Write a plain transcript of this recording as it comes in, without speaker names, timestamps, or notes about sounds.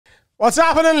What's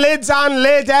happening, lids and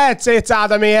lidettes? It's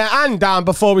Adam here and Dan.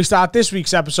 Before we start this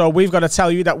week's episode, we've got to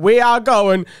tell you that we are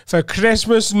going for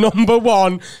Christmas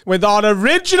 #1 with our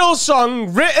original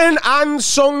song, written and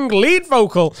sung lead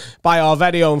vocal by our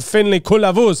very own Finlay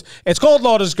Kulavuz. It's called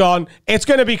Lord Is Gone. It's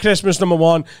going to be Christmas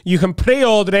 #1. You can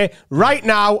pre-order it right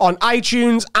now on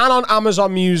iTunes and on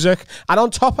Amazon Music. And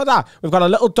on top of that, we've got a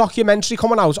little documentary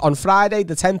coming out on Friday,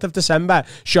 the 10th of December,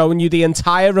 showing you the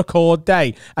entire record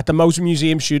day at the Motor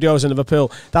Museum Studios in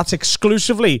Liverpool. That's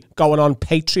exclusively going on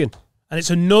Patreon. And it's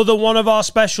another one of our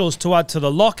specials to add to the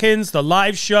lock-ins, the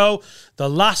live show, the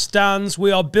last dance.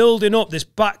 We are building up this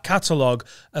back catalogue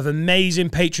of amazing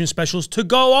Patreon specials to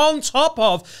go on top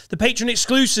of the Patreon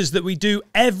exclusives that we do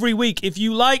every week. If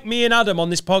you like me and Adam on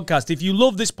this podcast, if you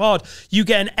love this pod, you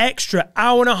get an extra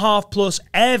hour-and-a-half plus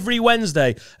every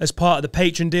Wednesday as part of the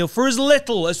Patreon deal for as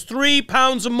little as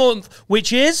 £3 a month,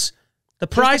 which is the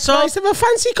price of a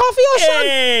fancy coffee or something.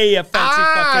 Hey, a fancy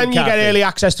fucking coffee. And you get early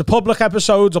access to public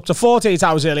episodes, up to 48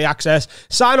 hours early access.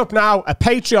 Sign up now at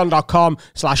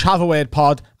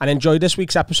patreon.com/haveawordpod and enjoy this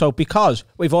week's episode because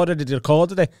we've already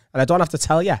recorded it and I don't have to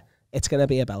tell you, it's going to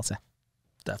be a belter.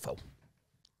 Defo.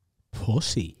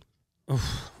 Pussy.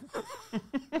 Oof.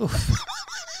 Oof.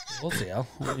 Bloody hell.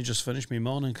 Why don't you just finish me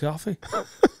morning coffee?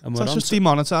 And That's just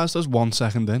demonetised us 1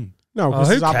 second in. No,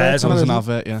 who cares? There's an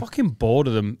advert, yeah. Fucking bored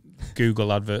of them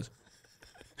Google adverts.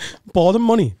 Boredom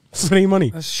money. Free money.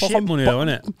 That's shit money though, isn't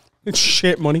it? It's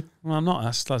shit money. Well, I'm not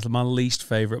asked. That's my least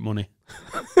favourite money.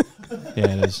 Yeah,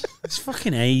 it is. It's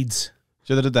fucking AIDS.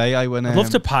 The other day I went... I'd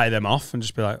love to pie them off and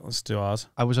just be like, let's do ours.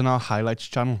 I was on our highlights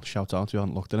channel. Shout out if you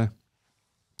haven't looked at it.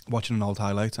 Watching an old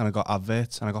highlight and I got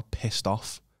adverts and I got pissed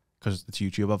off because it's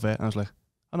YouTube advert and I was like,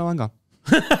 oh no, hang on.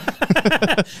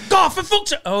 God, for fuck's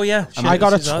sake. Oh yeah. Shit, I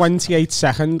got a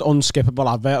 28-second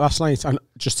unskippable advert last night and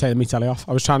just turned me telly off.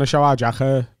 I was trying to show our Jack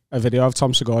a video of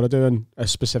Tom Segura doing a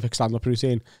specific stand-up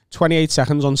routine. 28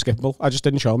 seconds unskippable. I just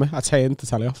didn't show me. I turned the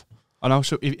telly off. I know,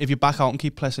 so if you back out and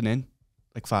keep pressing in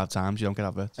like 5 times, you don't get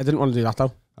adverts. I didn't want to do that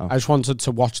though. Oh. I just wanted to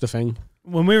watch the thing.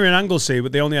 When we were in Anglesey,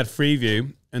 but they only had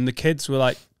Freeview and the kids were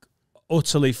like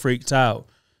utterly freaked out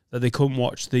that they couldn't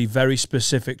watch the very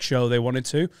specific show they wanted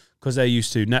to because they're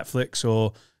used to Netflix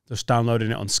or just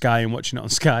downloading it on Sky and watching it on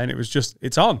Sky, and it was just,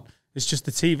 it's on. It's just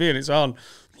the TV and it's on.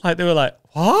 Like, they were like,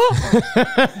 what? What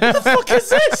the fuck is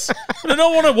this? And I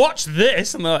don't want to watch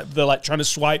this. And they're like trying to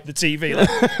swipe the TV. Like,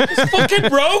 it's fucking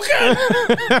broken.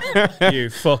 You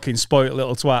fucking spoiled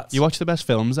little twats. You watch the best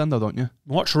films then, though, don't you?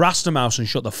 Watch Rastamouse and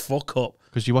shut the fuck up.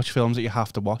 Because you watch films that you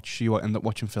have to watch. You end up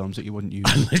watching films that you wouldn't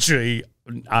use. Literally,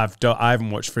 I haven't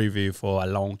watched Freeview for a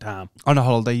long time. On a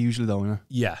holiday, usually, though, you know?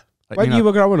 Yeah. Like, when you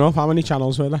were growing up, how many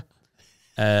channels were there?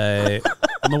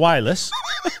 On the wireless.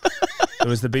 There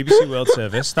was the BBC World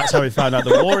Service. That's how we found out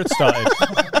the war had started.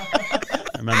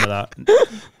 I remember that.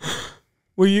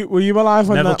 Were you alive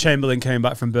when Neville Chamberlain came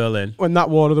back from Berlin? When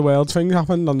that War of the Worlds thing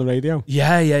happened on the radio?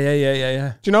 Yeah.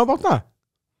 Do you know about that?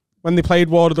 When they played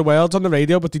War of the Worlds on the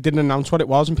radio, but they didn't announce what it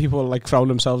was, and people were like throwing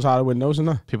themselves out of windows and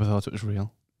that. People thought it was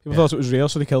real. People thought it was real,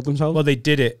 so they killed themselves. Well, they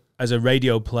did it as a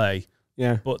radio play.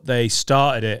 Yeah. But they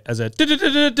started it as a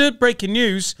breaking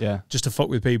news. Yeah. Just to fuck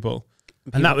with people.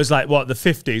 And that was like, what, the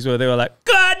 50s, where they were like,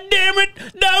 God damn it,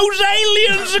 those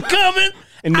aliens are coming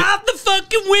out the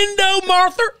fucking window,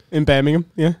 Martha. In Birmingham,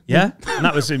 yeah. Yeah, and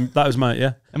that was my,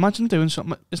 yeah. Imagine doing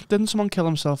something. Didn't someone kill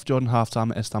himself during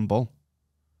halftime at Istanbul?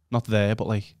 Not there, but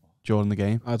like during the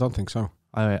game. I don't think so.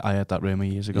 I had that rumour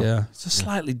years ago. Yeah. It's a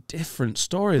slightly different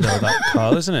story, though, that,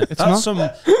 Carl, isn't it? That's some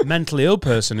mentally ill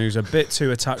person who's a bit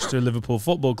too attached to a Liverpool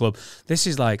football club. This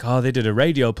is like, oh, they did a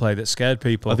radio play that scared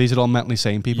people. Oh, these are all mentally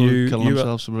sane people who kill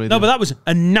themselves. No, but that was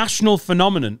a national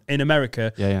phenomenon in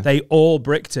America. Yeah. They all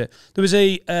bricked it. There was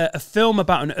a film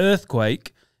about an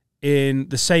earthquake in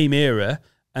the same era,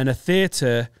 and a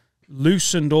theatre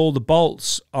loosened all the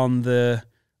bolts on the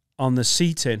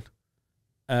seating.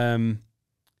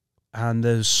 And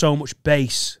there's so much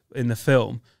bass in the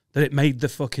film that it made the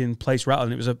fucking place rattle,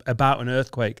 and it was about an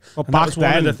earthquake. Well, and that was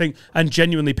one of the things. And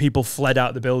genuinely, people fled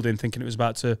out the building thinking it was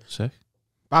about to. Sick.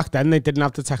 Back then, they didn't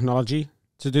have the technology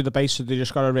to do the bass, so they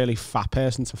just got a really fat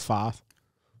person to fart.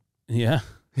 Yeah.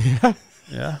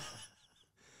 Yeah.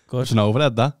 Good. It's an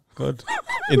overhead, that. Good.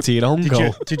 Into your own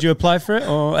goal. Did you apply for it?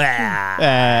 Or?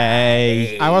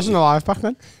 Hey. I wasn't alive back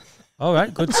then. All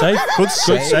right, good save. Good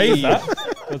save, that.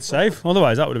 Good save.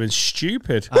 Otherwise, that would have been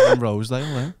stupid.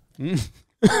 Rosedale, yeah.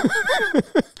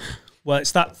 Well,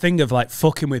 it's that thing of like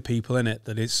fucking with people in it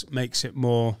that makes it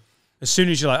more. As soon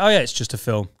as you're like, oh yeah, it's just a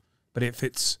film, but if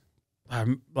it's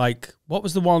like, what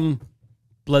was the one,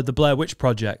 the Blair Witch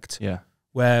Project? Yeah.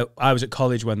 where I was at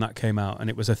college when that came out, and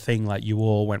it was a thing. Like you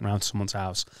all went round to someone's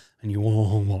house and you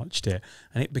all watched it,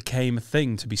 and it became a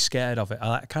thing to be scared of it.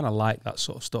 I kind of like that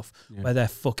sort of stuff where they're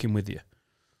fucking with you.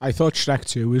 I thought Shrek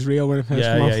 2 was real when it first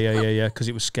came out. Yeah, because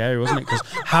it was scary, wasn't it? Because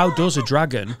how does a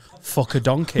dragon fuck a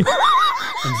donkey?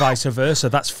 And vice versa.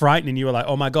 That's frightening. You were like,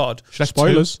 oh my God. Shrek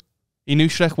Spoilers. 2. He knew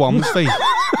Shrek 1 was fake.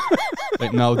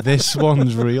 Like, no, this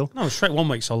one's real. No, Shrek 1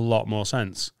 makes a lot more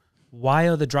sense. Why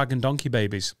are the dragon donkey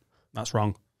babies? That's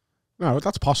wrong. No,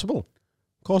 that's possible.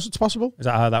 Of course it's possible. Is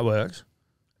that how that works?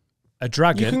 A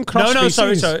dragon? You can cross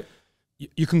species. Sorry.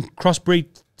 You can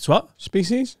crossbreed what?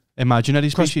 Species? Imaginary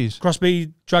species.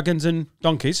 Crossbreed dragons and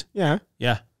donkeys? Yeah.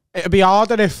 Yeah. It'd be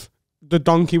harder if the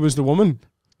donkey was the woman.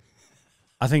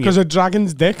 I think because a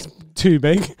dragon's dick's too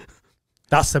big.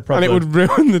 That's the problem. And it would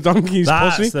ruin the donkey's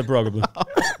pussy. That's the problem.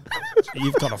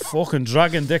 You've got a fucking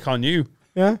dragon dick on you.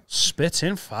 Yeah. Spit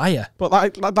in fire. But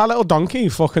like that little donkey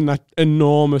fucking that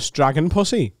enormous dragon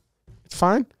pussy. It's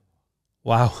fine.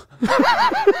 Wow.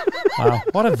 Wow.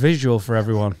 What a visual for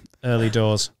everyone. Early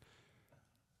doors.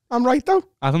 I'm right though.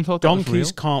 Adam thought that was real.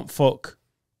 Donkeys can't fuck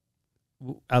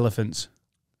elephants.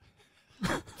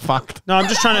 Fact. No, I'm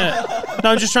just trying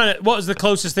to. What is the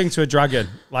closest thing to a dragon?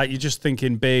 Like you're just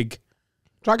thinking big.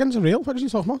 Dragons are real. What are you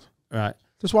talking about? Right.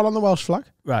 There's one on the Welsh flag.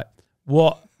 Right.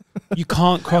 What? You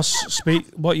can't cross speak.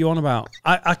 What are you on about?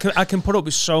 I can put up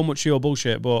with so much of your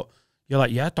bullshit, but you're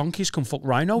like, yeah, donkeys can fuck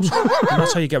rhinos, and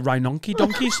that's how you get rhinonky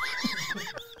donkeys.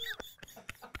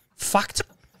 Fact.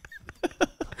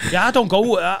 Yeah, I don't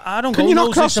go. I don't go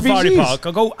Nosy Safari Park.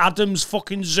 I go Adams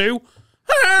fucking Zoo.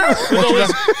 With all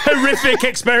these horrific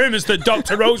experiments that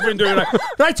Dr. Rowe's been doing. Like,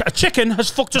 right, a chicken has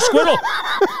fucked a squirrel.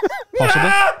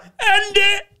 Possible. End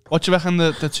it. What do you reckon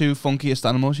the two funkiest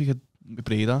animals you could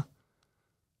breed are?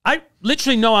 I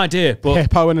literally no idea, but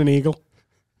hippo and an eagle.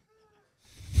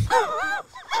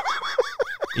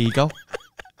 Ego.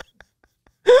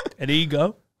 An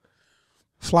ego.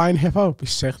 Flying hippo. Be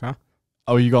sick, that.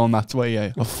 Oh, are you going that way?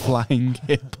 Yeah, a flying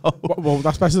hippo. Well,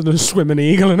 that's better than a swimming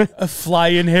eagle, isn't it? A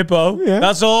flying hippo. Yeah.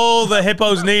 That's all the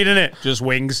hippos need, isn't it? Just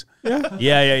wings. Yeah.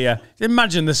 Yeah.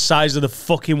 Imagine the size of the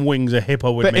fucking wings a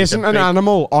hippo would make. There isn't an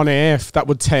animal on Earth that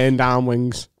would turn down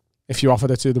wings if you offered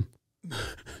it to them.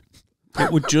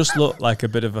 It would just look like a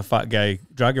bit of a fat gay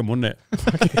dragon, wouldn't it?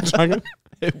 Fat gay dragon.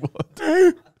 It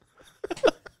would.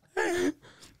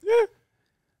 Yeah.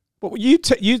 But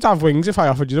you'd have wings if I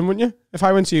offered you them, wouldn't you? If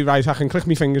I went to you, right, I can click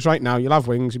my fingers right now, you'll have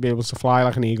wings, you'll be able to fly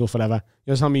like an eagle forever.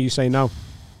 You'll tell me you say no.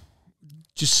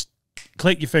 Just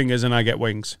click your fingers and I get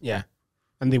wings. Yeah.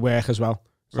 And they work as well.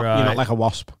 Right. You're not like a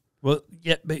wasp. Well,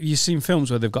 yeah, but you've seen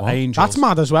films where they've got angels. That's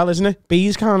mad as well, isn't it?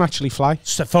 Bees can't actually fly.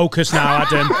 So focus now,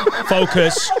 Adam.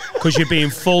 Focus, because you're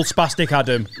being full spastic,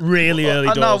 Adam. Really early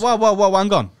doors. No, whoa,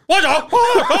 hang on. What?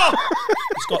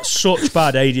 He's got such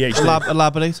bad ADHD.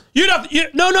 Elaborate.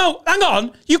 No, hang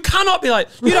on. You cannot be like,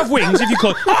 you'd have wings if you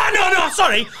could. Oh, no,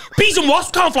 sorry. Bees and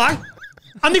wasps can't fly.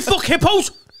 And they fuck hippos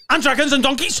and dragons and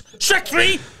donkeys. Shrek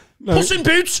 3, Puss in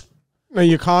Boots. No,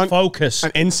 you can't. Focus.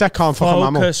 An insect can't fuck a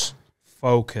mammal.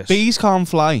 Focus. Bees can't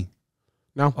fly.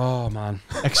 No. Oh, man.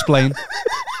 Explain.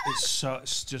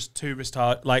 It's just too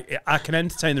retarded. Like, I can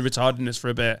entertain the retardedness for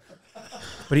a bit.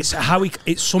 But it's how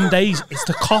it's some days, it's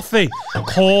the coffee. Of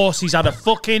course, he's had a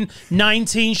fucking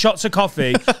 19 shots of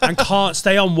coffee and can't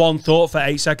stay on one thought for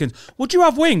 8 seconds. Would you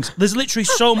have wings? There's literally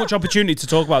so much opportunity to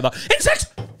talk about that. Insects!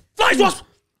 Flies, wasps!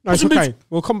 No, it's okay.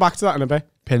 We'll come back to that in a bit.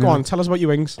 Go on, tell us about your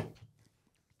wings.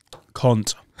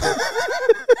 Cunt.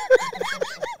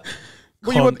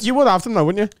 But you would have them though,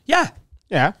 wouldn't you? Yeah.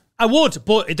 Yeah. I would,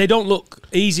 but they don't look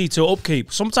easy to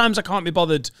upkeep. Sometimes I can't be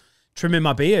bothered trimming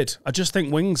my beard. I just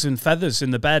think wings and feathers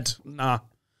in the bed, nah.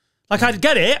 Like, I'd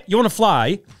get it, you want to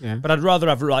fly, but I'd rather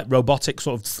have, like, robotic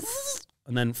sort of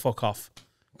and then fuck off.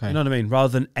 Okay. You know what I mean?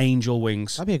 Rather than angel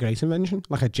wings. That'd be a great invention.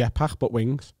 Like a jetpack, but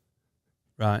wings.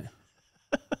 Right.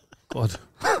 God.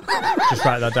 Just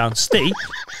write that down. Steve,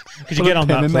 could you get on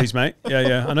that, please, mate?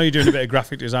 Yeah. I know you're doing a bit of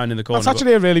graphic design in the corner. That's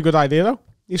actually a really good idea, though.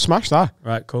 You smashed that.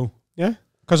 Right, cool. Yeah.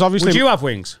 Because obviously... Would you have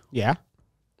wings? Yeah.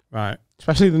 Right.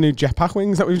 Especially the new jetpack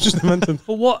wings that we've just invented.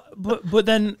 But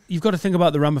then you've got to think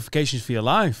about the ramifications for your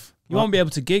life. You won't be able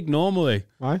to gig normally.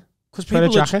 Why? Because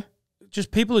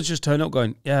people are just turning up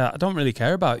going, yeah, I don't really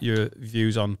care about your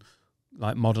views on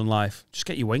like modern life. Just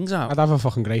get your wings out. I'd have a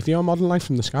fucking great view on modern life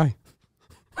from the sky.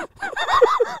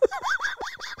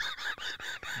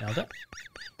 Nailed it.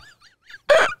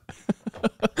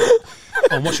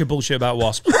 And what's your bullshit about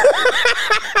wasps?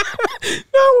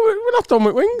 No, we're not done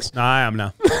with wings. No, I am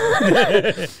now.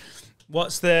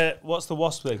 What's the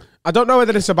wasp thing? I don't know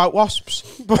whether it's about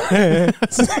wasps, but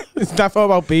it's definitely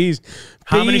about bees.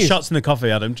 How many shots in the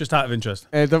coffee, Adam? Just out of interest.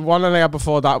 The one that I had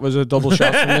before that was a double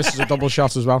shot, and this is a double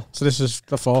shot as well. So this is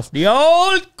the fourth. The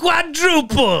old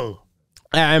quadruple.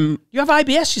 You have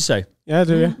IBS, you say? Yeah, I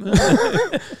do you?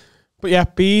 But yeah,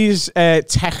 bees,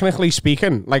 technically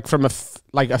speaking, like from a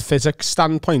physics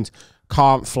standpoint,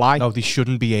 can't fly. No, they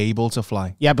shouldn't be able to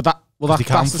fly. Yeah, but They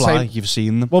can't that's fly. the same. You've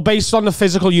seen them. Well, based on the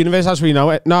physical universe as we know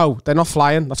it, no, they're not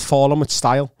flying. That's falling with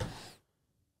style.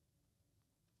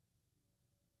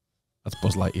 That's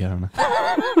Buzz Lightyear, isn't it?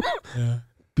 Yeah.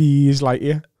 Bees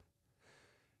Lightyear.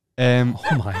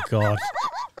 Oh my God.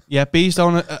 Yeah, bees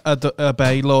don't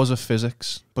obey laws of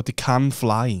physics, but they can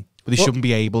fly, but they shouldn't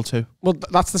be able to. Well,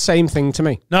 that's the same thing to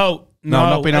me. No,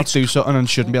 not being able to do something and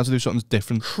shouldn't be able to do something's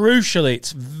different. Crucially,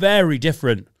 it's very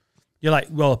different. You're like,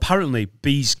 well, apparently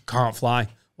bees can't fly.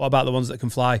 What about the ones that can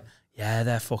fly? Yeah,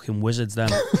 they're fucking wizards, them.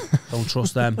 Don't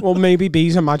trust them. Well, maybe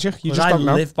bees are magic. You just don't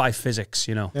know. I live by physics,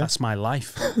 you know. Yeah. That's my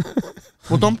life.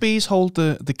 Well, don't bees hold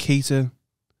the key to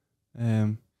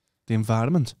the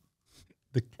environment?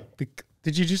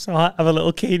 Did you just have a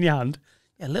little key in your hand?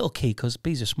 Yeah, a little key, because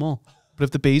bees are small. But if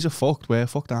the bees are fucked, we're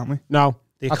fucked, aren't we? No.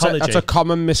 The ecology. That's a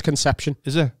common misconception.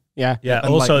 Is it? Yeah. Yeah,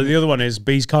 And also like, the other one is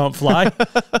bees can't fly.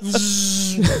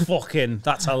 Fucking,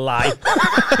 that's a lie.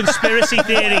 Conspiracy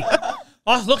theory.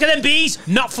 Oh, look at them bees,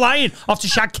 not flying. Off to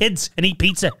shag kids and eat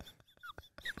pizza.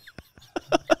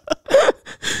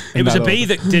 It was a bee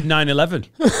that did 9/11.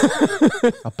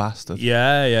 A bastard.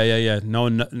 Yeah. No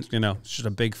one, you know, it's just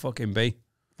a big fucking bee.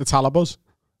 The Talibus.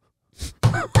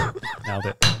 Nailed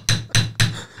it.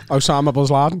 Osama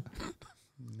Buzz Laden.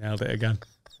 Nailed it again.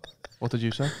 What did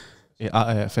you say?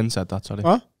 Yeah, Finn said that, sorry.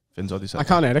 What? Finn's already said I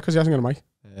can't hear it because he hasn't got a mic.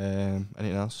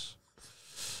 Anything else?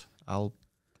 Alf.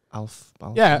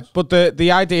 Yeah, but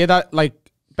the idea that, like,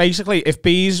 basically, if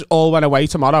bees all went away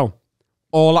tomorrow,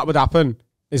 all that would happen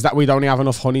is that we'd only have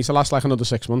enough honey to last like another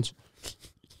 6 months.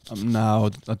 No,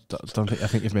 I don't think. I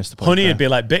think you've missed the point. Honey there. would be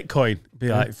like Bitcoin. Be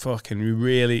like, fucking, we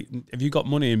really. Have you got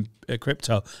money in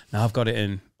crypto? No, I've got it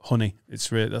in honey.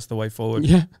 It's really, that's the way forward.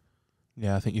 Yeah.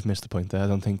 Yeah, I think you've missed the point there. I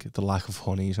don't think the lack of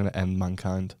honey is going to end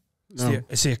mankind.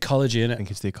 It's the ecology, innit? I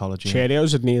think it's the ecology.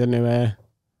 Cheerios would need a new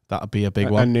That'd be a big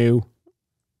a one. new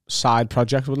side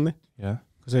project, wouldn't they? Yeah.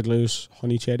 Because they'd lose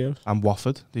honey Cheerios. And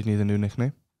Wofford, they'd need a new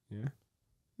nickname. Yeah.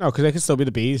 No, because they could still be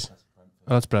the bees.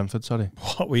 Oh, that's Brentford, sorry.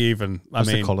 What we even, I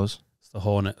mean, the colours. it's the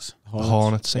Hornets. The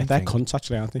Hornets, same they're thing. cunts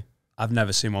actually, aren't they? I've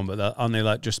never seen one, but aren't they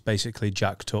like just basically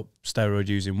jacked up steroid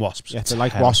using wasps? Yeah, they're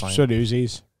like terrifying. wasps or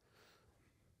Uzis.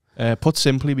 Put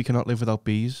simply, we cannot live without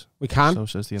bees. We can. So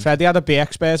says the Freddie had a bee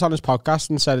expert on his podcast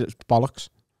and said it's bollocks.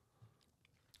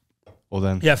 Well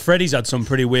then. Yeah, Freddie's had some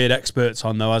pretty weird experts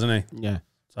on though, hasn't he? Yeah.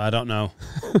 So I don't know.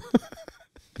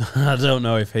 I don't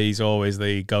know if he's always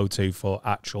the go-to for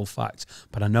actual facts,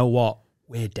 but I know what,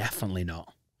 we're definitely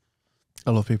not.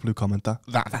 I love people who comment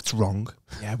that's wrong.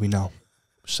 Yeah, we know.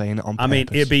 Saying it on purpose. I mean,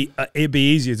 it'd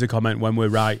be easier to comment when we're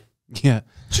right. Yeah.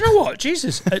 Do you know what?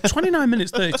 Jesus, at 29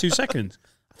 minutes 32 seconds,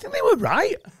 I think they were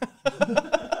right.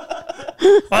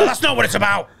 Well, that's not what it's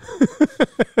about.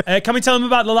 Can we tell them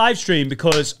about the live stream?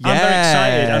 Because I'm very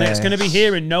excited, and it's going to be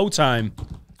here in no time.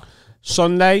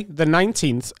 Sunday, the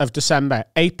 19th of December,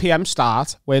 8 p.m.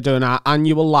 start. We're doing our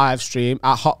annual live stream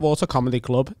at Hot Water Comedy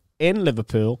Club in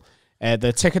Liverpool.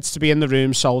 The tickets to be in the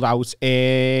room sold out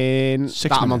in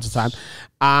 6 that amount of time.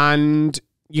 And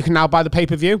you can now buy the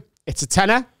pay-per-view. It's a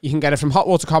tenner. You can get it from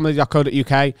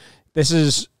hotwatercomedy.co.uk.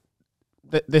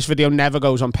 This video never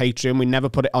goes on Patreon. We never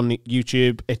put it on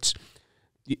YouTube. It's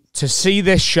to see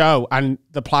this show and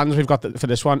the plans we've got for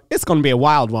this one. It's going to be a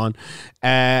wild one.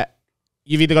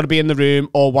 You've either got to be in the room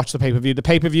or watch the pay-per-view. The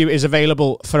pay-per-view is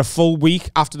available for a full week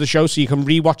after the show, so you can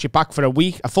re-watch it back for a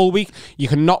full week. You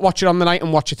can not watch it on the night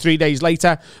and watch it 3 days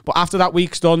later. But after that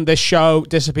week's done, this show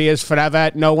disappears forever.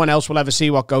 No one else will ever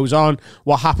see what goes on.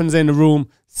 What happens in the room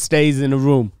stays in the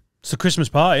room. It's a Christmas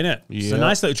party, isn't it? Yeah. It's a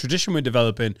nice little tradition we're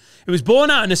developing. It was born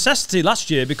out of necessity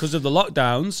last year because of the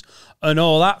lockdowns and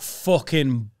all that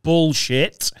fucking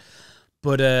bullshit.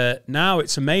 But now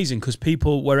it's amazing because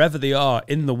people, wherever they are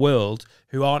in the world,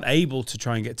 who aren't able to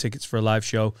try and get tickets for a live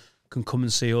show, can come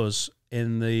and see us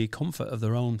in the comfort of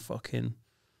their own fucking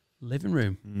living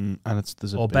room. And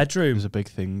bedroom. There's a big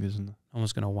thing, isn't there? No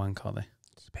one's going to wank, are they?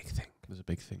 It's a big thing. There's a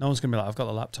big thing. No one's going to be like, I've got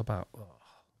the laptop out.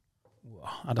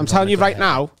 I'm telling you right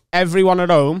now, everyone at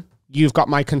home, you've got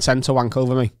my consent to wank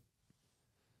over me.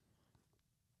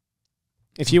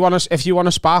 If you want to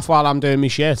spaff while I'm doing me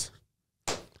shit,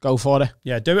 go for it.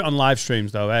 Yeah, do it on live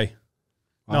streams though, eh?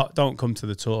 No, don't come to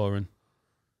the tour and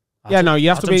Yeah, no, you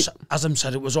have to be... Adam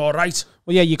said it was all right.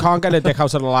 Well, yeah, you can't get a dick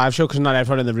out of the live show because not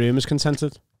everyone in the room is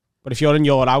consented. But if you're in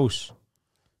your house...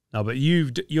 No, but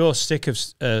you're sick of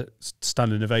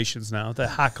standing ovations now. They're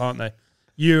hack, aren't they?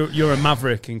 You're a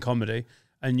maverick in comedy,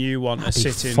 and you want a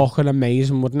sit-in... fucking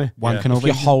amazing, wouldn't it? Wanking If ovation.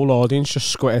 your whole audience just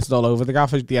squirted all over the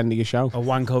gaff at the end of your show. A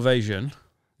wank ovation.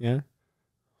 Yeah.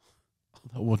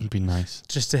 That wouldn't be nice.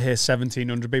 Just to hear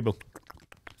 1,700 people.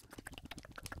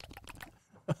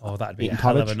 Oh, that'd be Eating a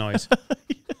hell of porridge. a noise.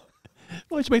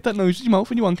 Why'd you make that noise with your mouth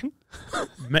when you're wanking?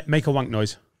 Make a wank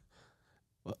noise.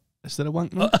 Is there a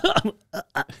wank noise?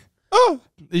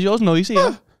 Is yours noisy?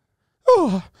 Yeah?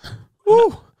 Oh.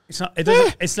 Oh. It's not. It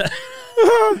doesn't. It's not.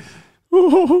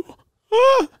 You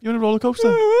on a roller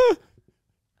coaster?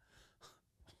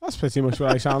 That's pretty much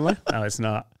what I sound like. No, it's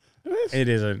not. It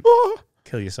isn't. Oh.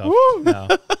 Kill yourself. No.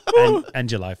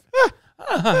 End your life.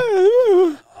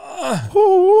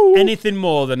 Anything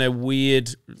more than a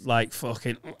weird, like,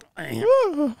 fucking...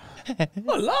 Oh,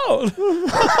 Lord.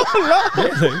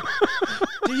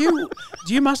 Really?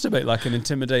 Do you masturbate like an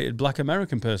intimidated black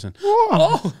American person?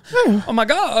 Oh my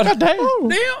God. God damn.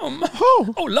 Damn.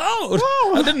 Oh, Lord.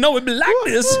 I didn't know it'd be like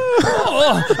this.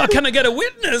 Oh, can I get a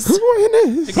witness?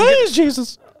 Praise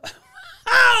Jesus.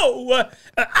 Oh,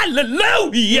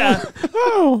 hallelujah.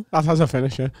 Oh. That has a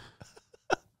finisher.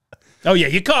 Oh, yeah,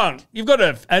 you can't. You've got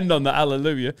to end on the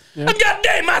hallelujah. Yeah. And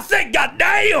goddamn, I said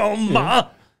goddamn. Yeah.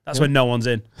 That's when no one's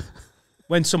in.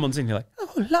 When someone's in, you're like,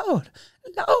 oh, Lord,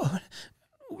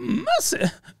 mercy.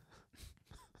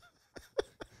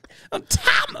 Oh,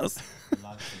 Thomas.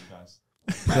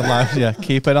 The live, yeah,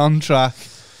 keep it on track.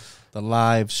 The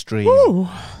live stream. Ooh.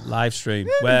 Live stream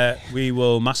where we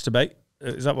will masturbate.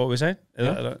 Is that what we're saying?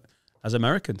 Yeah. As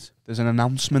Americans. There's an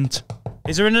announcement.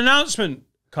 Is there an announcement,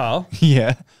 Carl?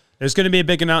 Yeah. There's going to be a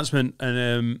big announcement.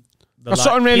 And there's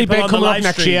something really big coming up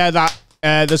next year that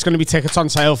there's going to be tickets on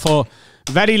sale for.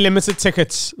 Very limited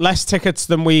tickets. Less tickets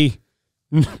than we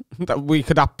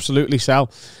could absolutely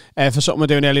sell for something we're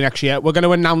doing early next year. We're going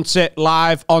to announce it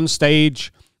live on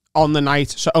stage on the night.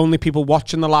 So only people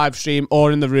watching the live stream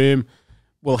or in the room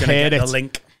will hear it. The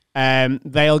link.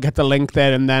 They'll get the link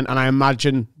there and then. And I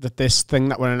imagine that this thing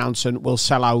that we're announcing will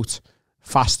sell out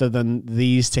faster than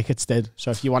these tickets did. So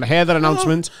if you want to hear that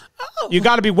announcement, you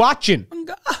got to be watching.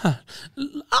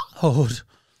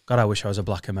 God, I wish I was a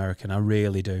black American. I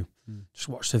really do. Just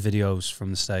watch the videos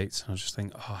from the States. And I just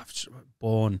think, oh, I've just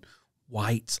born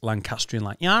white Lancastrian,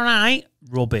 like, you all right?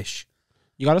 Rubbish.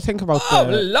 You got to think about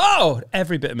Lord!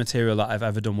 Every bit of material that I've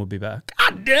ever done would be better.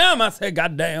 God damn, I said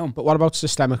god damn. But what about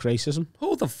systemic racism?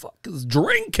 Who the fuck is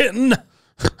drinking?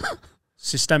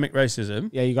 Systemic racism?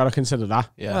 Yeah, you got to consider that.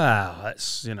 Yeah. Well,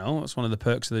 that's, that's one of the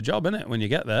perks of the job, isn't it? When you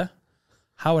get there.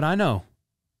 How would I know?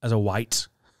 As a white,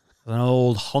 as an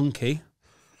old honky,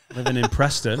 living in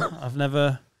Preston, I've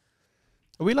never...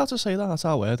 Are we allowed to say that? That's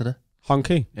our word, isn't it?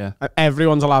 Honky? Yeah.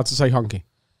 Everyone's allowed to say honky.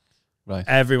 Right.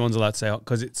 Everyone's allowed to say it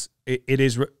because it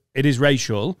is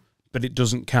racial, but it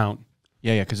doesn't count.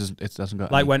 Yeah, because it doesn't go...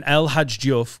 Like when El Hadj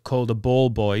Diouf called a ball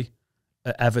boy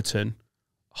at Everton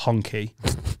honky,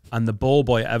 and the ball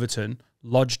boy at Everton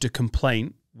lodged a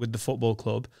complaint with the football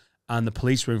club, and the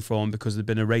police were informed because there'd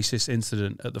been a racist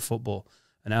incident at the football,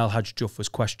 and El Hadj Diouf was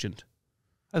questioned.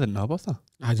 I didn't know about that.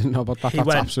 I didn't know about that. That's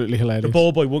absolutely hilarious. The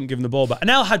ball boy wouldn't give him the ball back. And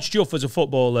El Hadj Diouf was a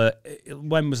footballer,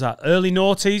 when was that? Early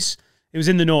noughties? He was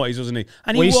in the noughties, wasn't he?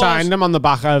 And we signed him on the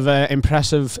back of an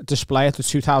impressive display at the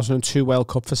 2002 World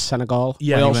Cup for Senegal.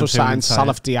 Yeah, we also signed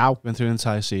Salif Diao. Went through an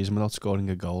entire season without scoring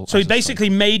a goal. So he basically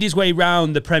made his way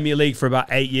round the Premier League for about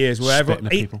 8 years.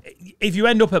 If you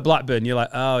end up at Blackburn, you're like,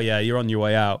 oh yeah, you're on your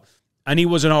way out. And he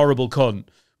was an horrible cunt.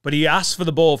 But he asked for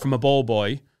the ball from a ball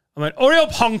boy. I went, hurry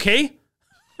up, honky.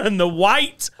 And the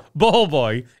white ball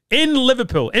boy in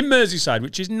Liverpool, in Merseyside,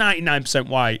 which is 99%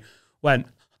 white, went,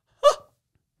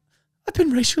 I've been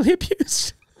racially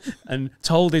abused. And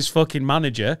told his fucking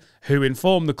manager, who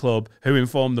informed the club, who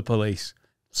informed the police.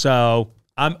 So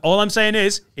all I'm saying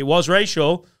is, it was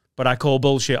racial, but I call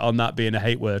bullshit on that being a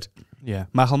hate word. Yeah.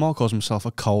 Macklemore calls himself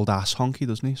a cold-ass honky,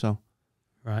 doesn't he? So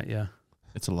right, yeah.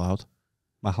 It's allowed.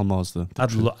 Macklemore's the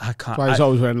I can't. Why he's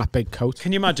always wearing that big coat.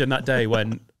 Can you imagine that day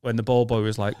when the ball boy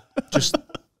was like, just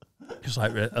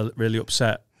like really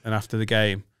upset, and after the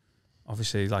game,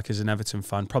 obviously, like as an Everton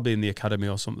fan, probably in the academy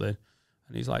or something,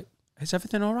 and he's like, is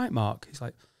everything all right, Mark? He's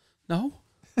like, no,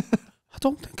 I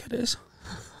don't think it is.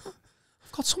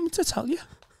 I've got something to tell you.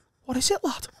 What is it,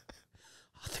 lad?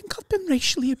 I think I've been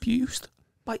racially abused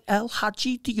by El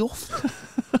Hadji Diouf.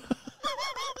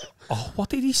 Oh, what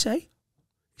did he say?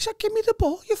 He said, give me the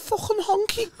ball, you fucking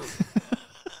honky.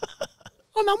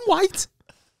 And I'm white.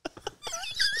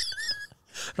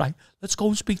 Right, let's go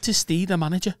and speak to Steve, the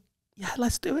manager. Yeah,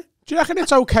 let's do it. Do you reckon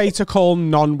it's okay to call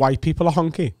non-white people a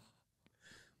honky?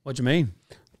 What do you mean?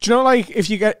 Do you know, like, if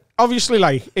you get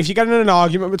in an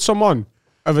argument with someone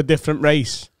of a different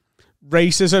race,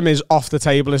 racism is off the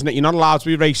table, isn't it? You're not allowed to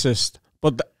be racist,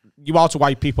 but you are to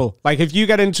white people. Like, if you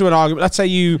get into an argument, let's say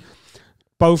you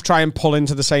both try and pull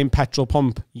into the same petrol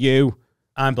pump,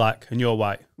 I'm black and you're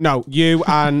white. No, you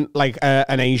and, like,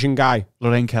 an Asian guy.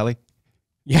 Lorraine Kelly.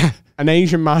 Yeah, an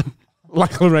Asian man,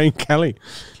 like Lorraine Kelly.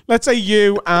 Let's say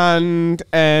you and...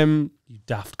 You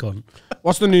daft cunt.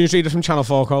 What's the newsreader from Channel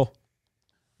 4 called?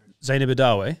 Zainab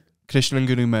Badawi. Krishnan and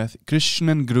Guru Murthy.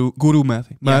 Krishnan and Guru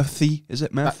Murthy. Murthy. Is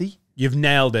it Murthy? You've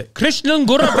nailed it. Krishnan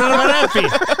Guru Murthy.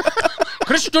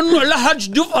 Krishnan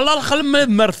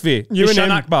Murthy. You and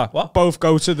him What? both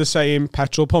go to the same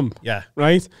petrol pump. Yeah.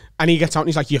 Right? And he gets out and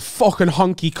he's like, you fucking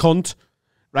honky cunt.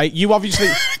 Right? You obviously...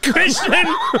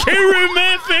 Krishnan Guru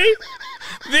Murthy.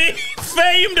 The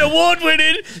famed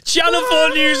award-winning Channel 4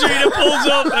 newsreader pulls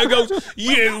up and goes,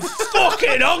 you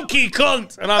fucking honky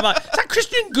cunt. And I'm like, is that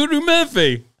Christian Guru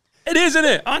Murphy? It is, isn't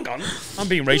it? Hang on. I'm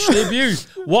being racially abused.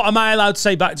 What am I allowed to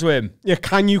say back to him? Yeah,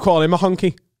 can you call him a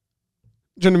honky?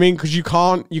 Do you know what I mean? Because you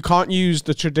can't use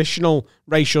the traditional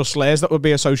racial slurs that would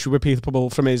be associated with people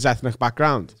from his ethnic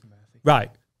background. Right.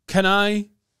 Can I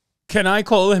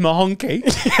call him a honky?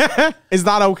 Is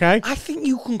that okay? I think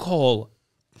you can call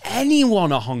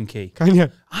anyone a honky. Can you?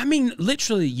 I mean,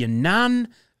 literally, your nan,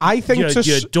 I think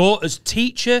your daughter's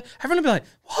teacher. Everyone will be like,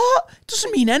 what? It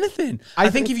doesn't mean anything.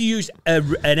 I think if you use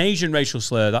an Asian racial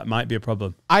slur, that might be a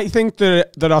problem. I think there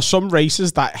are some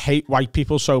races that hate white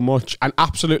people so much, and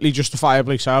absolutely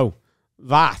justifiably so,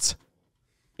 that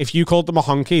if you called them a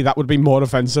honky, that would be more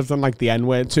offensive than, like, the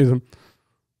N-word to them.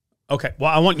 Okay, what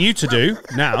I want you to do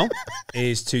now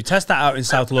is to test that out in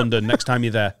South London next time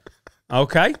you're there.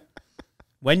 Okay?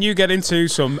 When you get into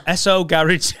some SO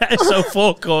garage, SO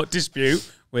forecourt dispute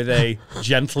with a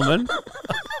gentleman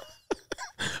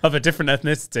of a different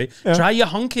ethnicity, try your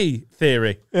honky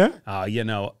theory. Yeah. You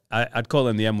know, I'd call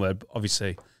him the M-word, but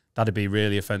obviously that'd be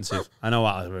really offensive. I know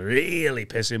that would really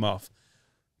piss him off.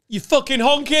 You fucking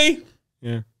honky!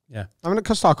 Yeah. Yeah. I'm going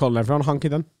to start calling everyone honky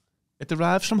then. It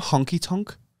derives from honky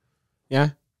tonk. Yeah.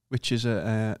 Which is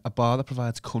a bar that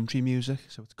provides country music.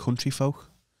 So it's country folk.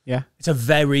 Yeah. It's a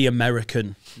very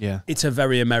American. Yeah. It's a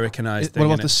very Americanized thing.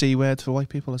 What about the C word for white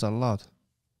people? Is that allowed?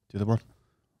 Do the one.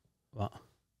 What?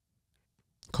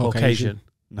 Caucasian.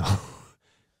 No.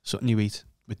 Something you eat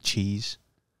with cheese.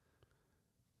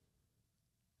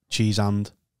 Cheese and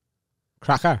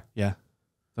Cracker. Yeah.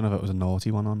 Don't know if it was a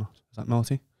naughty one or not. Is that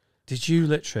naughty? Did you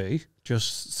literally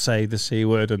just say the C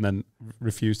word and then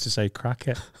refuse to say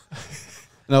cracker?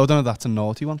 No, I don't know if that's a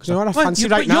naughty one. You know what I fancy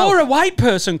right but now? you're a white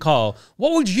person, Carl.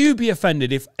 What would you be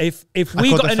offended if we I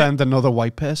could got offend another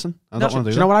white person? I don't want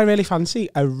to do you know what I really fancy?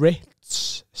 A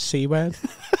Ritz C word.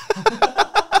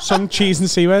 Some cheese and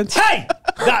C words. Hey,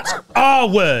 that's our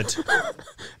word.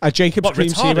 A Jacob's cream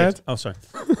C retarded? word. Oh, sorry.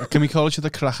 Can we call each other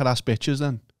cracker ass bitches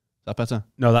then? Is that better?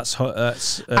 No, that's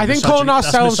I think calling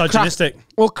ourselves that's misogynistic.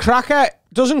 Well, cracker,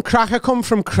 doesn't cracker come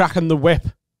from cracking the whip?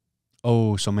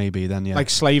 Oh, so maybe then, yeah. Like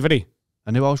slavery.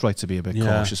 I knew I was right to be a bit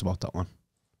cautious about that one.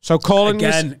 So calling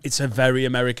Again, it's a very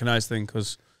Americanized thing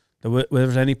because were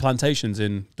there any plantations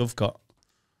in Dovecot?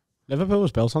 Liverpool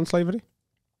was built on slavery.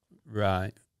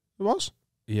 Right. It was.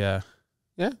 Yeah.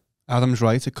 Yeah. Adam's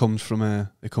right. It comes from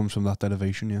that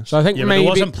derivation. Yes. So I think Yeah, but maybe there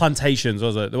wasn't plantations,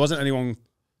 was there? There wasn't anyone.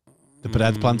 The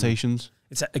bread plantations.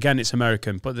 It's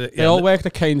American, but they all worked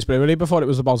at Kane's Brewery before it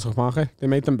was the Baltic Market. They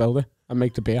made them build it and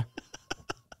make the beer.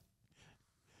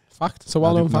 Fact. It's a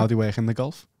well-known fact. Now they work in the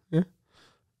golf. Yeah.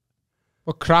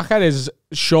 But cracker is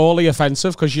surely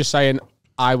offensive because you're saying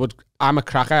I'm a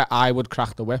cracker. I would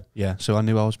crack the whip. Yeah. So I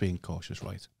knew I was being cautious.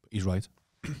 Right. He's right.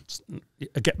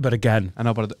 But again, I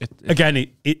know, but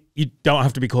you don't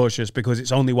have to be cautious because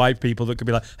it's only white people that could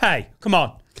be like, "Hey, come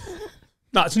on,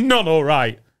 that's not all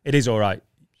right." It is all right.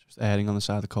 Just erring on the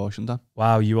side of caution, Dan.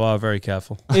 Wow, you are very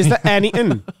careful. Is there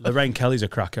anything? Lorraine Kelly's a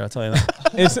cracker, I'll tell you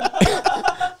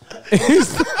that.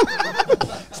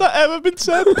 Has that ever been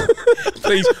said?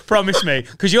 Please promise me,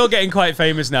 because you're getting quite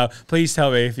famous now. Please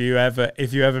tell me if you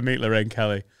ever meet Lorraine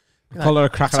Kelly. Call her a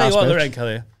cracker. Tell you what, bitch. Lorraine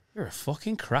Kelly, you're a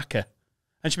fucking cracker.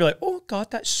 And she'll be like, "Oh God,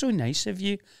 that's so nice of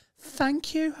you.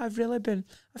 Thank you. I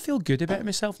feel good about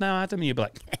myself now, Adam." And you'll be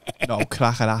like, No,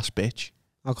 cracker ass bitch.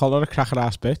 I'll call her a cracker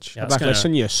ass bitch. Yeah, I'm like,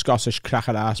 listen, you Scottish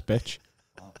cracker ass bitch.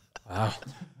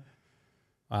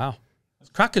 Wow.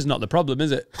 Cracker's not the problem,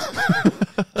 is it?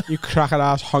 You cracker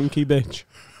ass honky bitch.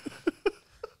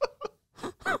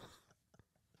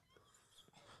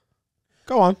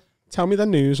 Go on. Tell me the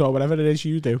news or whatever it is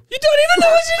you do. You don't even know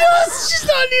what she does! She's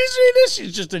not newsreader.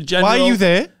 She's just a general. Why are you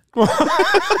there? Knock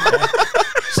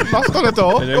on the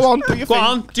door. Go on, do your Go thing.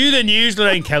 on, do the news,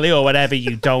 Lorraine Kelly, or whatever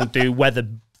you don't do. Weather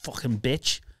fucking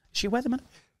bitch. Is she a weatherman?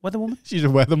 Weatherwoman? She's a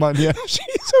weatherman, yeah. She's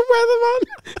a weatherman.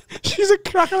 She's a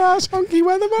cracker ass honky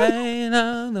weatherman. Hey,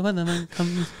 now the weatherman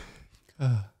comes.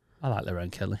 I like Lorraine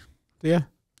Kelly. Yeah.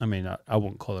 I mean, I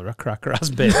wouldn't call her a cracker ass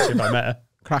bitch if I met her.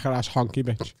 Cracker ass honky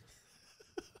bitch.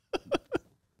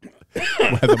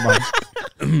 Weatherman.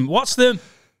 What's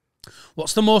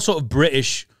the more sort of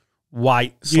British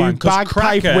white You slang? 'Cause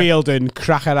bagpipe wielding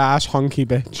cracker ass honky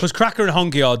bitch. Because cracker and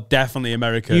honky are definitely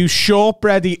American. You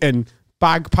shortbread eating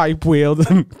bagpipe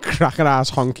wielding cracker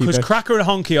ass honky Because bitch. cracker and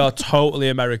honky are totally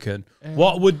American.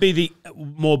 What would be the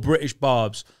more British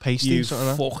barbs? Pasty, You something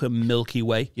like that. fucking Milky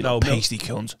Way. You know, pasty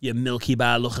cunt. You Milky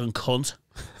Bar looking cunt.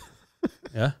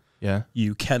 Yeah? Yeah.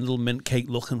 You Kendall mint cake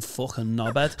looking fucking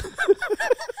knobhead.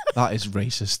 That is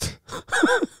racist.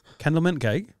 Kendall mint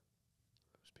cake?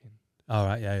 All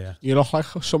right, yeah. You look like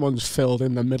someone's filled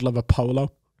in the middle of a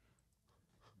polo.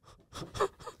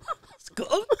 It's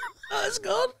gone. It's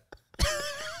gone.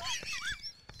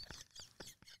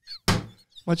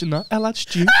 Imagine that. Ella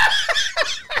stew.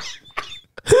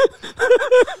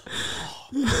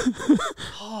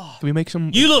 Can we make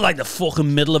some... You look like the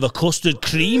fucking middle of a custard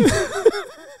cream.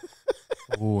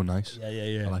 Oh, nice.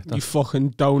 Yeah. I like that. You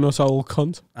fucking donut old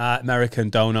cunt. American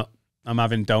donut. I'm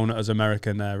having donut as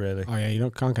American there, really. Oh yeah, you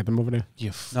can't get them over there.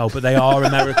 No, but they are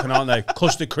American, aren't they?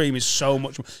 Custard cream is so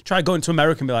much more. Try going to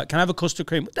America and be like, can I have a custard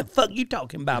cream? What the fuck are you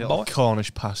talking about, boy?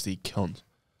 Cornish pasty cunt.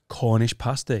 Cornish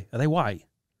pasty. Are they white?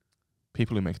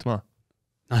 People who make them are.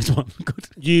 Nice one. Good.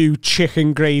 You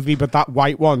chicken gravy, but that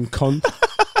white one, cunt.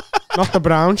 Not the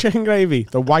brown chicken gravy.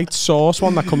 The white sauce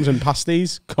one that comes in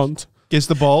pasties, cunt. Gives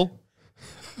the ball.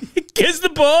 Gives the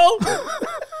ball.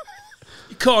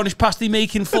 You Cornish pasty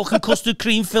making fucking custard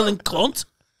cream filling cunt.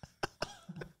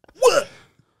 What?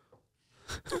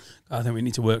 I think we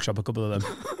need to workshop a couple of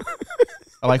them.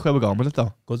 I like where we're going with it,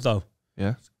 though. Good though.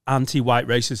 Yeah. Anti-white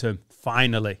racism.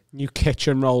 Finally. You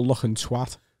kitchen roll looking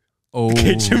twat. Oh.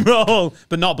 Kitchen roll.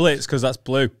 But not blitz, because that's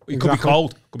blue. It could be Exactly.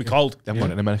 cold. Could be cold. They haven't got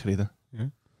it in America either.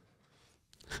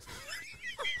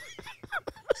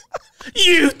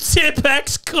 You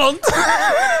Tipex cunt.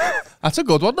 That's a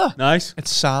good one, though. Nice. It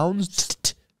sounds...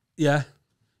 Yeah.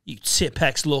 You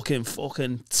Tipex looking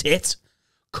fucking tit.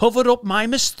 Covered up my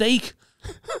mistake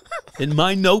in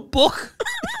my notebook.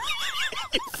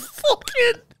 You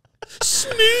fucking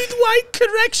smooth white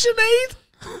correction aid.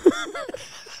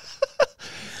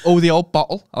 Oh, the old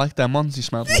bottle. I like them ones. They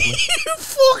smell lovely. You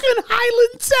fucking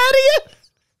Highland Terrier.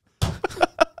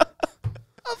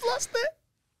 I've lost it.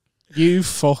 You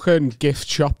fucking gift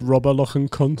shop rubber looking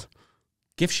cunt.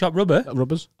 Gift shop rubber?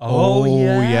 Rubbers. Oh,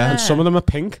 yeah. And some of them are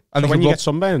pink. And So you when can you rub- get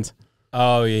sunburned.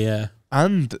 Oh, yeah.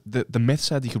 And the myth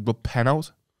said you could rub pen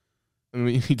out. I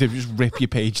mean, you did just rip your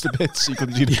page to bits so you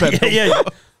couldn't see the pen. Yeah.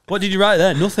 What did you write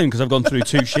there? Nothing, because I've gone through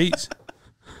 2 sheets.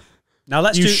 Now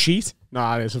let's You do... sheet? No,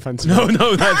 that is offensive. No,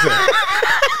 that's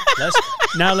it.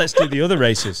 Let's do the other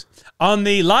races. On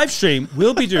the live stream,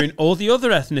 we'll be doing all the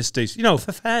other ethnicities. You know,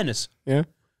 for fairness. Yeah.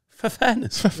 For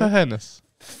fairness. For fairness.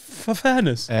 For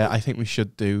fairness. I think we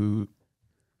should do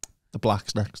the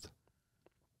blacks next.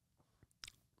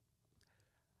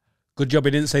 Good job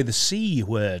he didn't say the C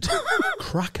word.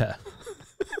 Cracker.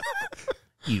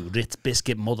 You Ritz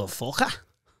biscuit motherfucker.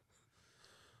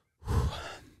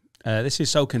 This is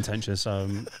so contentious.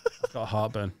 I've got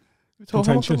heartburn. We're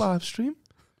talking about the Contentious. live stream.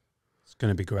 It's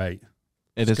going to be great.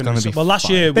 It is going to be Well, last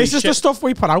fun. year we This is the stuff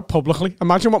we put out publicly.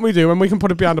 Imagine what we do and we can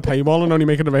put it behind a paywall and only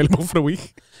make it available for a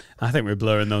week. I think we're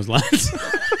blurring those lines. Do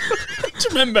you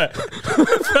remember?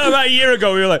 About a year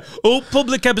ago, we were like, oh,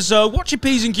 public episode, watch your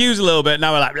P's and Q's a little bit.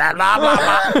 Now we're like, blah, blah, blah,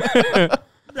 blah.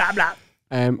 Blah, blah.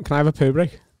 Can I have a poo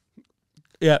break?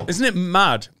 Yeah, isn't it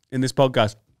mad in this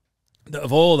podcast that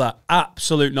of all that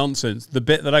absolute nonsense, the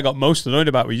bit that I got most annoyed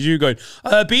about was you going,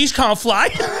 bees can't fly.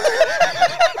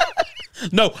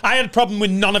 No, I had a problem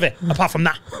with none of it, apart from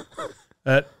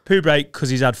that. Poo break, because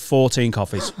he's had 14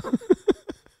 coffees.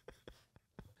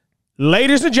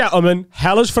 Ladies and gentlemen,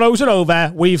 hell has frozen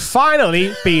over. We've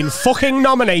finally been fucking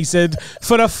nominated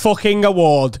for a fucking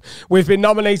award. We've been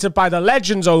nominated by the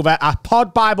legends over at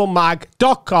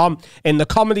podbiblemag.com in the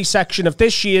comedy section of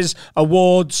this year's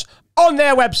awards on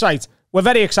their website. We're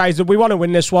very excited. We want to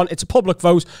win this one. It's a public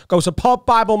vote. Go to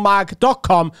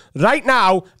podbiblemag.com right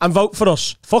now and vote for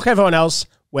us. Fuck everyone else.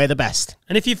 We're the best.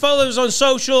 And if you follow us on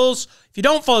socials, if you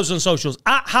don't follow us on socials,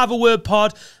 at Have a Word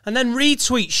Pod, and then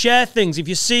retweet, share things. If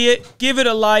you see it, give it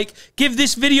a like. Give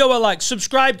this video a like.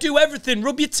 Subscribe. Do everything.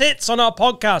 Rub your tits on our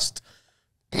podcast.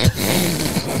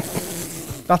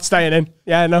 That's staying in.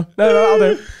 Yeah, no, I'll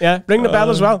do. Yeah, ring the bell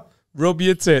as well. Rub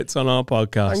your tits on our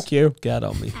podcast. Thank you. Get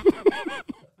on me.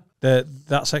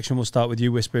 That section will start with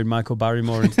you whispering Michael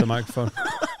Barrymore into the microphone.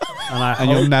 And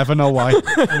you'll never know why.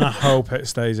 And I hope it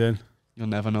stays in. You'll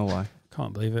never know why.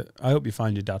 Can't believe it. I hope you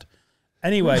find your dad.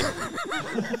 Anyway.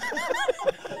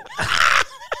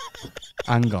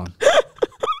 Hang on.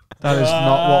 That is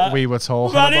not what we were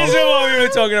talking about. That isn't what we were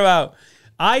talking about.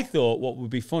 I thought what would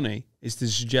be funny is to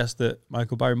suggest that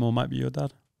Michael Barrymore might be your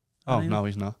dad. Oh, no,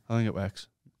 he's not. I think it works.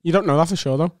 You don't know that for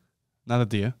sure, though. Neither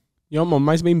do you. Your mum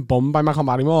might have been bummed by Michael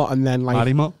Barrymore and then, like,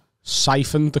 Barrymore?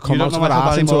 siphoned the cum out of her Michael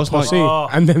ass into a Barrymore's pussy,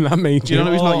 and then that made Do you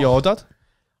know he's not your dad?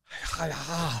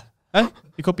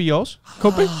 He could be yours.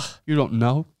 Could be. You don't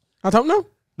know. I don't know.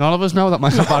 None of us know that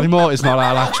Michael Barrymore is not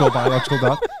our actual biological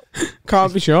dad.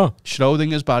 Can't be sure.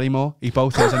 Schrodinger's Barrymore. He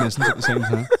both is and isn't at the same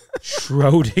time.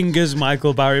 Schrodinger's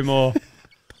Michael Barrymore.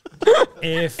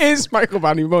 Is Michael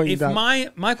Barrymore your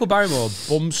dad? Michael Barrymore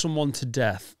bums someone to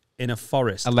death in a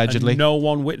forest, allegedly, and no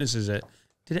one witnesses it,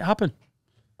 did it happen?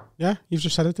 Yeah, you've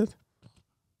just said it did.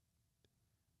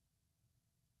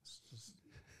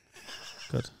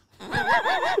 Good.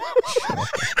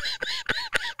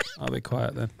 I'll be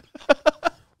quiet then.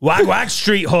 Wag wag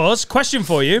street horse. Question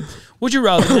for you. Would you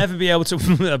rather never be able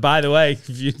to... By the way, if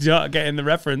you're not getting the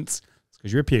reference, it's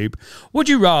because you're a pube. Would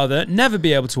you rather never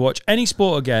be able to watch any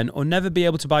sport again or never be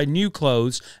able to buy new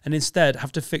clothes and instead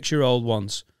have to fix your old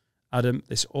ones? Adam,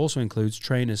 this also includes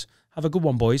trainers. Have a good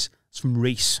one, boys. It's from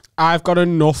Reese. I've got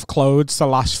enough clothes to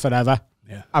last forever.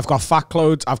 Yeah. I've got fat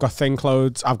clothes. I've got thin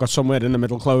clothes. I've got somewhere in the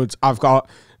middle clothes. I've got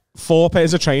 4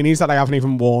 pairs of trainees that I haven't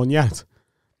even worn yet.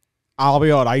 I'll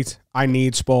be all right. I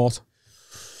need sport.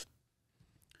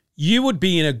 You would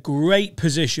be in a great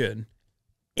position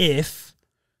if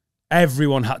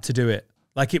everyone had to do it.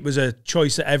 Like it was a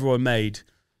choice that everyone made.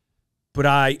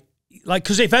 But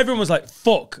because if everyone was like,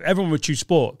 fuck, everyone would choose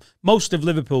sport. Most of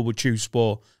Liverpool would choose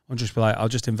sport and just be like, I'll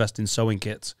just invest in sewing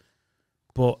kits.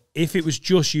 But if it was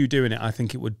just you doing it, I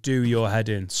think it would do your head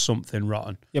in something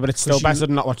rotten. Yeah, but it's still better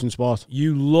than not watching sport.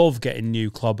 You love getting new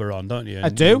clobber on, don't you? I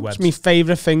do. It's my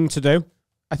favourite thing to do.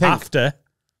 I think. After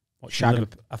shagging.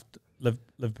 After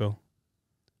Liverpool.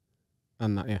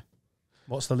 And that, yeah.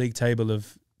 What's the league table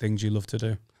of things you love to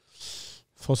do?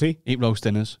 Footy. Eat roast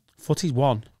dinners. Footy's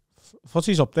one.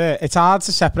 Footy's up there. It's hard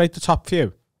to separate the top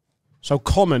few. So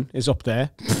Common is up there.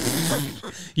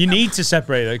 You need to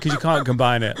separate it because you can't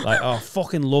combine it. Like, oh,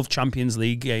 fucking love Champions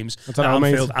League games at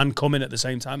Anfield and coming at the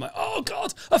same time. Like, oh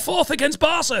God, a fourth against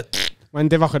Barca. When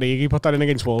Divock Origi put that in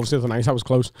against Wolves the other night, that was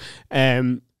close.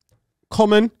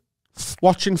 Common,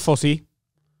 watching footy.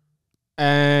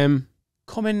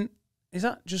 Coming, is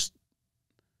that just?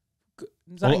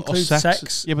 Does that include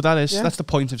sex? Yeah, but that's the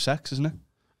point of sex, isn't it?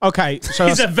 Okay, so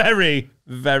he's a very,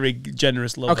 very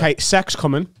generous lover. Okay, sex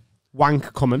coming,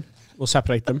 wank coming. We'll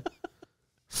separate them.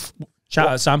 Shout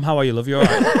out, Sam. How are you, love? You all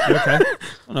right? You okay?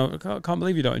 Oh, no, I can't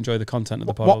believe you don't enjoy the content of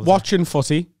the pod. Watching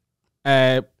footy,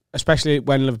 especially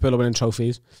when Liverpool are winning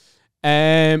trophies.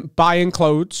 Buying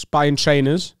clothes, buying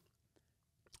trainers.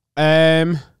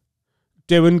 Doing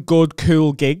good,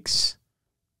 cool gigs.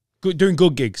 Doing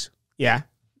good gigs. Yeah.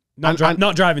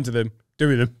 Not driving to them,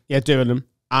 doing them. Yeah, doing them.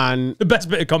 And the best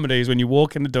bit of comedy is when you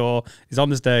walk in the door, he's on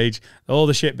the stage, all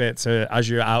the shit bits are as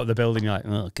you're out of the building, you're like,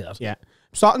 oh God. Yeah.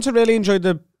 I'm starting to really enjoy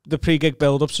the pre-gig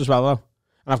build-ups as well, though.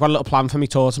 And I've got a little plan for me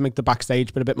tour to make the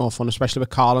backstage bit a bit more fun, especially with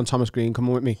Carl and Thomas Green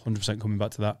coming with me. 100% coming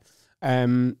back to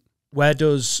that. Where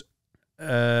does...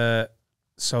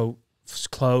 so,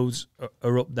 clothes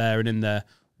are up there and in there.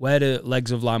 Where do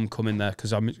legs of lamb come in there?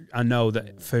 Because I know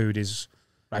that food is...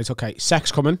 Right, okay.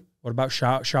 Sex coming. What about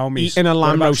Xiaomi's? Eating a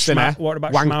lamb roast dinner. What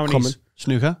about Wank Schmaunis? coming.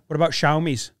 Snooker? What about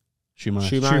Xiaomi's?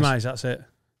 Shumais, that's it.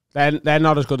 They're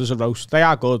not as good as a roast. They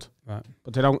are good. Right.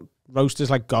 But they don't... Roast is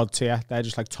like God tier. They're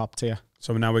just like top tier.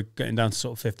 So now we're getting down to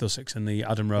sort of 5th or 6th in the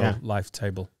Adam Rowe life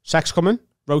table. Sex coming.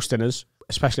 Roast dinners,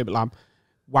 especially with lamb.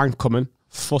 Wank coming.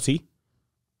 Footy.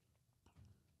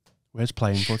 Where's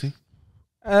playing footy?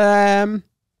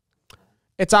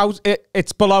 It's out.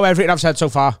 It's below everything I've said so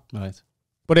far. Right.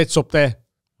 But it's up there.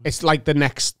 It's like the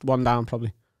next one down,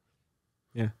 probably.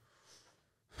 Yeah.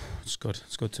 It's good.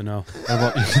 It's good to know. Do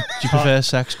you prefer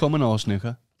sex coming or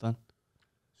snooker, Dan?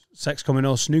 Sex coming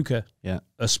or snooker? Yeah.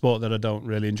 A sport that I don't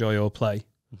really enjoy or play.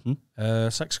 Mm-hmm.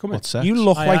 Sex coming. What's sex? You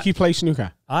look like you play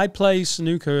snooker. I play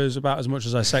snooker as about as much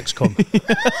as I sex come.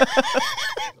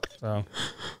 So.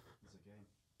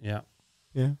 Yeah.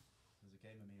 Yeah.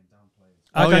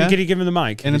 Can you give him the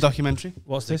mic? In a documentary.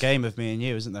 What's It's a this? game of me and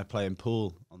you, isn't there? Playing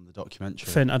pool on the documentary.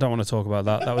 Finn, I don't want to talk about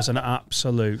that. That was an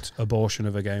absolute abortion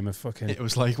of a game of fucking... It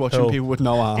was like watching Cool. people with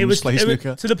no arms It was play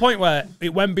snooker. to the point where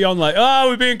it went beyond like, oh,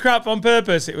 we're being crap on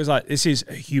purpose. It was like, this is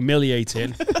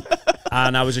humiliating.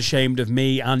 And I was ashamed of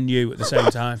me and you at the same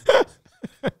time.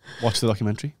 Watch the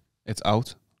documentary. It's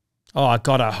out. Oh,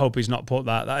 God, I hope he's not put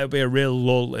that. That would be a real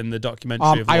lull in the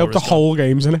documentary. Of I hope the Laura's whole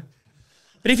game's in it.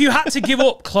 But if you had to give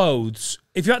up clothes,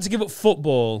 if you had to give up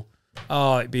football,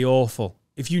 oh, it'd be awful.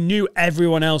 If you knew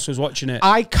everyone else was watching it.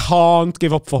 I can't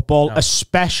give up football, No.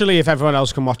 especially if everyone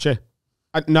else can watch it.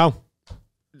 No.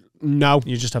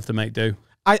 You just have to make do.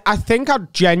 I think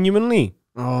I'd genuinely...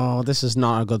 Oh, this is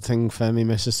not a good thing for me,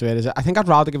 missus, to hear, is it? I think I'd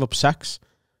rather give up sex.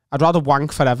 I'd rather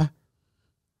wank forever.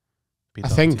 Be I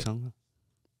the think. Doherty song.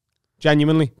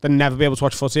 Genuinely. Than never be able to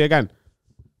watch footy again.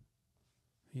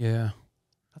 Yeah.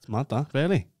 That's mad, that.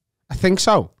 Really? I think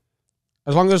so.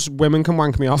 As long as women can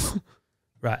wank me off.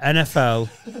 Right, NFL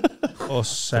or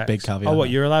sex. big caveat, Oh, what,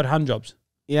 that. you're allowed hand jobs?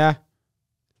 Yeah.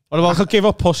 What I about could give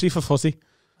up pussy for footy.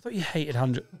 I thought you hated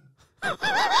hand jobs.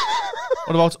 what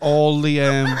about all the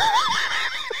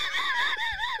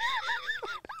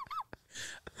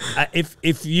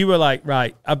If you were like,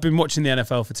 right, I've been watching the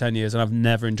NFL for 10 years and I've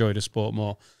never enjoyed a sport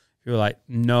more. If you were like,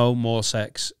 no more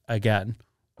sex again,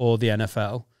 or the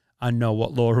NFL, I know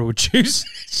what Laura would choose.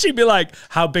 She'd be like,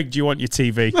 how big do you want your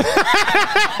TV?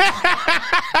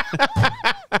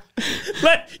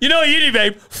 You know what you do,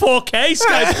 babe? 4K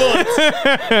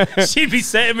Sky Sports. She'd be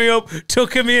setting me up,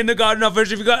 tucking me in the garden office.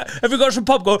 Have you got some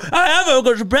popcorn? I have. I've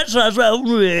got some pretzel as well.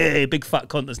 Big fat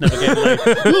cunt that's never getting laid.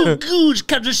 Oh, good.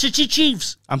 Kansas City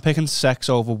Chiefs. I'm picking sex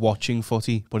over watching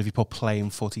footy, but if you put playing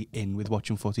footy in with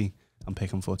watching footy, I'm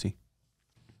picking footy.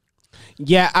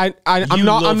 Yeah, I'm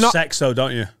not sex though,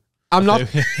 don't you? I'm not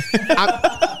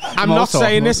I'm not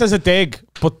saying this as a dig,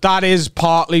 but that is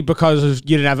partly because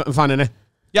you're an Everton fan, innit?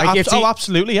 Yeah, Like,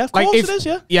 absolutely, yeah. Of course it is,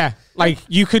 yeah. Yeah, like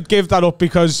you could give that up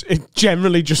because it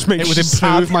generally just makes It would you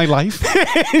improve sad. my life.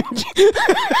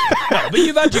 No, but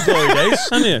you've had your glory days,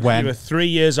 haven't you? When? You were 3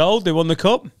 years old. They won the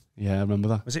cup. Yeah, I remember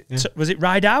that. Was it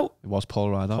Ride Out? It was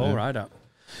Paul Ryder. Paul Ride Out.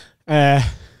 Yeah.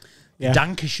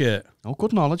 Danker shirt. Oh,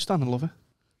 good knowledge, Dan. I love it.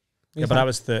 Yeah, but I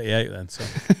was 38 then, so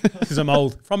because I'm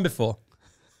old from before.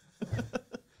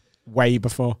 Way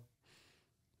before.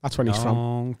 That's when he's from.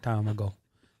 Long time ago,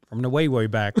 from the way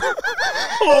back.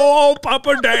 Oh,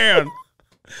 Papa Dan.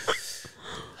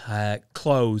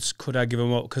 Clothes. Could I give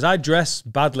them up? Because I dress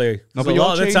badly. No, A but you're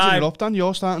lot of the changing time, it up, Dan.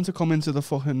 You're starting to come into the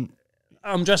fucking...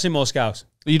 I'm dressing more Scouse.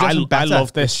 Are you dressing I better?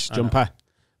 love this jumper.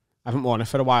 I haven't worn it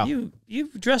for a while. You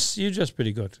dress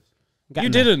pretty good. Getting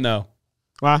You there. didn't know.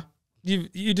 What?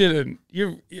 You didn't.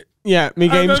 You Yeah, my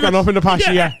game's gone up in the past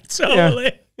year.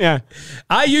 Totally. Yeah.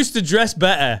 I used to dress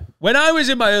better when I was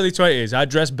in my early 20s. I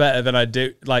dressed better than I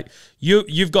do. Like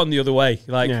you've gone the other way.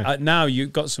 Like Yeah. now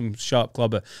you've got some sharp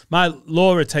clobber. My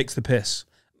Laura takes the piss.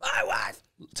 My wife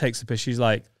takes the piss. She's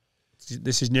like,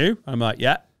 "This is new." I'm like,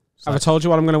 "Yeah." Have I told you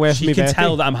what I'm going to wear for She me can birthday?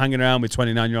 tell that I'm hanging around with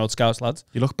 29-year-old Scouts lads.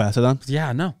 You look better, Dan. Yeah,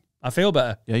 I know. I feel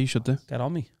better. Yeah, you should do. Get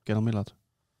on me. Get on me, lad.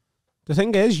 The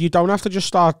thing is, you don't have to just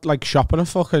start like shopping at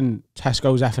fucking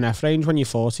Tesco's F&F range when you're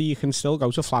 40. You can still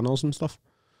go to flannels and stuff.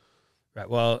 Right.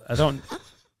 Well, I don't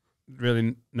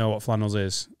really know what flannels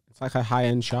is. It's like a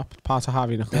high-end shop, part of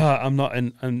Harvey Nichols. I'm not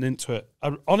I'm into it.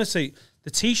 Honestly,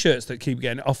 the T-shirts that keep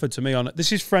getting offered to me on it.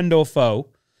 This is Friend or Foe.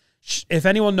 If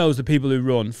anyone knows the people who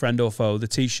run Friend or Foe, the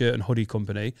T-shirt and hoodie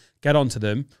company, get onto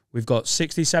them. We've got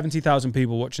 60, 70,000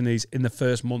 people watching these in the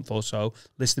first month or so,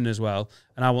 listening as well.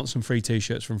 And I want some free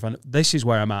T-shirts from Friend. This is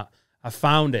where I'm at. I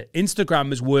found it. Instagram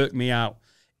has worked me out.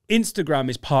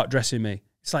 Instagram is part dressing me.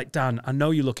 It's like, Dan, I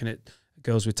know you're looking at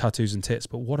girls with tattoos and tits,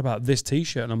 but what about this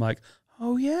T-shirt? And I'm like,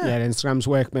 oh yeah. Yeah, Instagram's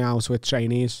worked me out with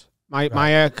trainees. My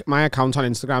account on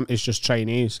Instagram is just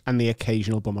trainees and the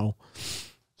occasional bummo.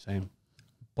 Same.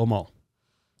 Bummo.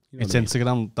 You know It's what I mean?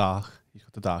 Instagram dark. You've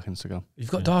got the dark Instagram. You've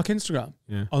got dark Instagram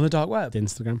Yeah. on the dark web.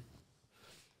 Instagram.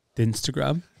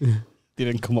 Instagram.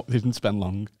 Didn't come up. Didn't spend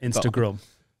long. Instagram.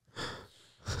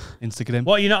 Instagram.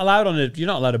 What, you're not allowed a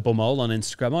bumhole on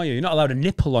Instagram, are you? You're not allowed a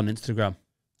nipple on Instagram.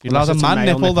 You're allowed a Unless it's a man male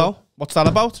nipple, nipple. though. What's that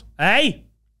about? Hey,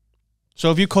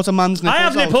 So if you cut a man's nipples I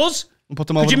have out nipples. and put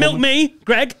them over Could you the milk woman- me,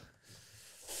 Greg?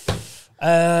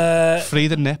 Free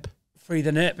the nip. Free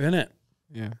the nip, innit?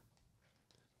 Yeah.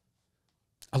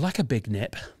 I like a big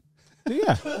nip.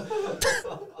 Yeah.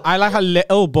 I like a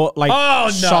little but like Oh,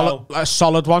 no. a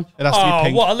solid one. It has to be Oh,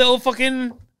 pink. what, a little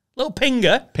fucking, little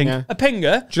pinger? Pink. Yeah. A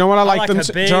pinger? Do you know what I like, like them a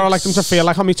to, do you know what I like them to feel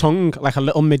like on my tongue? Like a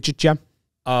little midget gem.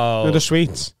 Oh. You know, the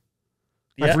sweets.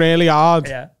 Like Yeah. really hard.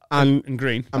 Yeah. and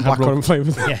green. and blackcurrant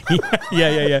flavour.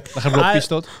 Yeah. Like a rugby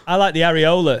stud. I like the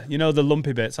areola. You know, the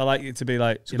lumpy bits. I like it to be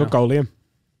like, It's a good goal, Liam.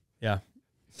 Yeah.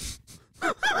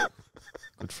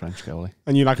 Good French goalie.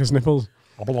 And you like his nipples.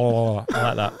 I like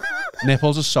that.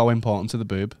 Nipples are so important to the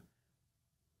boob.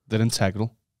 They're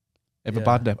integral. If a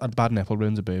bad nipple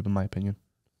ruins a boob, in my opinion.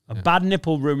 A bad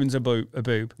nipple ruins a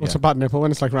boob. What's a bad nipple when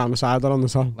it's like round the side or on the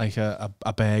top? Like a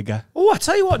burger. Oh, I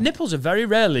tell you what, nipples are very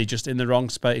rarely just in the wrong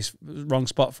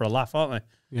spot for a laugh, aren't they?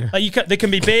 Yeah. Like they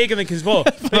can be big and they can small.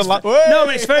 No,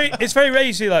 it's very rare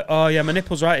you see like, oh yeah, my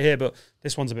nipple's right here, but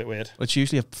this one's a bit weird. It's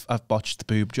usually a botched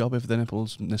boob job if the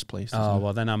nipple's misplaced. Oh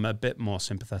well, then I'm a bit more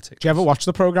sympathetic. Do you ever watch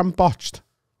the programme Botched?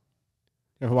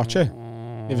 You ever watch it?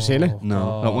 You ever seen it?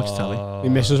 No, not much telly. My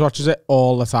missus watches it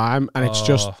all the time, and it's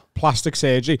just plastic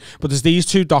surgery. But there's these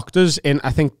two doctors in,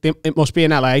 I think it must be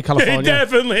in LA, California.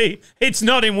 Definitely. It's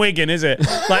not in Wigan, is it?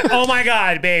 Like, oh my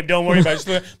God, babe, don't worry about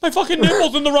it. My fucking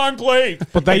nipple's in the wrong place.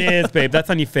 But it is, babe. That's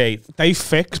on your face. They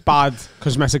fix bad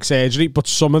cosmetic surgery, but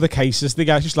some of the cases they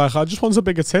get, she's like, I just want a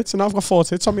bigger tits, and I've got 4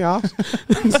 tits on my ass.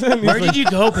 Where did you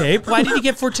go, babe? Why did you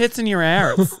get 4 tits in your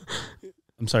ass?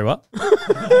 I'm sorry, what?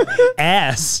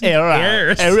 Ass.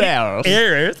 Areola.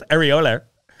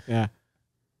 Yeah.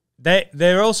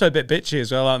 They're also a bit bitchy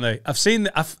as well, aren't they?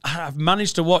 I've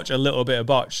managed to watch a little bit of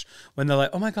Botch when they're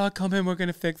like, oh my God, come in, we're going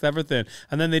to fix everything.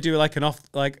 And then they do like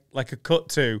like a cut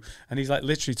to, and he's like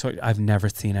literally talking, I've never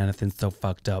seen anything so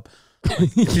fucked up.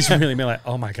 He's really been like,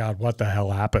 oh my God, what the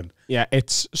hell happened? Yeah,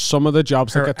 it's some of the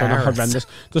jobs that get done are horrendous.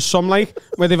 There's some like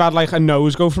where they've had like a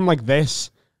nose go from like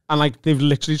this, and like they've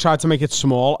literally tried to make it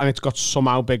small, and it's got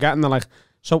somehow bigger, and they're like,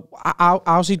 so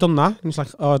how's he done that? And he's like,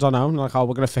 oh, I don't know. And they're like, oh,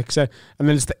 we're going to fix it. And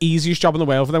then it's the easiest job in the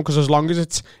world for them, because as long as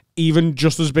it's even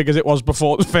just as big as it was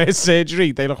before the first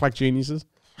surgery, they look like geniuses.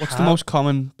 What's the most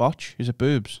common botch? Is it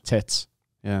boobs? Tits.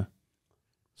 Yeah.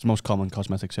 It's the most common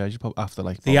cosmetic surgery after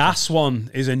like... The ass one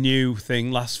is a new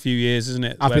thing last few years, isn't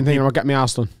it? I've been thinking about getting my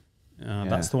ass done.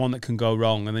 That's the one that can go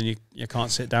wrong, and then you can't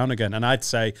sit down again. And I'd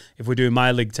say, if we're doing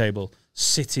my league table,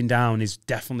 sitting down is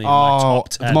definitely in my top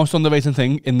 10. The most underrated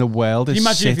thing in the world is Can you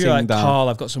imagine sitting if you're like, down. Carl,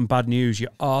 I've got some bad news.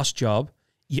 Your arse job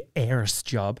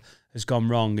has gone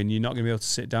wrong, and you're not going to be able to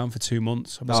sit down for 2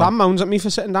 months. Sam moans at me for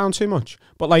sitting down too much.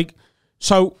 But like,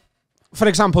 so, for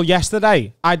example,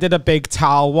 yesterday, I did a big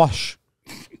towel wash.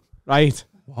 Right?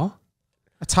 What?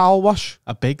 A towel wash.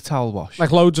 A big towel wash?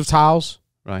 Like loads of towels.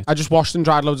 Right. I just washed and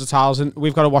dried loads of towels, and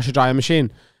we've got a washer dryer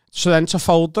machine. So then to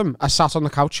fold them, I sat on the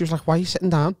couch. She was like, why are you sitting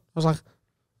down? I was like,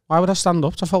 why would I stand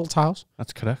up to fold towels?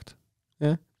 That's correct.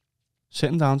 Yeah.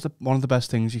 Sitting down's one of the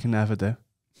best things you can ever do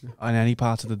in any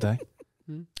part of the day.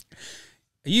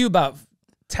 Are you about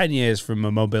 10 years from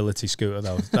a mobility scooter,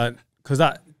 though? Because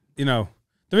that, you know,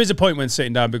 there is a point when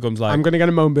sitting down becomes like... I'm going to get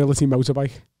a mobility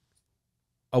motorbike.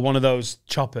 Or one of those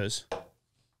choppers.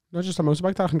 No, just a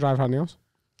motorbike that I can drive around the house.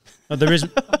 No, there is...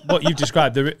 what you've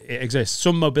described, it exists.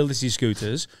 Some mobility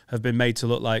scooters have been made to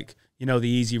look like, you know, the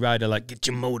Easy Rider, like, get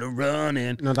your motor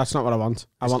running. No, that's not what I want.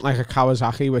 I want like a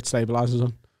Kawasaki with stabilizers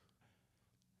on.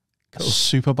 Cool.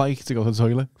 Super bike to go to the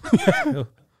toilet. Cool.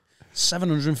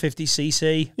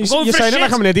 750cc. You're saying it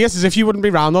like I'm an idiot, as if you wouldn't be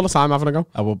round all the time having a go.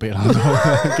 I would be around.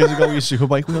 Because you go with your super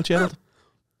bike without Gerald.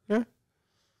 Yeah.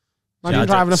 Imagine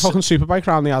driving a fucking super bike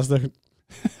around the Asda.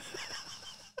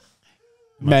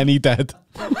 Many dead.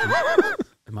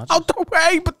 Imagine. Out the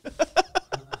way, but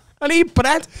I need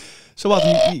bread. So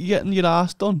what, you getting your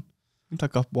ass done?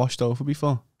 That got washed over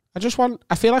before?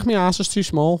 I feel like my ass is too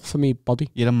small for me body.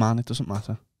 You're a man, it doesn't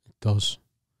matter. It does.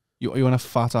 You want a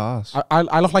fat ass?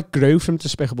 I look like Gru from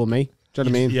Despicable Me. Do you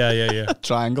know what I mean? Yeah.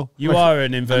 Triangle. You are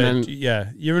an inverted... Yeah,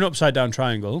 you're an upside down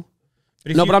triangle.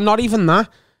 But I'm not even that.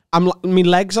 My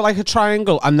legs are like a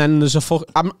triangle, and then there's a do you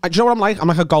know what I'm like? I'm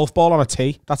like a golf ball on a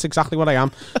tee. That's exactly what I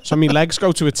am. So my legs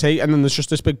go to a tee, and then there's just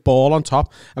this big ball on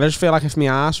top. And I just feel like if my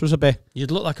ass was a bit... You'd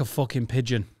look like a fucking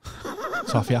pigeon.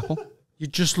 Toffee apple. You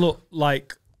just look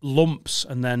like lumps,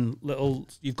 and then little...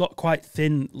 You've got quite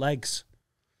thin legs.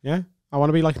 Yeah. I want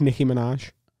to be like Nicki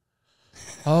Minaj.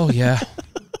 Oh, yeah.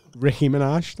 Ricky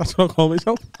Minaj. That's what I call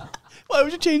myself. Why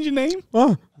would you change your name?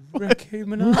 What? Ricky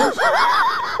Minaj.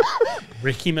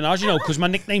 Ricky Minaj, you know, because my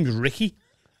nickname's Ricky.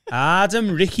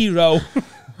 Adam Ricky Rowe.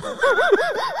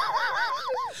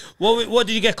 What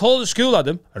did you get called at school,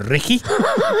 Adam? Ricky.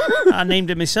 I named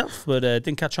it myself, but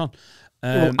didn't catch on.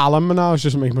 Alan Minaj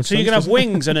doesn't make much sense. So you can have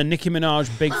wings and a Nicki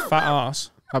Minaj big fat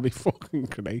ass. That'd be fucking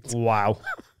great. Wow.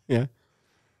 Yeah.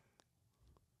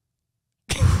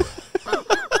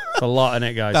 A lot in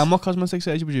it, guys. Dan, what cosmetic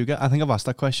surgery would you get? I think I've asked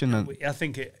that question. And I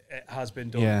think it has been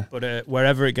done. Yeah. But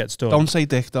wherever it gets done. Don't say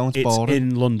dick, don't. It's boring.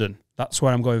 In London. That's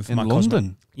where I'm going for in my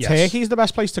London? Yes. Turkey's the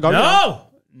best place to go. No!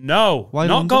 No. Why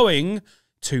not London? going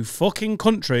to fucking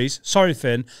countries, sorry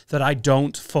Finn, that I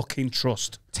don't fucking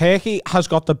trust. Turkey has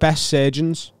got the best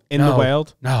surgeons in the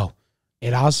world. No.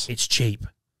 It has. It's cheap.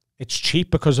 It's cheap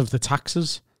because of the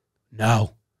taxes.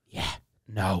 No. Yeah.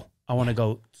 No. I want to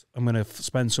go. I'm going to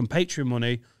spend some Patreon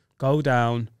money, go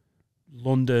down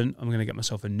London. I'm going to get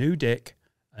myself a new dick,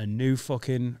 a new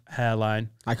fucking hairline.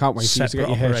 I can't wait for you to get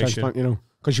your hair Separate transplant, you know.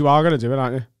 Because you are going to do it,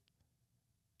 aren't you?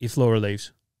 If Laura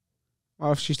leaves.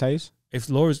 Well, if she stays. If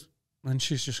Laura's, then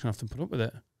she's just going to have to put up with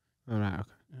it. All right, okay.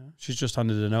 Yeah. She's just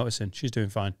handed a notice in. She's doing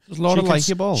fine. Does Laura She can like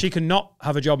your ball? She can not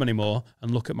have a job anymore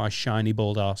and look at my shiny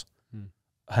bald ass.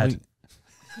 Head.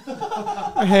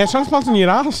 A hair transplant in your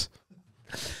ass?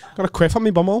 Got a quiff on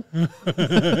me bumhole.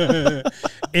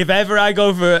 If ever I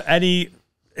go for any,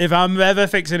 if I'm ever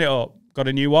fixing it up, got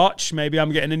a new watch, maybe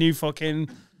I'm getting a new fucking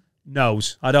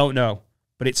nose. I don't know.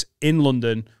 But it's in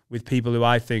London with people who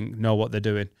I think know what they're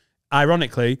doing.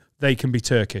 Ironically, they can be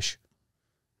Turkish.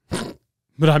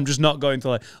 But I'm just not going to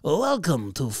like,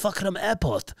 welcome to Fakram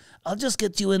Airport. I'll just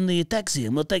get you in the taxi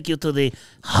and we'll take you to the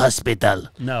hospital.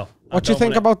 No. What do you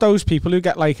think about those people who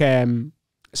get like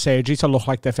surgery to look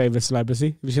like their favourite celebrity?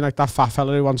 Have you seen like that fat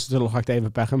fella who wanted to look like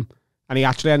David Beckham? And he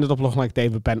actually ended up looking like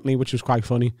David Bentley, which was quite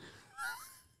funny.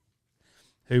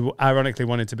 Who ironically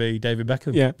wanted to be David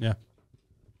Beckham. Yeah. Yeah.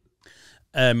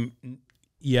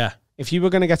 Yeah. If you were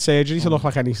going to get surgery to look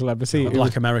like any celebrity, A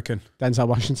black American. Denzel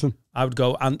Washington. I would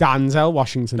go Denzel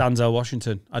Washington. Denzel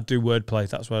Washington. I'd do wordplay.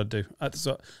 That's what I'd do.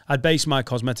 I'd base my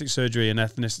cosmetic surgery and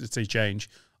ethnicity change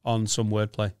on some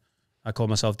wordplay. I call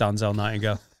myself Denzel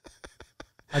Nightingale.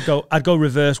 I'd go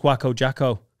reverse Wacko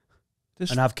Jacko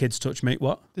and have kids touch me.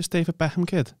 What? This David Beckham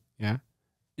kid. Yeah.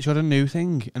 He's got a new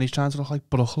thing and he's trying to look like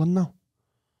Brooklyn now.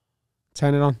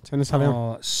 Turn it on. Turn the telly on.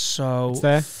 Oh, so It's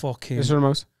there. fucking. There's the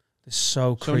remote. It's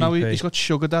so So creepy. now he's got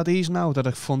sugar daddies now that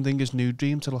are funding his new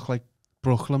dream to look like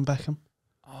Brooklyn Beckham.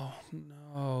 Oh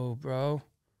no, bro.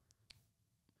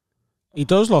 He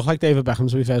does look like David Beckham,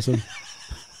 to be fair to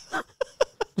him.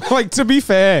 Like, to be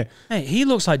fair. Hey, he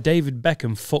looks like David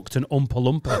Beckham fucked an Oompa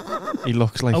Loompa. He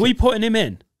looks like... Are we putting him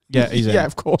in? Yeah, he's in. Yeah,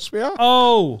 of course we are.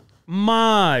 Oh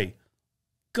my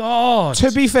God.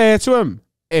 To be fair to him,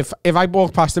 if I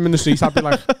walked past him in the streets, I'd be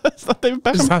like, Is that David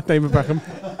is Beckham? that David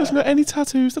Beckham? There's not any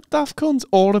tattoos that daft cunt,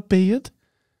 or a beard,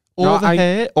 or No, the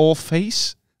hair, or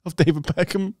face of David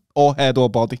Beckham, or head or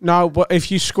body. No, but if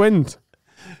you squint,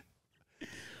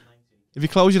 If you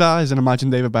close your eyes and imagine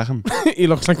David Beckham, he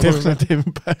looks like he David looks like Beckham.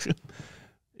 David Beckham.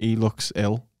 He looks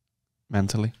ill,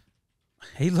 mentally.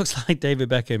 He looks like David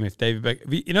Beckham. If David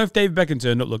Beckham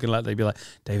turned up looking like, they'd be like,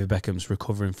 David Beckham's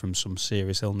recovering from some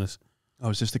serious illness. Oh,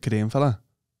 is this the Korean fella?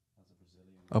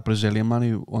 A Brazilian man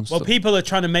who wants Well, to... people are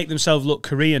trying to make themselves look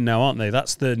Korean now, aren't they?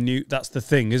 That's the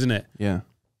thing, isn't it? Yeah.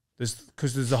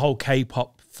 Because there's the whole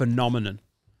K-pop phenomenon.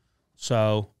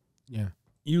 So Yeah,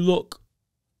 you look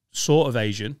sort of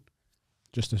Asian.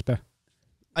 just this bit.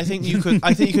 I think you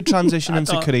could transition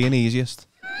into thought- Korean easiest.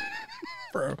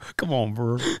 Bro, come on,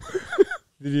 bro.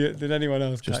 Did anyone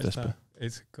else Just catch this that? bit.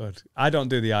 It's good. I don't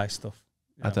do the eye stuff.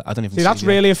 I don't even See, that's it.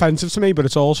 really offensive to me, but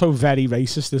it's also very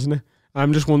racist, isn't it?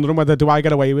 I'm just wondering whether do I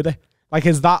get away with it? Like,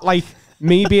 is that like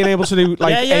me being able to do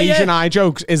like Asian eye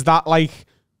jokes? Is that like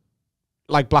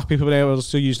black people being able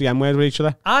to use the N word with each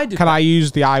other? I do. Can I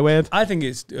use the I word? I think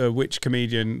it's which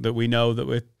comedian that we know that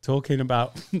we're talking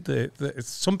about.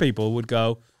 Some people would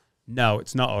go, no,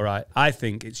 it's not all right. I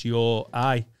think it's your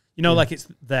eye. You know, like it's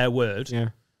their word. Yeah,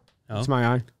 No? it's my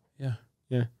eye. Yeah.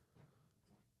 Yeah.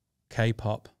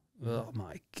 K-pop. Oh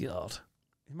my God.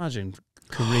 Imagine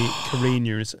Korean.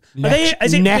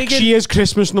 Next year's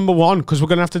Christmas #1, because we're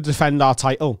going to have to defend our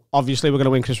title. Obviously, we're going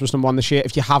to win Christmas #1 this year.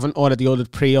 If you haven't already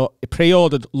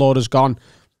pre-ordered Laura's Gone,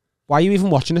 why are you even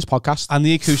watching this podcast? And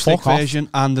the acoustic Fuck off. version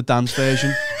and the dance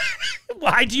version.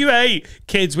 Why do you hate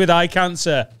kids with eye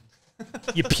cancer?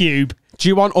 You pube. Do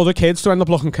you want other kids to end up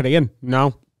looking Korean?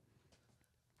 No.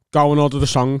 Go and order the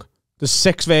song. There's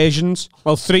 6 versions.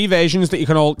 Well, 3 versions that you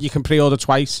can pre-order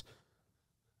twice.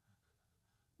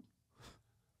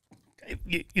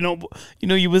 You know,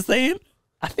 you were saying,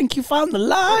 I think you found the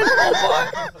line.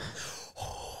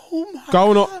 Oh my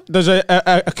Going up, there's a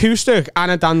acoustic and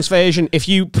a dance version. If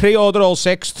you pre-order all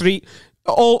 3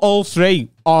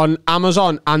 on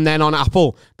Amazon and then on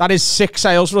Apple, that is 6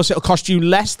 sales for us. It'll cost you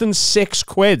less than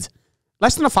 £6.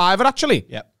 Less than a £5 actually.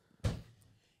 Yep.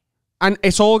 And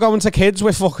it's all going to kids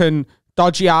with fucking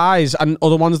dodgy eyes and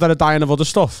other ones that are dying of other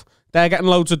stuff. They're getting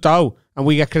loads of dough, and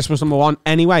we get Christmas #1.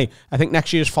 Anyway, I think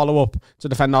next year's follow-up to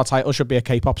defend our title should be a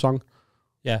K-pop song.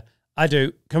 Yeah. I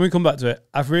do. Can we come back to it?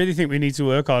 I really think we need to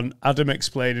work on Adam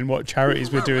explaining what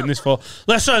charities we're doing this for.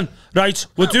 Listen, right,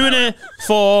 we're doing it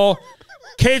for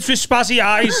kids with spazzy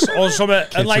eyes or something.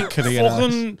 And like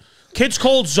fucking kids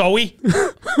called Zoe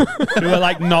who are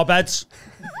like knobheads.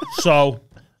 So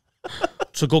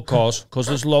it's a good cause because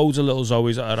there's loads of little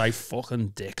Zoes that are like fucking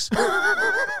dicks.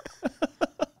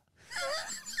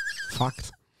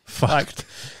 Fact.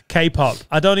 K-pop.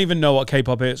 I don't even know what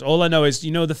K-pop is. All I know is,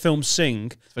 you know, the film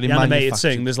Sing, the animated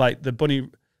Sing. There's like the bunny.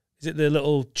 Is it the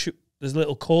little? There's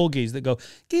little corgis that go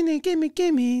gimme, gimme,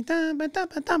 gimme.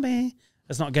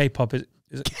 That's not gay pop. Is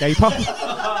it Gay pop?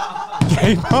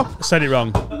 Gay pop? I said it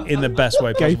wrong in the best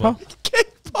way Gay possible.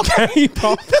 pop? Gay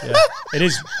pop? Yeah, it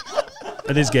is.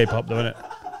 It is gay pop, though, isn't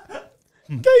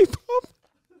it? Gay pop?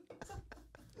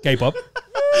 Gay pop.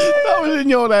 That was in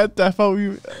your head,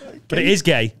 defo. But it is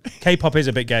gay. K-pop is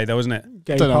a bit gay, though, isn't it?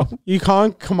 Gay Dunno. pop. You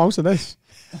can't come out of this.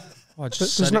 Oh, I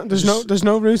just There's said no, it. there's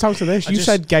no route out of this. You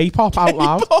said gay pop out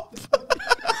loud.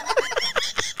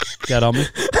 Get on me.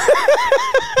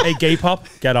 Hey, gay pop,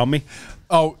 get on me.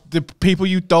 Oh, the people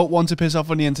you don't want to piss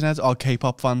off on the internet are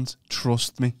K-pop fans.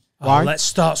 Trust me. Why? Oh, let's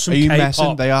start some Are you K-pop.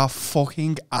 messing? They are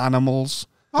fucking animals.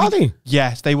 Are they?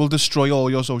 Yes, they will destroy all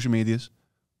your social medias.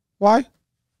 Why?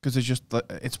 Because it's just,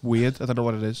 it's weird. I don't know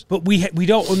what it is. But we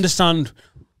don't understand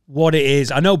what it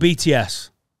is. I know BTS.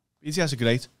 BTS are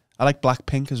great. I like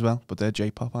Blackpink as well, but they're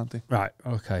J-pop, aren't they? Right,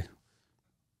 okay.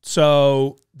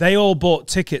 So they all bought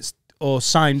tickets or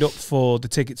signed up for the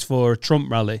tickets for a Trump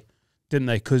rally, didn't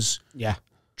they? Because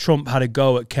Trump had a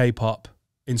go at K-pop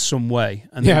in some way.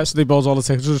 And Yeah, so they bought all the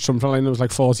tickets to the Trump rally and there was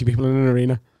like 40 people in an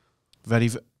arena.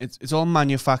 It's all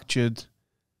manufactured,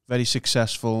 very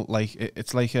successful. Like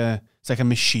it's like a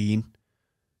machine.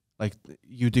 Like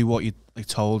you do what you like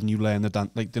told and you learn the dance.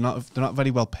 Like they're not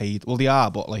very well paid. Well, they are,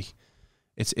 but like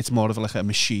it's more of like a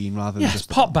machine rather than just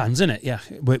pop bands, isn't it? Yeah,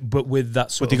 but with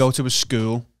that sort. But they go to a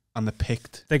school and they're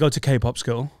picked. They go to K-pop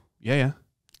school. Yeah.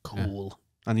 Cool.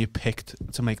 Yeah. And you're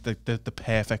picked to make the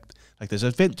perfect. Like there's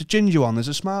a ginger one, there's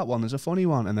a smart one, there's a funny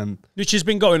one, and then which has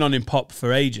been going on in pop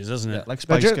for ages, hasn't it? Like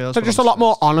Spice Girls. They're just a lot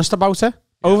more honest about it.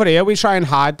 Yeah. Over here, we try and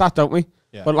hide that, don't we?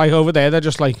 Yeah. But like over there, they're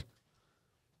just like,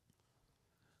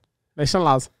 listen,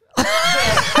 lads.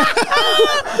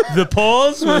 The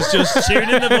pause was just tuning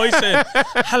the voice in.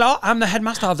 Hello, I'm the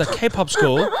headmaster of the K-pop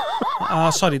school.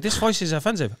 Sorry, this voice is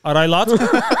offensive. All right, lad.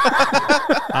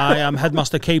 I am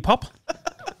headmaster K-pop.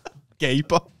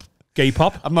 Gay-pop.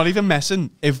 Gay-pop. I'm not even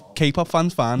messing. If K-pop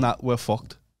fans find that, we're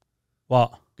fucked.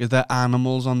 What? Because they're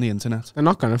animals on the internet. They're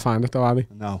not going to find it though, are they?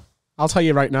 No. I'll tell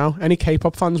you right now, any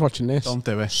K-pop fans watching this, Don't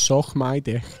do it. suck my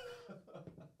dick.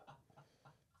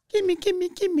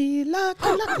 Gimme, lucky.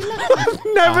 I've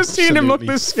never seen him look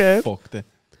this scared. Fucked it.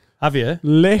 Have you?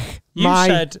 Lick You my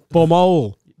said-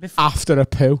 bumhole after a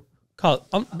poo. Carl,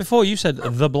 before you said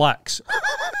the blacks,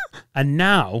 and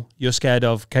now you're scared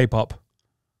of K-pop.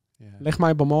 Yeah. Lick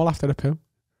my bumhole after a poo.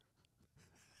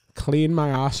 Clean my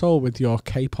arsehole with your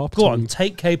K-pop. Go on,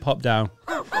 take K-pop down.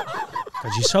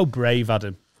 Because you're so brave,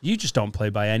 Adam. You just don't play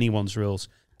by anyone's rules.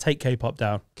 Take K-pop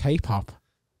down. K-pop?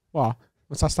 What?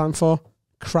 What's that stand for?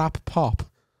 Crap pop.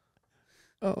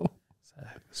 Oh.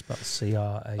 Spelled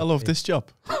C-R-A. I love this job.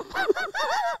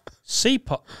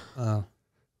 C-pop. Oh.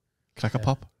 Cracker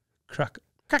pop. Crack.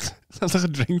 Sounds like a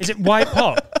drink. Is it white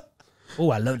pop? Oh,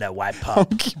 I love that white pop.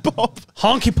 Honky pop.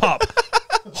 Honky pop.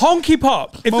 Honky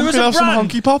pop. If Mum, can I have some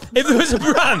honky pop? If there was a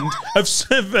brand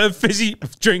of fizzy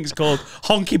drinks called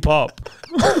Honky Pop,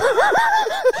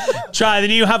 try the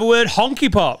new have a word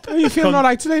Honky Pop. Are you feeling all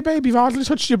right today, babe? You've hardly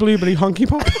touched your blueberry honky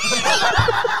pop.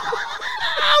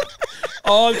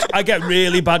 Oh, I get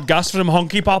really bad gas from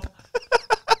Honky Pop.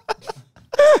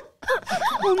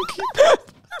 Honky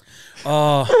pop.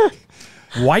 Oh,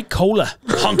 white cola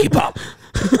Honky Pop.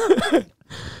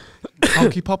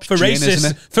 Honky pop's For gin, racists,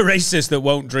 isn't it? for racists that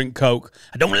won't drink Coke,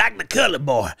 I don't like the colour,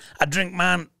 boy. I drink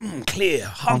mine clear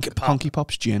Honky Pop. Honky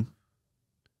pop's gin.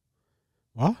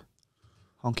 What?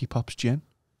 Honky pop's gin.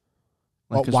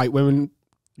 What, white women?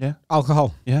 Yeah.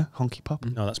 Alcohol? Yeah, honky pop.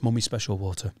 No, that's Mummy's special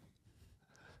water.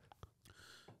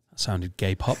 That sounded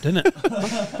gay pop, didn't it?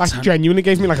 That genuinely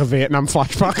gave me like a Vietnam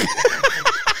flashback.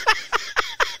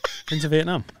 Into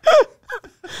Vietnam.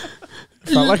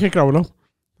 Felt like a grown up.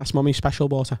 That's Mummy's special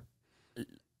water.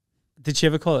 Did she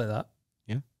ever call it that?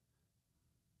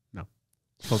 No.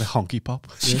 It's called a honky pop.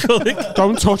 She called it.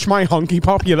 Don't touch my honky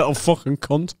pop, you little fucking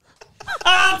cunt.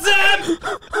 Adam!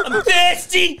 I'm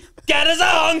thirsty! Get us a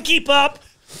honky pop!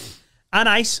 And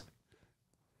ice.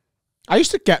 I used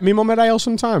to get me mum at ale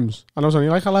sometimes, and I was only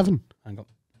like 11. Hang on.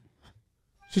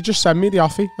 She'd just send me the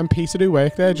offie, and Peter, who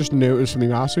worked there, just knew it was for me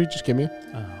ma, so he'd just give me it.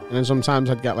 Oh. And then sometimes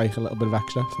I'd get like a little bit of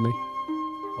extra for me.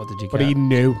 What did you get? But he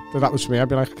knew that was for me. I'd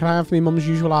be like, can I have my mum's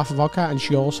usual half of vodka? And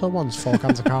she also wants 4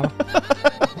 cans of Cara.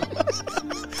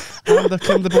 And the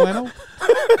Kinder Bueno.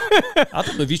 I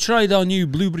don't know. Have you tried our new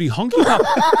blueberry honky pop?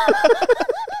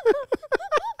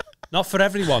 Not for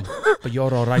everyone, but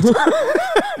you're all right.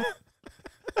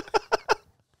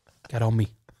 Get on me.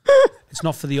 It's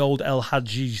not for the old El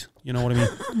Hadjis. You know what I mean?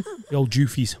 The old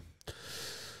joofies.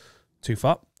 Too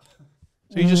far.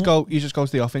 So you just go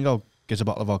to the office and go, get a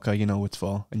bottle of vodka, you know what it's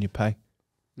for, and you pay.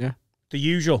 Yeah. The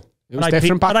usual. It was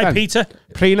different back then. Peter?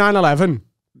 Pre 9/11,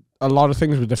 a lot of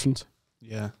things were different.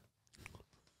 Yeah.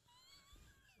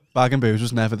 Bag and booze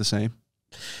was never the same.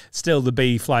 Still, the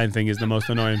bee flying thing is the most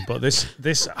annoying, but this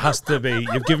has to be.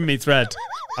 You've given me thread.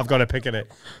 I've got to pick at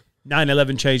it.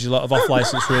 9/11 changed a lot of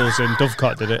off-license rules, and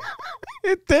Dovecot did it.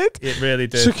 It did. It really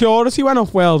did. Security went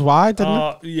up worldwide,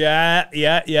 didn't it?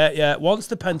 Yeah. Once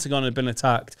the Pentagon had been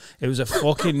attacked, it was a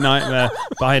fucking nightmare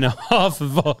buying a half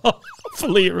a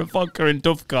litre of vodka in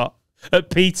Dovecot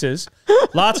at Peter's.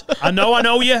 Lad, I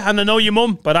know you, and I know your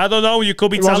mum, but I don't know. You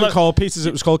could be It wasn't called Peter's,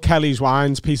 it was called Kelly's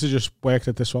Wines. Peter just worked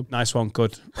at this one. Nice one,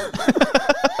 good.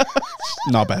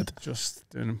 Not bad. Just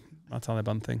doing my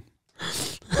Taliban thing.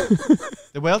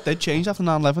 The world did change after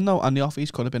 9/11 though, and the office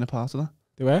could have been a part of that.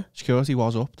 They were? Security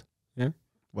was upped. Yeah.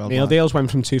 Well, Meal deals went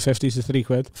from £2.50 to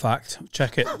 £3. Fact.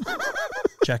 Check it.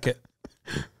 Check it.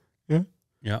 Yeah.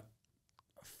 Yeah.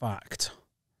 Fact.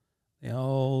 The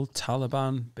old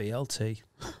Taliban BLT.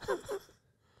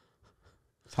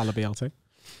 BLT.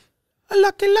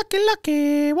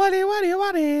 Lucky.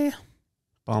 Waddy.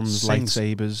 Bombs, Sings.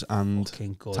 lightsabers, and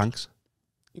Fucking good. tanks.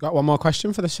 You got one more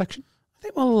question for this section? I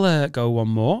think we'll go one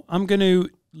more. I'm going to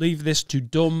leave this to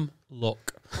dumb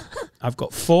luck. I've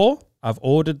got 4. I've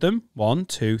ordered them. 1,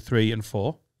 2, 3, and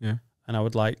 4. Yeah. And I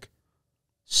would like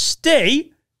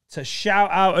Steve to shout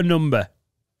out a number.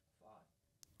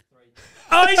 5.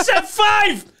 Oh, he said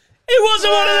 5! It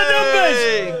wasn't one of the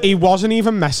numbers! He wasn't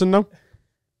even messing though.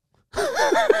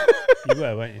 You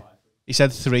were, weren't you? He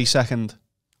said 3 second.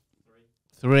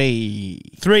 3.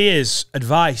 3 is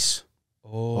advice.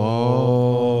 Oh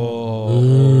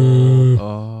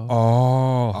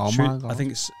Should- my God. I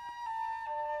think it's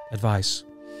advice.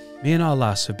 Me and our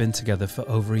lass have been together for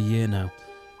over a year now,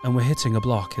 and we're hitting a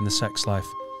block in the sex life.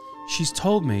 She's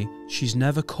told me she's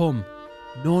never come,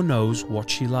 nor knows what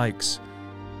she likes.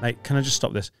 Like, can I just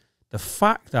stop this? The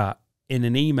fact that in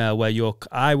an email where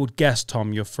I would guess,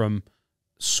 Tom, you're from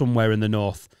somewhere in the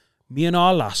north. Me and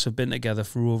our lass have been together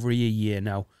for over a year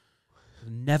now.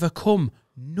 Never come,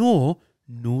 nor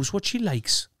knows what she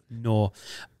likes. Nor.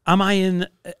 Am I in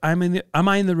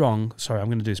the wrong? Sorry, I'm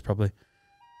going to do this properly.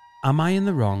 Am I in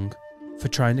the wrong for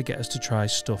trying to get us to try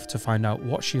stuff to find out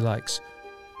what she likes?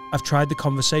 I've tried the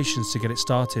conversations to get it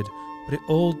started, but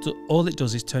all it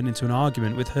does is turn into an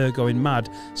argument with her going mad,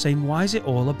 saying, why is it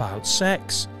all about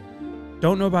sex?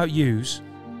 Don't know about yous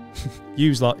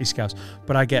lot, you scouts,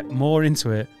 but I get more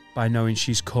into it by knowing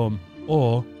she's come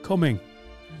or coming.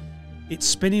 It's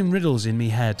spinning riddles in me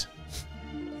head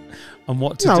on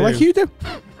what to do. No, like you do.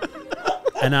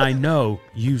 And I know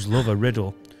yous love a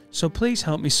riddle, so please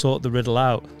help me sort the riddle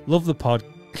out. Love the pod,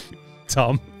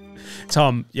 Tom.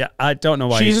 Tom, yeah, I don't know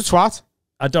why. She's a twat.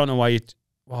 I don't know why you.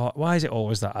 Why is it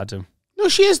always that, Adam? No,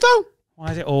 she is though.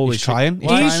 Why is it always He's trying.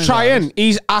 He's trying.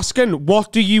 He's asking,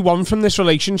 what do you want from this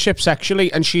relationship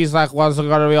sexually? And she's like, well, it's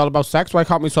got to be all about sex. Why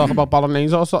can't we talk about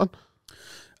bolognese or something?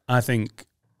 I think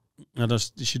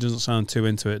she doesn't sound too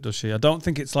into it, does she? I don't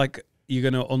think it's like you're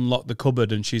going to unlock the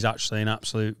cupboard and she's actually an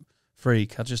absolute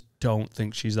freak. I just don't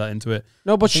think she's that into it.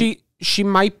 No, but she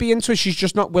might be into it. She's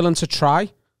just not willing to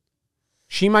try.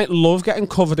 She might love getting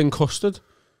covered in custard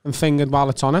and fingered while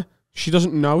it's on her. She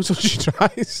doesn't know till she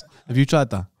tries. Have you tried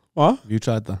that? What? Have you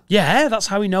tried that? Yeah, that's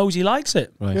how he knows he likes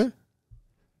it. Right. Yeah.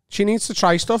 She needs to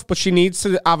try stuff, but she needs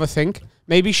to have a think.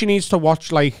 Maybe she needs to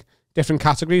watch like different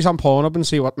categories on Pornhub and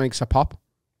see what makes her pop.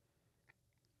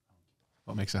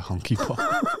 What makes a honky pop?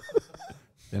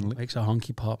 Makes a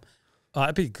honky pop. Oh,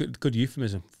 that'd be a good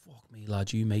euphemism. Fuck me,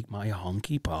 lad, you make my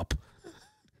honky pop.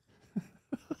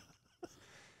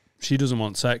 She doesn't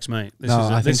want sex, mate. This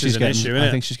is an issue, isn't it?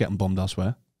 I think she's getting bummed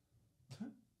elsewhere.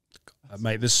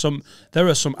 Mate, there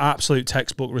are some absolute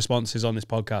textbook responses on this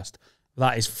podcast.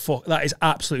 That is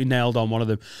absolutely nailed on one of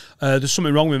them. There's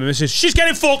something wrong with my missus. She's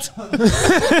getting fucked.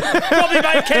 Probably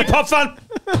by a K-pop fan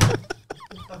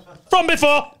from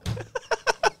before.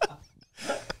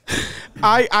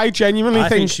 I genuinely I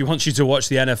think she wants you to watch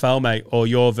the NFL, mate, or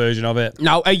your version of it.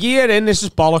 Now, a year in, this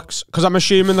is bollocks, because I'm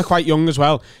assuming they're quite young as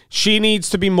well. She needs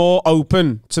to be more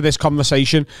open to this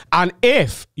conversation. And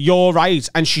if you're right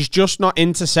and she's just not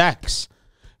into sex,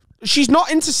 she's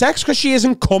not into sex because she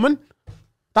isn't coming.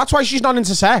 That's why she's not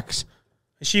into sex.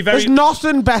 Is she very... There's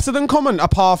nothing better than coming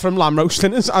apart from lamb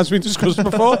roasting, as we discussed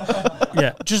before.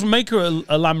 Yeah, just make her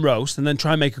a lamb roast and then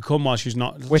try and make her come while she's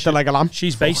not... With the leg of lamb.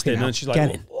 She's basting and she's like,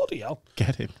 Get in. bloody hell.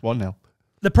 Get it. 1-0.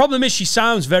 The problem is she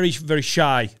sounds very, very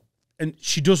shy and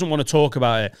she doesn't want to talk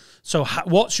about it. So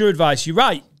what's your advice? You're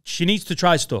right. She needs to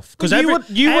try stuff. Because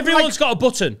everyone's got a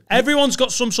button. Everyone's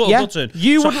got some sort of button.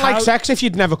 You wouldn't like sex if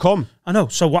you'd never come. I know.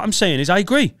 So what I'm saying is I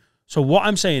agree. So what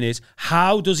I'm saying is,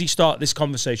 how does he start this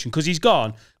conversation? Because he's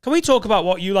gone. Can we talk about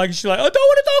what you like? She's like, I don't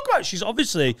want to talk about it. She's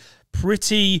obviously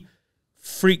pretty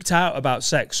freaked out about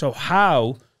sex. So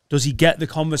how does he get the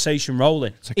conversation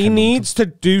rolling? He needs to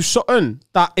do something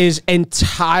that is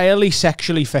entirely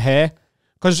sexually for her.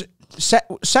 Because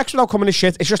sex without coming is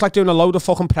shit. It's just like doing a load of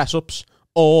fucking press-ups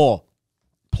or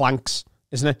planks,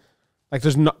 isn't it? Like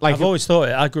there's not like... I've always thought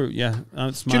it. I agree, yeah.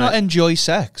 Do you not enjoy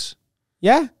sex?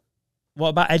 Yeah. What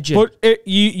about edging? But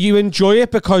you enjoy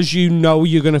it because you know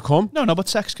you're going to come. No, but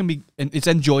sex can be... It's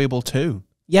enjoyable too.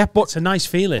 Yeah, but... It's a nice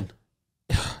feeling.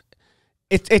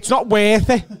 It's not worth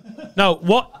it. No,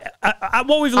 what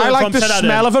we've learned I like from the Ted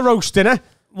smell Adam, of a roast dinner.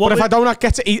 But if I don't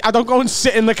get to eat, I don't go and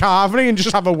sit in the carvery and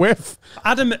just have a whiff.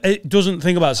 Adam doesn't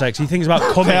think about sex. He thinks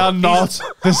about coming. They are not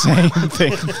the same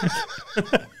thing.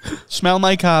 Smell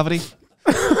my carvery.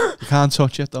 You can't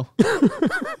touch it though.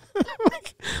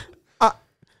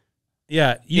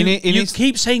 Yeah, you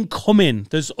keep saying coming.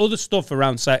 There's other stuff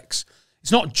around sex.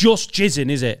 It's not just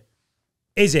jizzing, is it?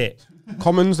 Is it?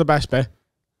 Coming's the best bit.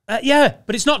 Yeah,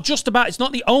 but it's not just about. It's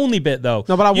not the only bit though.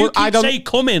 No, but I don't say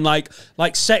coming like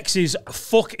sex is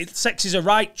sex is a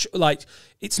right. Like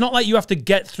it's not like you have to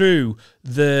get through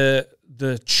the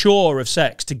chore of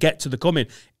sex to get to the coming.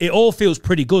 It all feels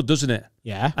pretty good, doesn't it?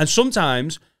 Yeah. And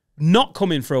sometimes not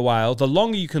coming for a while, the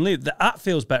longer you can live, that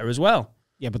feels better as well.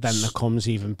 Yeah, but then the come's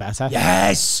even better.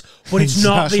 Yes, but it's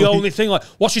not the only thing. Like,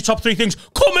 what's your top 3 things?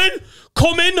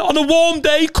 Coming on a warm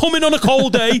day, coming on a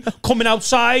cold day, coming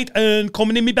outside, and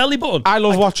coming in my belly button. I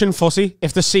love watching footy.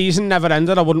 If the season never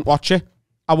ended, I wouldn't watch it.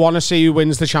 I want to see who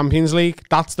wins the Champions League.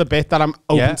 That's the bit that I'm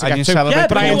open to get to. Yeah,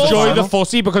 but I enjoy the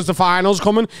footy because the final's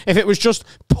coming. If it was just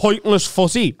pointless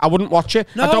footy, I wouldn't watch it.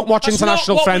 No, I don't watch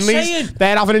international friendlies.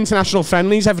 They're having international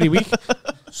friendlies every week.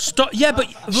 Stop. Yeah, but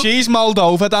she's mulled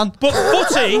over, Dan. But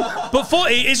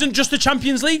footy isn't just the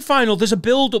Champions League final. There's a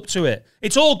build-up to it.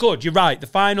 It's all good. You're right. The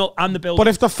final and the build-up. But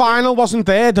if the final wasn't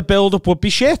there, the build-up would be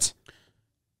shit.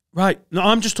 Right. No,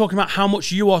 I'm just talking about how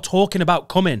much you are talking about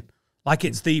coming. Like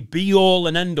it's the be-all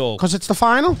and end-all. Because it's the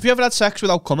final. Have you ever had sex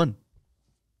without coming?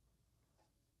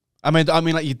 I mean,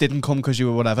 like you didn't come because you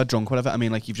were whatever, drunk, whatever. I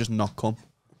mean, like you've just not come.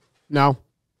 No.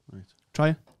 Right. Try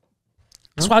it.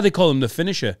 That's why they call him the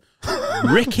finisher.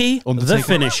 Ricky the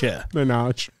finisher.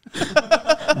 Minaj.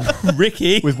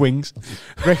 Ricky. With wings.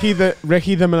 Ricky the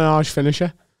Minaj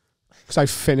finisher. Because I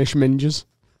finish minges.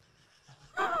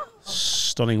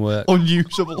 Stunning work.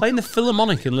 Unusable. Playing the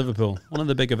Philharmonic in Liverpool, one of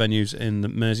the bigger venues in the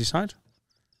Merseyside.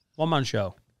 One-man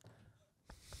show.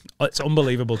 It's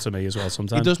unbelievable to me as well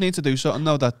sometimes. He does need to do something,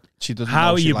 though, that she doesn't How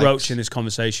know are she you likes. broaching this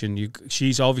conversation?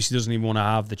 She's obviously doesn't even want to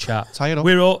have the chat. Tie her up.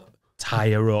 We're all... Tie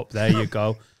her up. There you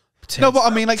go. No, but I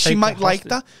mean, like, she might like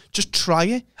that. Just try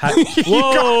it.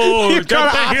 Whoa! You've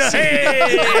got to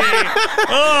hey!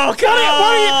 Oh,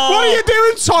 Carl! What are you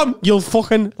doing, Tom? You'll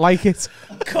fucking like it.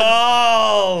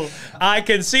 Carl! I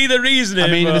can see the reasoning. I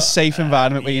mean, in but... a safe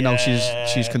environment where you know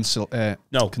she's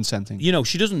consenting. You know,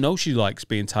 she doesn't know she likes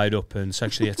being tied up and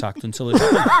sexually attacked until it's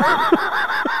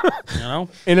happened. You know?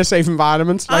 In a safe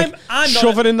environment. Like, I'm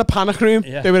shove it in the panic room.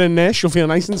 Yeah. Do it in there. She'll feel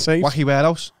nice and safe. Wacky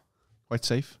warehouse. Quite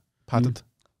safe. Padded.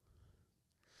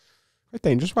 Quite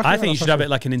dangerous. I think you should have it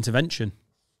like an intervention.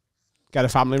 Get a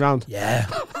family round. Yeah.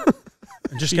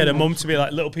 And just get a mum to be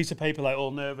like, little piece of paper, like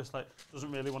all nervous, like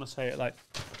doesn't really want to say it, like,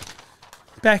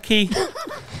 Becky,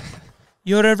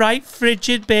 you're a right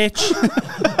frigid bitch.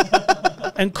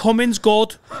 And coming's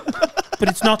good, but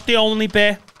it's not the only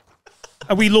bit.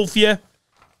 And we love you.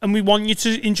 And we want you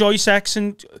to enjoy sex,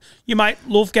 and you might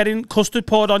love getting custard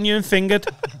poured on you and fingered.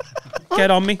 Get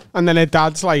on me. And then her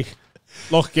dad's like,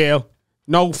 look, girl,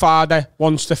 no father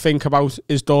wants to think about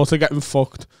his daughter getting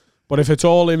fucked. But if it's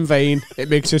all in vain, it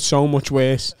makes it so much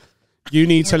worse. You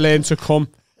need to learn to come.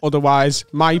 Otherwise,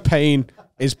 my pain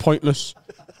is pointless.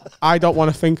 I don't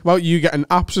want to think about you getting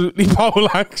absolutely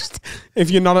poleaxed if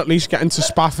you're not at least getting to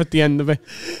spaff at the end of it.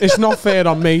 It's not fair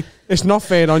on me. It's not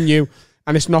fair on you.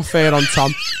 And it's not fair on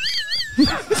Tom.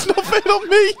 It's not fair on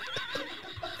me.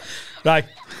 Right.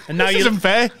 And now this isn't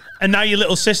fair. And now your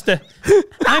little sister.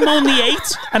 I'm only 8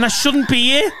 and I shouldn't be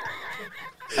here.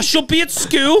 I should be at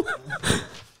school.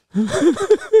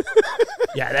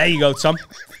 Yeah, there you go, Tom.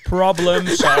 Problem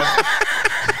solved.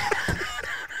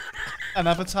 I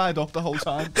never tied up the whole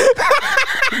time.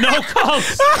 No, Carl.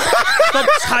 Stop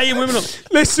tying women up.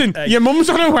 Listen, your mum's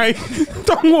on her way.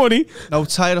 Don't worry. No,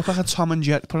 tie it up like a Tom and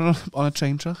Jet. Put it on a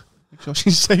train track. Make sure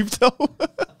she's safe though.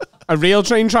 A real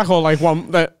train track or like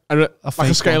one that like a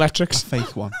Scalextrics? A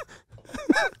fake one.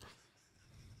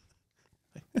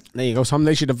 There you go, Tom.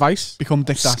 There's your advice. Become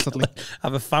Dick Dastardly.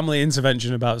 Have a family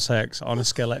intervention about sex on a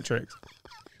Scalextrics.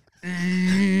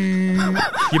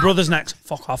 Your brother's next.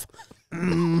 Fuck off.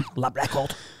 Lab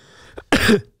record.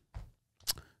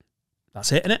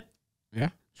 That's it, innit? Yeah.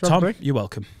 Tom, you're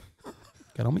welcome.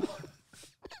 Get on me.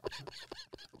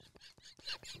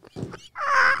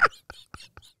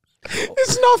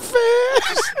 It's not fair.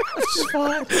 It's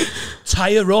fine.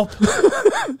 Tie her up.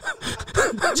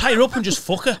 Tie her up and just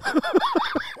fuck her.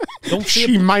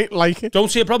 She might like it. Don't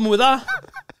see a problem with that.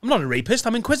 I'm not a rapist.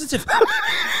 I'm inquisitive. Hit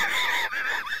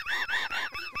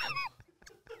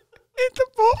the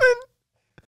button.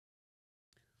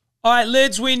 All right,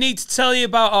 lids, we need to tell you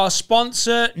about our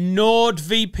sponsor,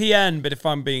 NordVPN. But if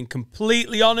I'm being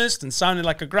completely honest and sounding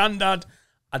like a granddad,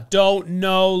 I don't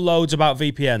know loads about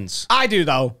VPNs. I do,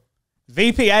 though.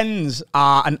 VPNs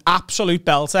are an absolute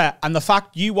belter, and the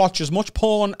fact you watch as much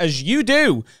porn as you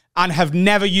do and have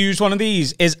never used one of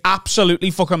these is absolutely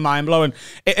fucking mind-blowing.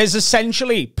 It is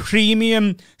essentially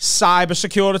premium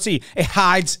cybersecurity. It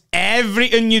hides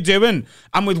everything you're doing,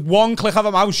 and with one click of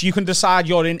a mouse, you can decide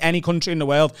you're in any country in the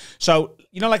world. So,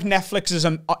 you know, like Netflix is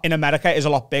in America is a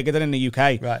lot bigger than in the UK.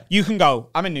 Right. You can go,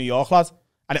 I'm in New York, lad,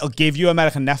 and it'll give you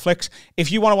American Netflix. If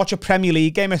you want to watch a Premier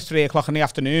League game at 3 o'clock in the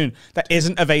afternoon that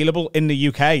isn't available in the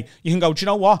UK, you can go, do you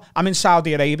know what? I'm in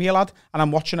Saudi Arabia, lad, and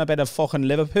I'm watching a bit of fucking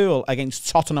Liverpool against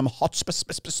Tottenham Hotspur.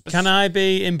 Can I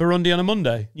be in Burundi on a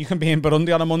Monday? You can be in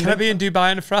Burundi on a Monday. Can I be in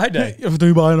Dubai on a Friday?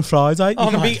 Dubai on a Friday.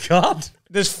 Oh my God.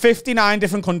 There's 59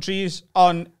 different countries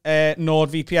on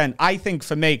NordVPN. I think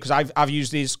for me, because I've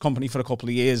used this company for a couple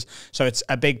of years, so it's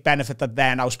a big benefit that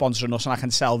they're now sponsoring us and I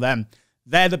can sell them.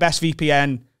 They're the best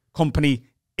VPN company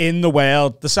in the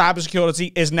world. The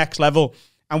cybersecurity is next level.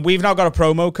 And we've now got a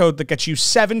promo code that gets you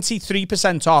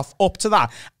 73% off up to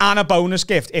that and a bonus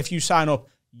gift if you sign up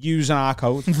using our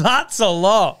code. That's a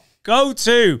lot. Go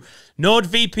to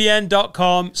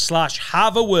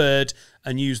nordvpn.com/haveaword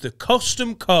and use the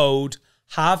custom code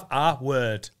have a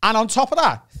word. And on top of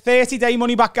that, 30-day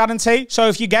money-back guarantee. So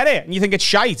if you get it and you think it's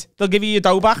shite, they'll give you your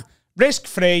dough back.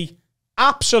 Risk-free,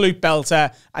 absolute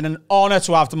belter, and an honour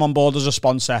to have them on board as a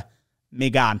sponsor.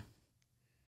 Megan.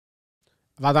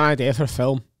 I've had an idea for a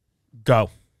film. Go.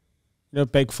 You know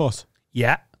Bigfoot?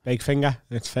 Yeah. Big Finger,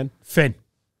 and it's Finn. Finn.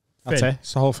 That's it.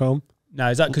 It's the whole film. No,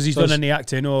 is that because he's done any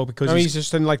acting or because no, he's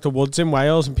just in like the woods in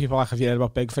Wales and people are like, have you heard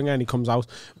about Big Finger? And he comes out.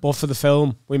 But for the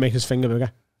film, we make his finger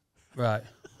bigger. Right.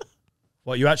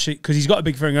 What, you actually... Because he's got a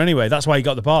big finger anyway. That's why he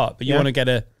got the part. But you want to get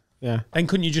a... Yeah. Then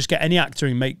couldn't you just get any actor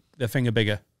and make their finger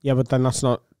bigger? Yeah, but then that's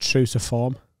not true to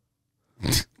form.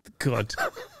 Good.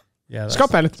 Yeah,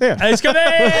 Scott Bennett, yeah. Hey, Scott!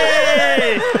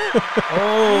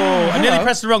 Oh, I nearly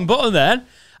pressed the wrong button then.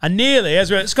 I nearly,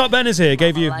 as we're Scott Bennett's here,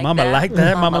 gave you Mama like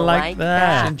that, Mama like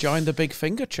that. Enjoying the big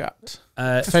finger chat.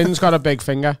 Finn's got a big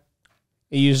finger.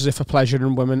 He uses it for pleasure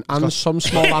in women and some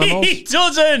small animals. He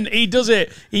doesn't. He does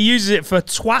it. He uses it for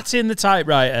twatting the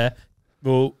typewriter.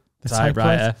 Well, the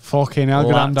typewriter. Fucking hell,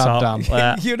 granddad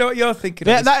damn. You know what you're thinking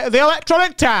The, of? the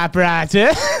electronic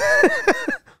typewriter.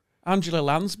 Angela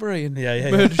Lansbury and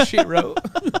Yeah. Murder, She Wrote.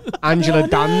 Angela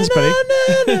Dansbury.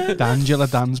 Angela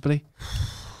Dansbury.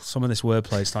 Some of this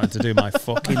wordplay is starting to do my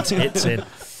fucking tits in.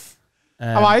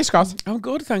 How are you, Scott? I'm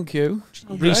good, thank you.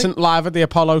 I'm Recent live at the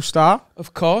Apollo Star.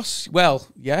 Of course. Well,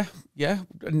 yeah.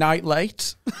 A night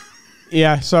late.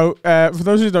 Yeah, so for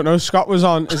those who don't know, Scott was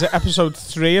on, is it episode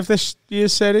 3 of this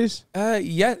year's series?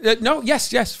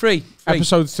 Yes, free.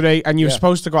 Episode 3, and you were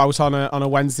supposed to go out on a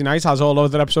Wednesday night, as all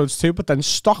other episodes too, but then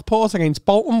Stockport against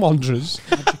Bolton Wanderers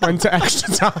went to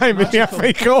extra time in the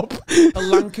FA Cup. A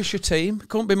Lancashire team.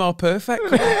 Couldn't be more perfect.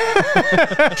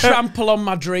 Trample on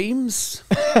my dreams.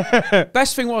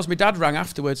 Best thing was my dad rang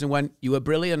afterwards and went, "You were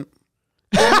brilliant."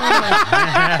 Winding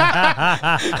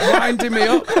me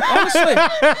up. Honestly.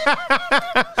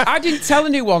 I didn't tell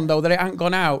anyone though that it hadn't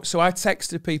gone out, so I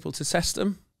texted people to test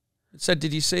them. It said,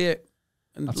 "Did you see it?"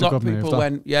 And That's a lot a of good people move,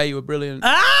 went, "Yeah, you were brilliant."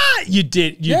 You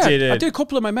did. You did it. I did a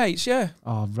couple of my mates, yeah.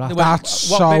 Oh, right. They went,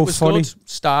 That's what so bit was funny. Good?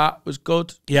 Start was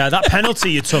good. Yeah, that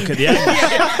penalty you took at the end.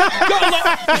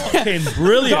 Fucking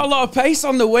brilliant. Got a lot of pace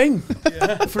on the wing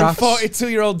for a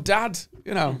 42-year-old dad,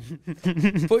 you know.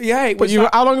 But yeah, it was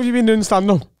How long have you been doing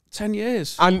stand-up? 10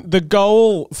 years. And the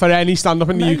goal for any stand-up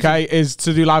in the UK is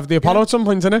to do Live at the Apollo at some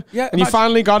point, isn't it? Yeah, And you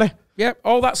finally got it. Yeah,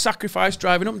 all that sacrifice,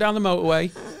 driving up and down the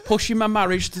motorway, pushing my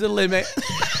marriage to the limit.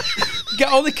 Get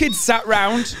all the kids sat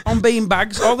round on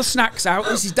beanbags, all the snacks out.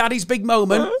 This is Daddy's big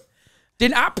moment.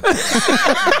 Didn't happen.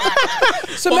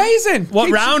 It's amazing.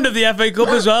 What round of the FA Cup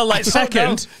as well? Like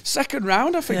second? Second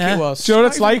round, I think it was. Do you know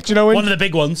what it's like? Do you know when, One of the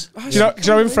big ones. do you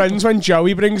know in Friends when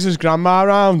Joey brings his grandma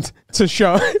around to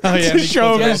show to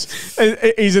show him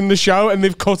he's in the show and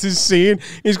they've cut his scene.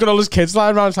 He's got all his kids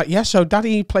lying around. It's like, yeah, so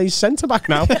Daddy plays centre back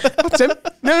now. That's him.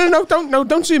 No,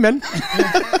 don't zoom in.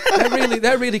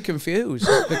 They're really confused.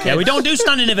 Yeah, we don't do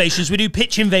stand innovations. We do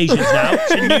pitch invasions now.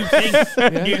 It's a new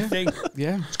thing. New thing.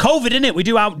 Yeah. It's COVID, isn't it? We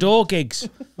do outdoor gigs.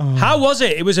 How was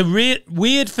it? It was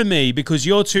weird for me because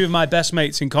you're two of my best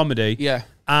mates in comedy. Yeah.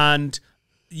 And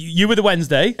you were the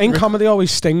Wednesday. In comedy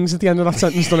always stings at the end of that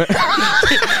sentence, doesn't it?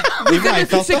 We've got a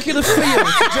particular field. Do you know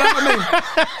what I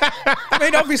mean? I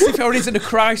mean, obviously, if I was in a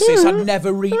crisis, I'd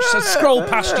never reach. I'd scroll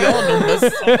past your numbers.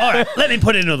 All right, let me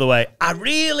put it another way. I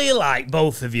really like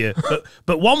both of you,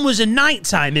 but one was a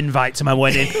nighttime invite to my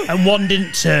wedding and one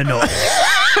didn't turn up.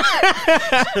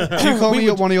 Do you call me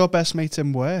one of your best mates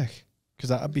in work? Because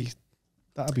that'd be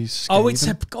Oh, it's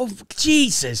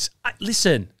Jesus.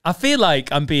 Listen, I feel like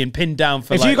I'm being pinned down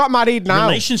for If you got married now,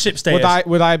 relationship status.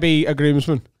 would I be a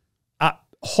groomsman?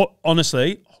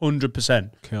 Honestly,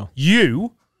 100%. Cool.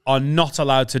 You are not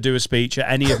allowed to do a speech at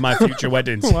any of my future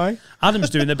weddings. Why? Adam's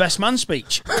doing the best man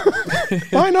speech.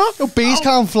 Why not? Your bees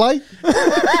can't fly.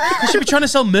 You should be trying to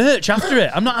sell merch after it.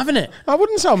 I'm not having it. I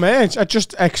wouldn't sell merch. I'd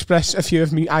just express a few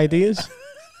of me ideas,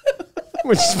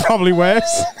 which is probably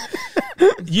worse.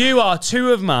 You are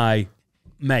two of my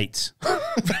mates.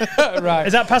 Right.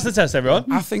 Is that past the test,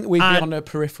 everyone? I think we'd be on a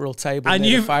peripheral table and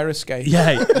near you- the fire escape.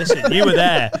 Yeah, listen, you were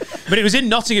there. But it was in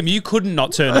Nottingham. You couldn't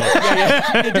not turn up.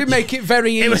 Yeah. You did make it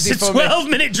very easy It was a for me.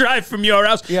 12-minute drive from your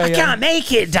house. Yeah, I yeah. can't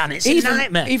make it, Dan. It's a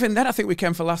nightmare. Even then, I think we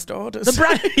came for last orders.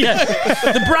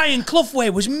 The Brian Clough way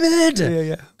was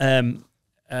murder.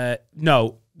 Yeah.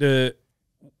 No,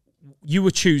 you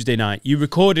were Tuesday night. You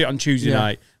recorded it on Tuesday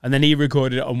night, and then he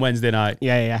recorded it on Wednesday night.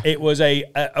 Yeah. It was a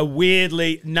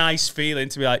weirdly nice feeling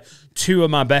to be like, two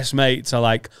of my best mates are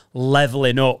like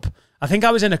leveling up. I think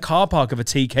I was in a car park of a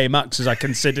TK Maxx as I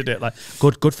considered it. Like,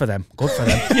 good for them. Good for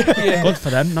them. Good for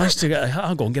them. Nice to get.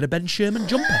 I'll go and get a Ben Sherman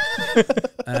jumper.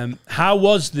 How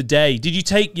was the day? Did you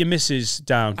take your missus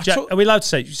down? Are we allowed to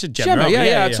say? You said Gemma.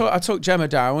 I took Gemma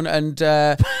down, and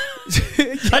I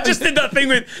just did that thing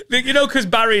with, you know, because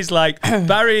Barry's like,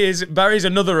 Barry's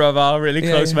another of our really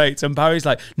close mates, and Barry's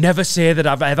like, never say that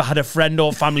I've ever had a friend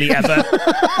or family ever.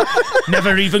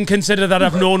 Never even consider that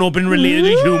I've known or been related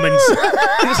to humans.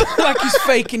 it's like he's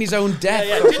faking his own death.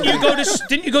 Yeah.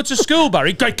 Didn't you go to school,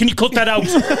 Barry? Great, can you cut that out?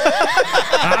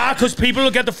 Because people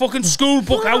will get the fucking school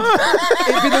book out.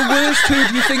 It'd be the worst who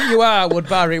do you think you are, would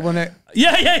Barry, wouldn't it?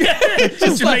 Yeah.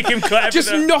 Just to make him clever.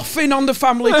 Just nothing on the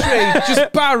family tree.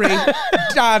 Just Barry,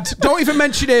 Dad. Don't even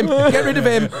mention him. Get rid of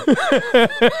him.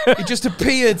 He just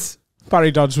appeared.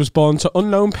 Barry Dodds was born to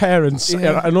unknown parents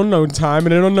at an unknown time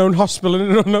in an unknown hospital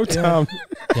in an unknown town.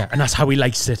 Yeah, and that's how he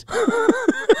likes it.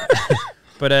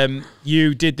 But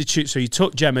you did the shoot, so you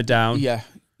took Gemma down. Yeah,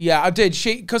 I did.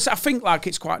 Because I think like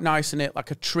it's quite nice, isn't it?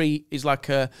 Like a treat is like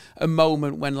a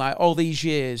moment when like all these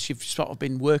years you've sort of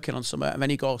been working on something and then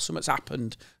you go, something's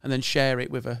happened, and then share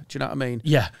it with her. Do you know what I mean?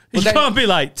 Yeah. You can't be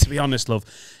like, to be honest, love,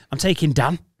 I'm taking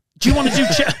Dan. Do you want to do...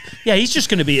 Yeah, he's just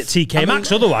going to be at TK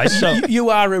Maxx otherwise. So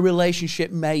You are a relationship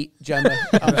mate, Gemma.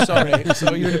 I'm sorry.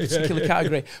 So you're in a particular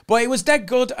category. But it was dead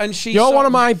good, and You're one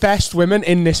of my best women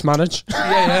in this marriage.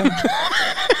 Yeah.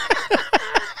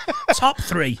 top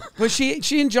 3. But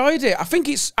she enjoyed it. I think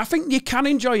you can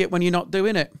enjoy it when you're not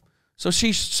doing it. So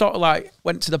she sort of like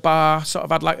went to the bar, sort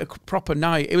of had like a proper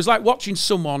night. It was like watching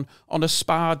someone on a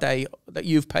spa day that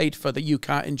you've paid for that you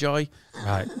can't enjoy.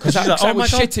 Right. Because I was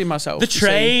shitting myself. The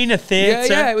train, a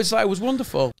theatre. Yeah, it was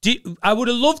wonderful. I would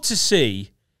have loved to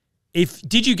see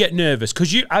did you get nervous?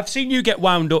 Because I've seen you get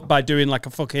wound up by doing like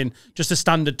just a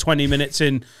standard 20 minutes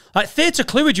in, like Theatre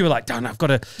Cluid, you were like, Dan, I've got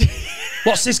to,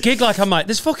 what's this gig like? I'm like,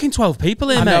 there's fucking 12 people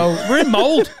here, mate. We're in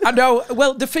mould. I know.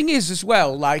 Well, the thing is as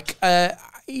well, like,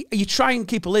 you try and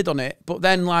keep a lid on it, but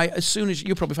then like as soon as,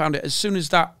 you probably found it, as soon as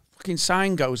that fucking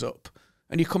sign goes up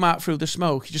and you come out through the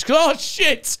smoke, you just go, oh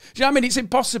shit. Do you know what I mean? It's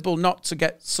impossible not to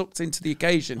get sucked into the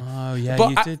occasion. Oh yeah, but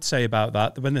you did say about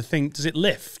that. When the thing, does it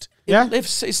lift? Yeah. It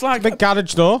lifts. It's like Big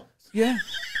garage door. Yeah.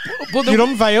 But You're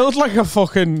unveiled like a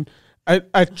fucking...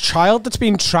 A child that's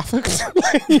been trafficked.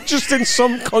 You're just in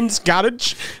some cunt's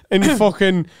garage in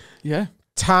fucking... Yeah.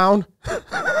 town.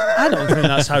 I don't think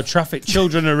that's how traffic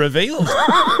children are revealed.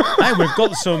 Hey, we've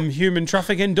got some human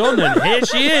trafficking done, and here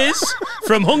she is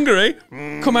from Hungary.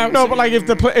 Come out. No, but like if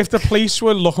the police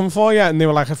were looking for you and they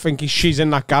were like, I think she's in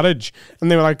that garage,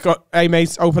 and they were like, hey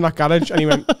mate, open that garage, and he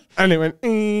went,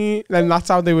 then that's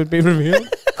how they would be revealed.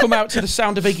 Come out to the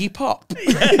sound of Iggy Pop.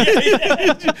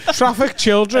 Traffic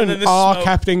children are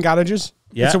kept in garages.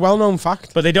 Yeah. It's a well-known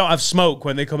fact. But they don't have smoke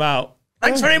when they come out.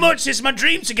 Thanks very much. It's my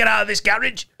dream to get out of this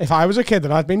garage. If I was a kid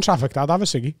and I'd been trafficked, I'd have a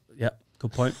ciggy. Yeah,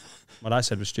 good point. What I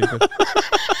said was stupid.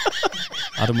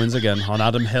 Adam wins again on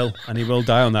Adam Hill, and he will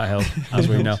die on that hill, as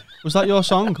we know. Was that your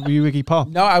song? Were you Iggy Pop?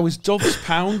 No, I was Doves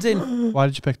Pounding. Why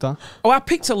did you pick that? Oh, I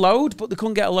picked a load, but they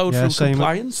couldn't get a load from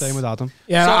compliance. Same with Adam.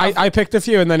 Yeah, So I picked a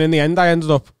few, and then in the end, I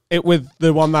ended up with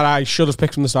the one that I should have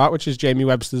picked from the start, which is Jamie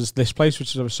Webster's "This Place,"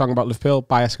 which is a song about Liverpool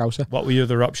by a Scouser. What were your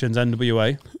other options?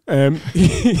 NWA?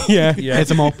 Yeah. Hit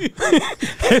him up.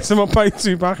 Hit him up by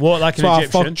Tupac. What, like an So I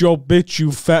Egyptian? fucked your bitch,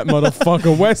 you fat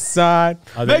motherfucker, West Side.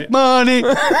 Make money.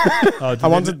 I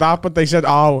wanted that, but they said,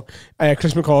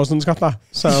 Chris McCausland's got that.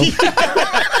 So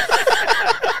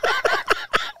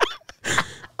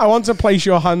I want to Place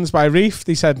Your Hands by Reef.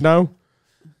 They said no.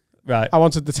 Right. I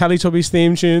wanted the Teletubbies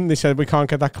theme tune. They said we can't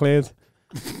get that cleared.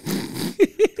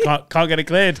 Can't get it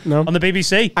cleared. No. On the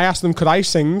BBC. I asked them, could I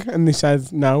sing? And they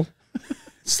said no.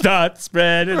 Start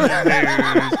spreading the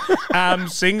news. I'm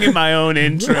singing my own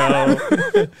intro.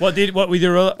 What were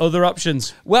your other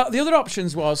options? Well, the other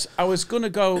options was I was going to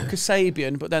go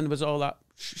Kasabian, but then there was all that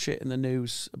shit in the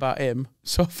news about him.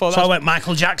 So I went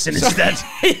Michael Jackson instead.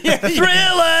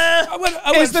 Thriller!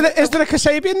 Is there a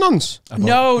Kasabian nonce?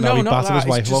 No, he not battered that. his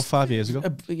wife It's about just, 5 years ago.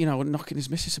 knocking his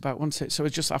missus about, wasn't it? So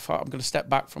it's just, I thought I'm going to step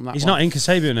back from that. He's one. not in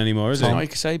Kasabian anymore, is He's he? not in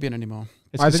Kasabian anymore.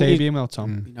 It's Why didn't Kasabian, well,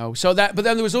 Tom. So that, but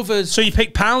then there was others. So you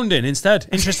picked Pounding instead.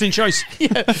 Interesting choice. No,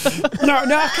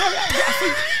 I can't.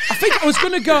 I think I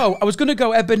was gonna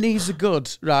go Ebenezer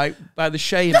Good, right, by the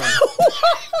Shaman.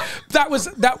 That was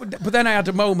that. But then I had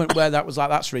a moment where that was like,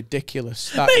 that's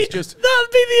ridiculous. That was just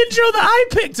That'd be the intro that I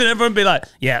picked, and everyone would be like,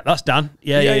 "Yeah, that's Dan."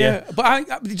 Yeah. But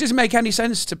it doesn't make any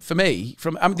sense for me.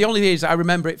 The only thing is I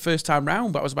remember it first time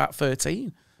round, but I was about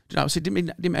 13. You know, so it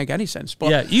didn't make any sense. But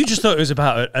Yeah, you just thought it was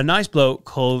about a nice bloke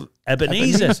called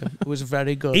Ebenezer. It was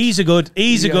very good. He's a good.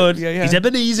 He's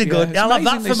Ebenezer good. Yeah, I love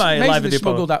that for my live they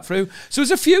smuggled that through. So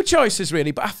there's a few choices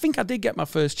really, but I think I did get my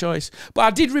first choice. But I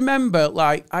did remember,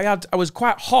 like, I was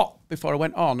quite hot before I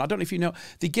went on. I don't know if you know,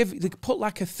 they put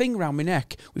like a thing around my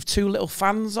neck with 2 little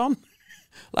fans on,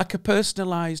 like a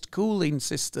personalised cooling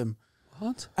system.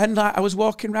 What? And like, I was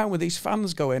walking around with these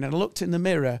fans going, and I looked in the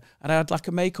mirror, and I had like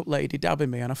a makeup lady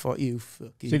dabbing me, and I thought, you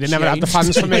fucking. See, they never had the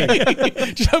fans for me. Do you know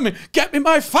what I mean? Get me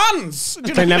my fans. Do you know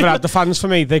They what I never mean? had the fans for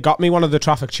me. They got me one of the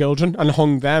traffic children and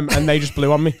hung them, and they just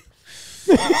blew on me.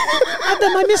 Adam,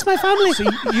 I miss my family. So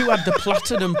you had the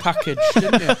platinum package,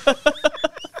 didn't you?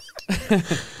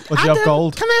 Or do you have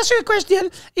gold? Can I ask you a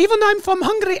question? Even though I'm from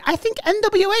Hungary, I think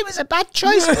NWA was a bad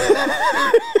choice.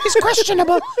 It's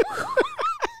questionable.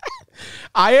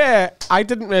 I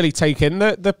didn't really take in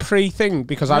the pre-thing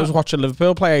because I was watching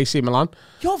Liverpool play AC Milan.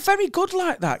 You're very good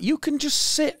like that. You can just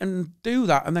sit and do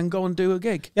that and then go and do a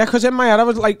gig. Yeah, because in my head I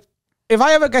was like, if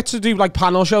I ever get to do like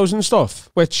panel shows and stuff,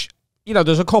 which, you know,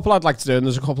 there's a couple I'd like to do and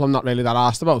there's a couple I'm not really that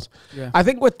arsed about. Yeah. I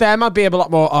think with them I'd be able a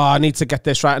lot more, I need to get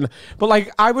this right. But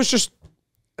like, I was just,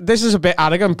 this is a bit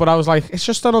arrogant, but I was like, it's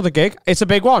just another gig. It's a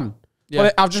big one. Yeah.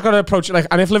 But I've just got to approach it like,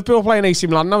 and if Liverpool were playing AC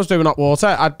Milan and I was doing hot water,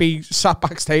 I'd be sat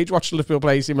backstage watching Liverpool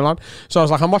play AC Milan. So I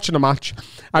was like, I'm watching a match.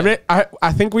 Yeah.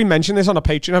 I think we mentioned this on a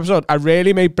Patreon episode. I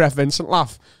really made Brett Vincent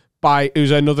laugh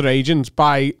who's another agent,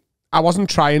 I wasn't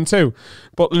trying to,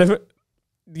 but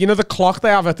you know the clock they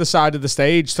have at the side of the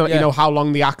stage to let you know how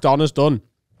long the act on has done.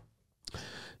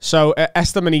 So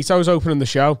Esther Manito was opening the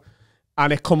show,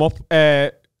 and it come up.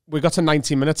 We got to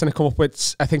 90 minutes, and it come up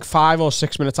with I think 5 or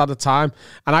 6 minutes at a time,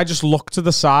 and I just looked to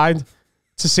the side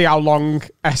to see how long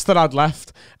Esther had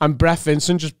left, and Brett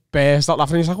Vincent just burst out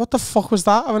laughing. He's like, "What the fuck was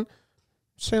that?" I went,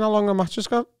 "Seeing how long the match has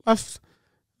got left."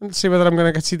 And see whether I'm going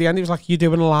to get to the end. He was like, you're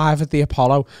doing live at the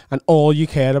Apollo, and all you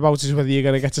care about is whether you're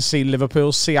going to get to see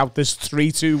Liverpool see out this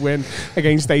 3-2 win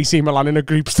against AC Milan in a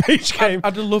group stage game.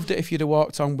 I'd have loved it if you'd have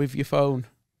walked on with your phone.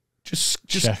 Just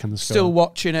Checking the score. still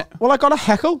watching it. Well, I got a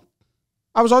heckle.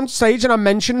 I was on stage and I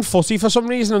mentioned footy for some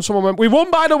reason, and someone went, "We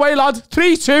won, by the way, lad,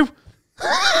 3-2.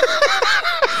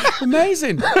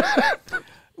 Amazing.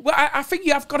 Well, I think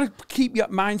you have got to keep your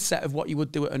mindset of what you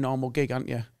would do at a normal gig, haven't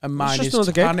you? And mine just is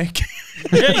another to gig. panic.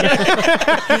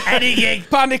 Any gig.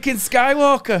 Panic in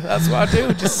Skywalker. That's what I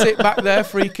do. Just sit back there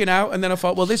freaking out. And then I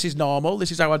thought, well, this is normal.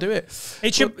 This is how I do it.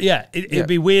 It should, it'd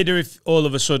be weirder if all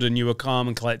of a sudden you were calm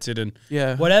and collected and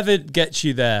whatever gets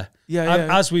you there.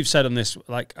 As we've said on this,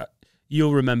 like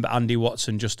you'll remember Andy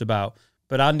Watson just about,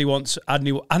 but Andy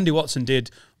Watson did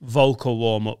vocal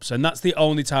warm ups, and that's the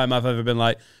only time I've ever been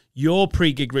like, your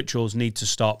pre-gig rituals need to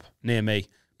stop near me.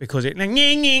 Because it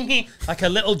like a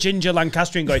little ginger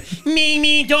Lancastrian going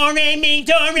me do re mi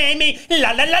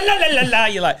la la la la la la.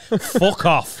 You're like, fuck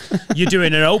off. You're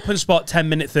doing an open spot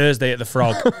 10-minute Thursday at the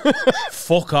Frog.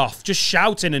 Fuck off. Just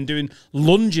shouting and doing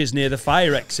lunges near the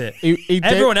fire exit.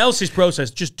 Everyone else's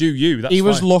process, just do you. That's he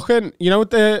was fine. looking, you know,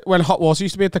 when Hot Water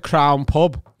used to be at the Crown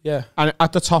pub. Yeah. And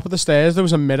at the top of the stairs there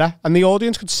was a mirror, and the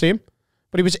audience could see him,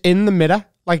 but he was in the mirror,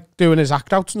 like doing his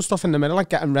act outs and stuff in the mirror, like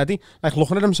getting ready, like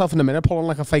looking at himself in the mirror, pulling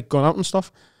like a fake gun out and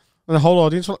stuff. And the whole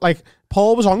audience, like,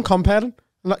 Paul was on comparing.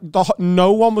 Like,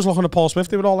 no one was looking at Paul Smith.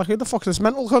 They were all like, who the fuck's this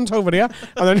mental cunt over here?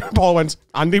 And then Paul went,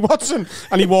 Andy Watson.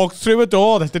 And he walked through a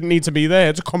door that didn't need to be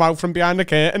there to come out from behind the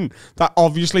curtain that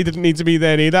obviously didn't need to be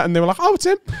there either. And they were like, oh, it's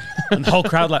him. And the whole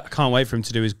crowd I can't wait for him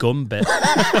to do his gun bit.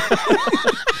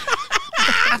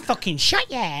 I fucking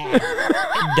shut ya.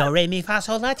 Do, re, mi, fa,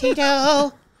 sol, la, ti,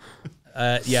 do.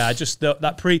 I just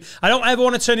that I don't ever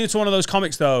want to turn into one of those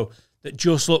comics though that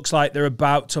just looks like they're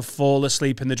about to fall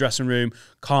asleep in the dressing room,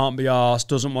 can't be arsed,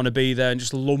 doesn't want to be there, and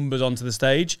just lumbers onto the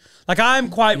stage. Like, I'm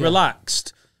quite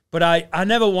relaxed, but I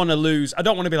never want to lose. I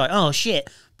don't want to be like, oh shit,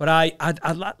 but I'd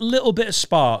like a little bit of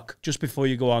spark just before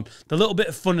you go on, the little bit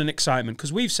of fun and excitement,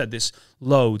 because we've said this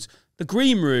loads. The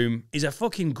green room is a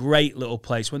fucking great little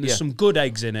place when there's some good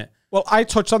eggs in it. Well, I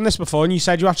touched on this before, and you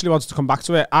said you actually wanted to come back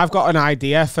to it. I've got an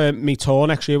idea for me tour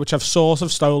next year, which I've sort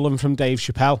of stolen from Dave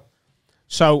Chappelle.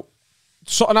 So,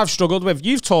 something I've struggled with.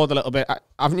 You've toured a little bit,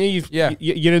 haven't you?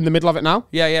 You're in the middle of it now?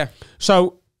 Yeah.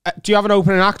 So, do you have an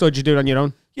opening act, or do you do it on your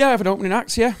own? Yeah, I have an opening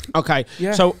act, yeah. Okay.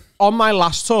 Yeah. So, on my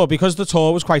last tour, because the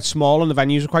tour was quite small and the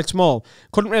venues were quite small,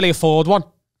 couldn't really afford one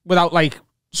without, like,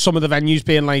 some of the venues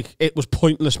being like, it was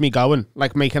pointless me going,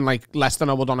 like making like less than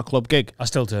I would on a club gig. I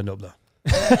still turned up though.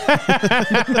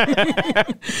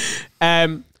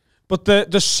 But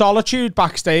the solitude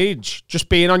backstage, just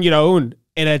being on your own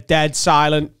in a dead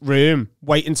silent room,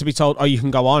 waiting to be told, oh, you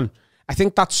can go on. I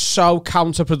think that's so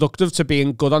counterproductive to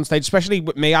being good on stage, especially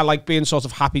with me. I like being sort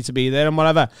of happy to be there and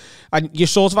whatever. And you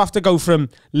sort of have to go from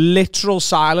literal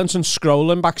silence and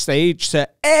scrolling backstage to,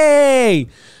 hey!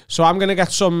 So I'm going to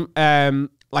get some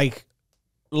like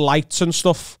lights and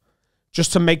stuff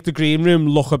just to make the green room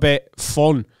look a bit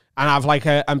fun. And I've like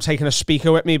I'm taking a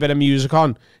speaker with me, a bit of music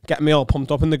on, getting me all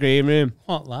pumped up in the green room.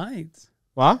 What lights?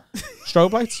 What?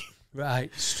 Strobe lights?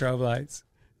 Right, strobe lights.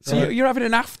 So you're having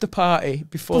an after party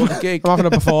before the gig. I'm having a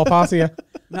before party, yeah.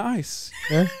 Nice.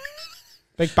 Yeah.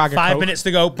 Big bag of 5 Coke. minutes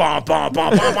to go. Bom, bom,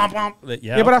 bom, bom, bom, bom.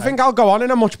 Yeah, but I think I'll go on in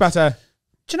a much better...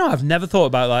 Do you know, I've never thought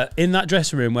about like in that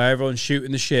dressing room where everyone's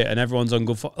shooting the shit and everyone's on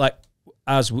good like,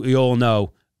 as we all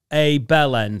know, a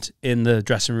bell end in the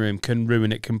dressing room can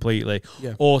ruin it completely.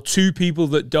 Yeah. Or two people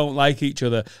that don't like each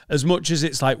other, as much as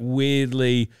it's like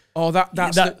weirdly... Oh,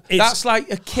 that's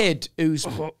like a kid who's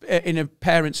in a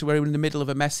parents who are in the middle of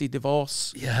a messy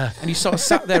divorce. Yeah. And he sort of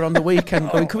sat there on the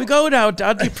weekend going, can we go now,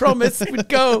 Dad? You promised we'd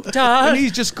go. Dad. And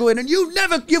he's just going, and you've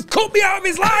cut me out of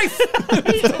his life.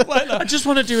 Stuff like that. I just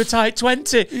want to do a tight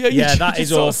 20. Yeah, that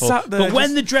is awful. But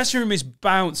when the dressing room is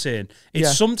bouncing,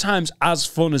 it's sometimes as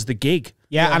fun as the gig.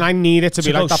 Yeah, and I need it to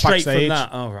be like that straight backstage. From that.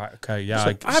 Oh, right, okay,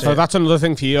 yeah. So that's another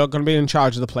thing for you. You're going to be in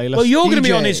charge of the playlist. Well, you're going to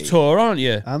be on his tour, aren't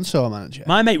you? I'm tour manager.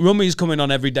 My mate Rummy's coming on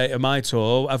every day of my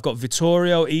tour. I've got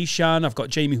Vittorio, Ishan, I've got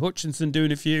Jamie Hutchinson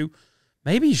doing a few.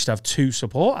 Maybe you should have 2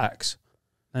 support acts.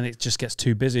 And it just gets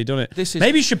too busy, doesn't it?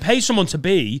 Maybe you should pay someone to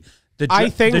be the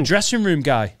dressing room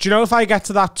guy. Do you know if I get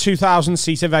to that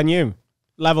 2,000-seater venue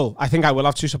level, I think I will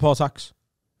have 2 support acts.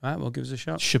 Right, well, give us a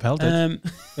shot. Chappelle did.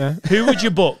 Yeah. Who would you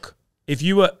book? If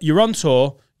you're on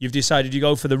tour, you've decided you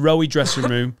go for the ROWE dressing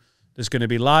room, there's going to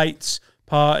be lights,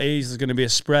 parties, there's going to be a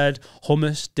spread,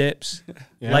 hummus, dips,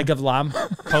 leg of lamb,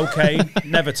 cocaine,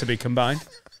 never to be combined.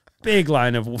 Big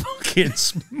line of fucking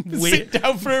sit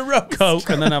down for a roast. Coke,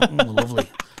 and then have lovely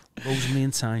rosemary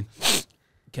and thyme.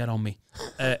 Get on me.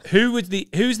 Who's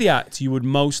the act you would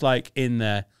most like in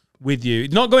there with you?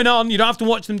 Not going on. You don't have to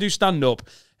watch them do stand up.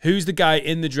 Who's the guy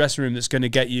in the dressing room that's going to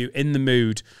get you in the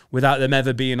mood without them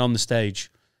ever being on the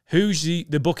stage? Who's the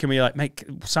booking where you're like, mate,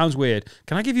 sounds weird.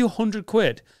 Can I give you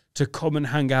 £100 to come and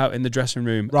hang out in the dressing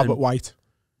room? Robert White.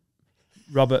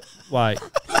 Robert White.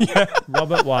 Yeah.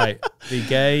 Robert White. The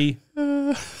gay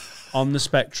on the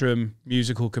spectrum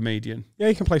musical comedian. Yeah,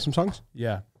 you can play some songs.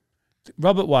 Yeah.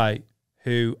 Robert White,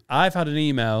 who I've had an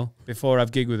email before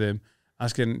I've gigged with him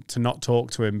asking to not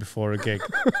talk to him before a gig.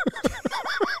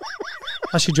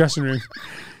 That's your dressing room.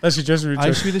 That's your dressing room. I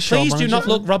used to be the show Please do manager not for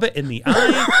look Robert in the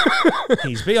eye.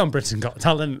 He's beyond Britain Got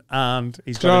Talent, and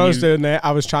he's Do you know got what I a was new... doing there?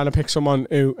 I was trying to pick someone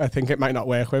who I think it might not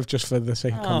work with just for the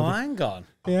sake of Oh, comedy. hang on.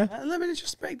 Yeah. Let me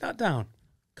just break that down.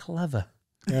 Clever.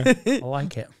 Yeah. I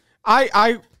like it.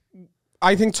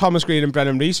 I think Thomas Green and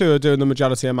Brennan Rees, who are doing the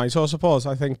majority of my tour support,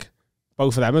 I think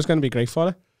both of them is going to be great for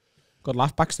it. Good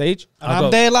laugh backstage. I'm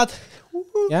there, lad.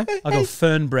 Yeah. I'll go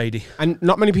Fern Brady. And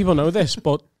not many people know this,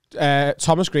 but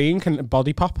Thomas Green can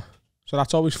body pop. So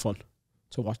that's always fun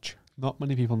to watch. Not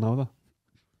many people know that.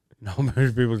 No,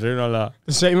 many people do know that.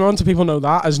 The same amount of people know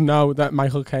that as know that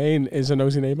Michael Caine is a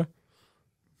nosy neighbour.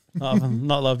 Not a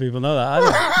lot of people know that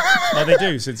either. No, they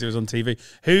do, since it was on TV.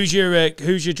 Who's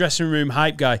your dressing room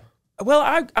hype guy?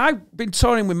 Well, I've been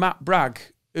touring with Matt Bragg,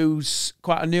 who's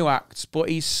quite a new act, but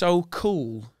he's so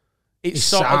cool. It's He's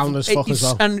sort sound of, as fuck as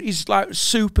well. And he's like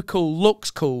super cool, looks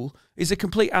cool. He's a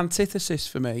complete antithesis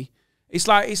for me. It's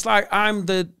like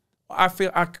I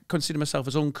feel I consider myself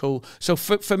as uncool. So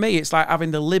for me, it's like having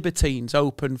the Libertines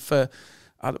open for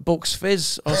Bucks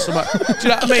Fizz or something. Do you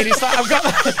know what I mean? It's like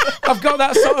I've got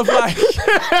that sort of like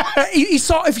he's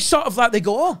sort of like they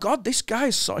go, oh God, this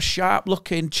guy's sort of sharp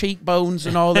looking, cheekbones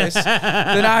and all this.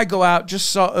 Then I go out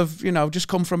just sort of just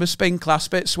come from a spin class,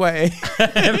 bit sweaty,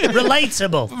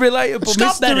 Relatable.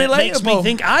 Stop Mr. that! It Relatable. makes me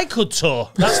think I could tour.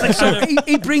 That's the kind of...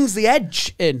 he brings the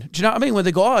edge in. Do you know what I mean? When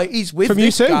they go, oh, he's with From you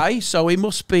this too. guy, so he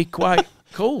must be quite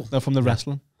cool. They're from the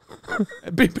wrestling.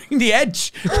 Bring the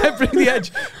edge. Bring the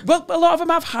edge. Well, a lot of them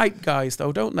have hype guys,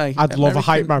 though, don't they? I'd love a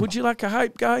hype man. Would you like a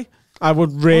hype guy? I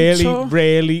would really, tour?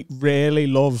 really, really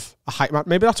love a hype man.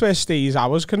 Maybe that's where Steve's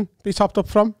hours can be topped up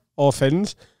from, or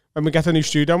Finn's. When we get a new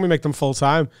studio and we make them full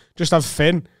time, just have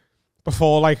Finn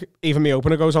before like even the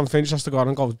opener goes on. Finn just has to go on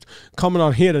and go, coming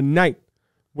on here tonight,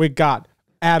 we got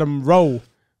Adam Rowe.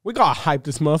 We gotta hype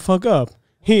this motherfucker up.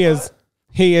 He is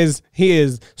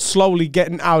slowly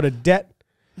getting out of debt.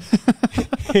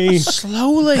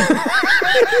 Slowly.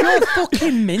 You're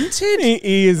fucking minted.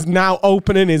 He is now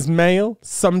opening his mail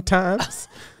sometimes.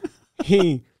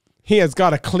 He has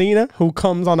got a cleaner who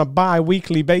comes on a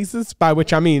bi-weekly basis, by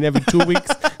which I mean every 2 weeks,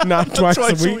 not twice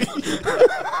a week.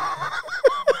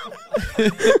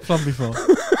 From before.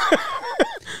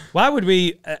 Why would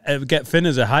we get Finn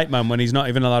as a hype man when he's not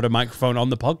even allowed a microphone on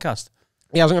the podcast?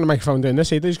 He hasn't got a microphone doing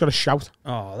this either. He's got to shout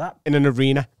Oh, that... in an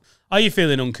arena. Are you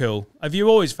feeling uncool? Have you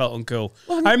always felt uncool?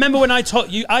 I remember when I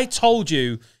told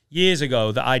you years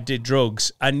ago that I did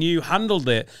drugs, and you handled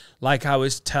it like I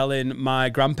was telling my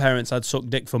grandparents I'd suck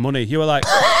dick for money. You were like,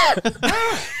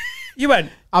 you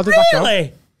went, How did that go?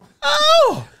 really?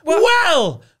 Oh,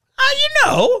 well,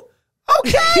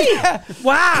 okay.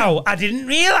 Wow, I didn't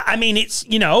realize. I mean, it's,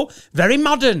 very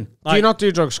modern. Do you not do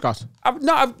drugs, Scott?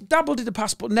 I've dabbled in the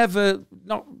past, but never,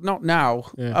 not now.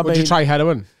 Yeah. I Would mean, you try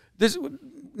heroin?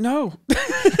 No.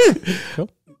 Cool.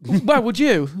 Well, would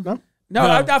you? No. No,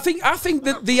 I think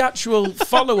that the actual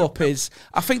follow-up is,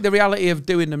 I think the reality of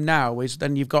doing them now is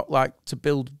then you've got like to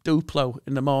build Duplo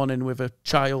in the morning with a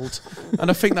child. And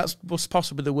I think that's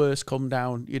possibly the worst come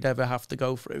down you'd ever have to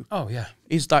go through. Oh, yeah.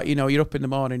 Is that, you're up in the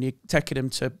morning, you're taking him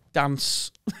to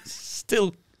dance,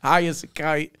 still high as a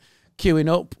kite,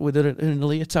 queuing up with in a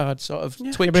leotard, sort of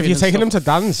twitching. Yeah, but if you're and taking stuff. him to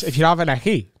dance, if you have an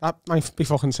ecky, that might be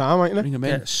fucking sound, mightn't it? Bring him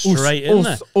in. Get straight in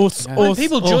there. When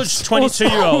people judge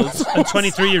 22-year-olds and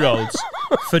 23-year-olds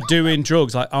for doing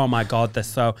drugs, like, oh my God,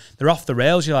 they're off the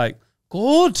rails. You're like,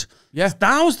 good. Yeah.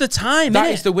 Now's the time, That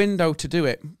innit? is the window to do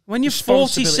it. When you're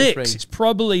Responsibility 46, free. it's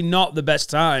probably not the best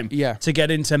time Yeah. to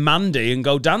get into Mandy and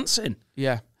go dancing.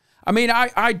 Yeah. I mean,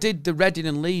 I did the Reading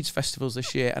and Leeds festivals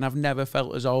this year, and I've never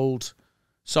felt as old,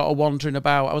 sort of wandering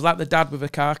about. I was like the dad with the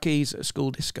car keys at a school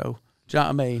disco. Do you know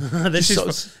what I mean? This Just is sort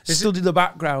of stood in the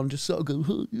background, just sort of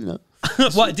go,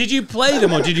 What, did you play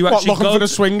them or did you What, actually looking go for the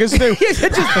swingers do?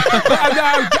 But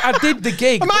I did the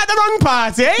gig. Am I at the wrong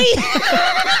party?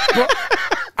 But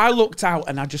I looked out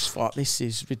and I just thought, this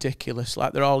is ridiculous.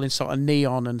 Like, they're all in sort of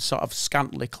neon and sort of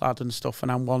scantily clad and stuff,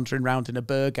 and I'm wandering around in a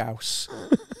Berghaus.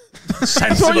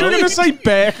 I thought you were going to say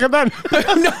Baker then.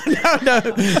 No.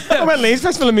 I went Leeds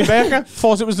Festival in me Baker.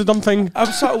 Thought it was the dumb thing.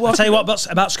 I'm sort of I'll tell you what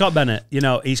about Scott Bennett.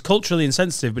 He's culturally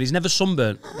insensitive, but he's never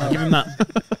sunburnt. I'll give him that.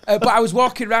 but I was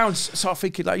walking around sort of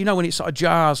thinking, like, when it sort of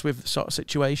jars with the sort of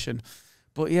situation.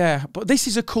 But yeah, this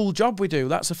is a cool job we do.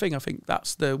 That's the thing. I think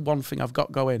that's the one thing I've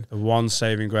got going. The one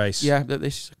saving grace. Yeah, that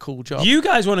this is a cool job. You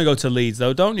guys want to go to Leeds,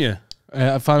 though, don't you?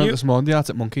 I found out this morning the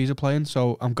Arctic Monkeys are playing,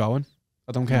 so I'm going.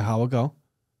 I don't care how I go.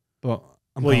 But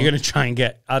Well, you're going to try and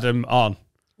get Adam on.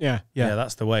 Yeah. Yeah,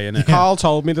 that's the way, isn't it? Carl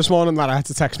told me this morning that I had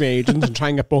to text my agent and try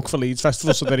and get booked for Leeds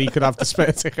Festival so that he could have the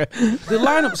spare ticket. The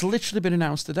lineup's literally been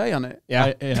announced today on it.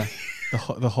 Yeah. yeah.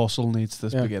 The hustle needs to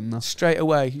begin now. Straight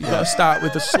away. You've got to start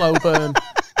with the slow burn.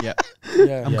 Yeah.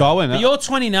 Yeah. I'm going. But you're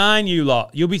 29, you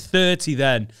lot. You'll be 30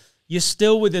 then. You're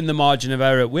still within the margin of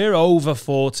error. We're over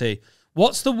 40.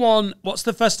 What's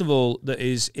the festival that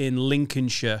is in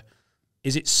Lincolnshire?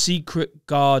 Is it Secret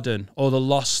Garden or the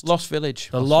Lost Village?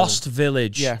 The Lost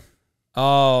Village. Yeah.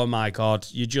 Oh my God.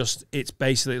 It's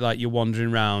basically like you're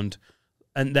wandering around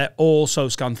and they're all so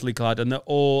scantily clad and they're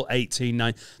all 18,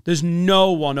 9. There's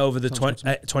no one over the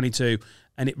 22.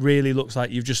 And it really looks like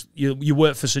you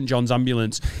work for St. John's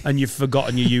Ambulance and you've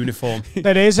forgotten your uniform.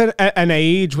 There is an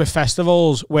age with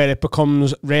festivals where it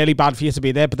becomes really bad for you to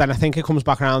be there, but then I think it comes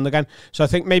back around again. So I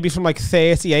think maybe from like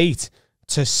 38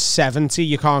 to 70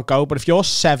 you can't go, but if you're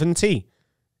 70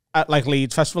 at like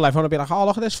Leeds Festival, everyone will be like, oh,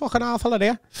 look at this fucking half fella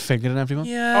there. Fingering everyone.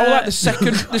 Yeah. Oh, like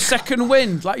the second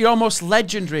wind. Like you're almost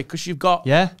legendary because you've got...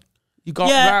 Yeah. You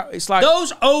got it's like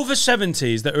those over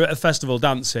 70s that are at a festival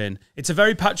dancing. It's a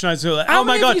very patronising. Like, How oh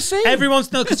my many have God, you seen? everyone's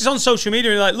because it's on social media.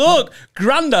 And you're like, look,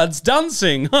 Grandad's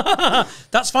dancing.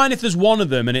 That's fine if there's one of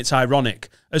them and it's ironic.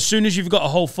 As soon as you've got a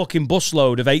whole fucking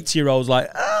busload of 80-year-olds like,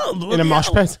 oh, In a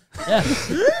mosh pit. yeah.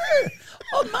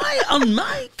 on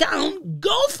my count,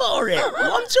 go for it.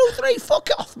 1, 2, 3, fuck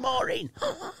off, Maureen.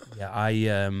 Yeah,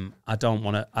 I don't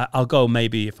want to. I'll go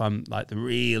maybe if I'm like the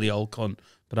really old cunt.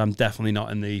 But I'm definitely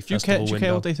not in the festival Do you care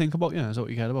window. what they think about you? Is that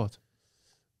what you care about?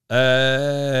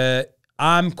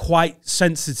 I'm quite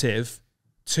sensitive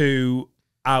to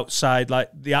outside, like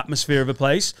the atmosphere of a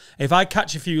place. If I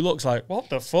catch a few looks like, what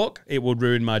the fuck? It would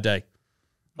ruin my day.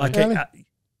 Like, Really?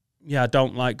 I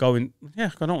don't like going,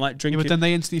 I don't like Yeah, drinking. but then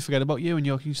they instantly forget about you and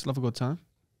you can still have a good time.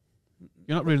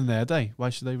 You're not ruining their day. Why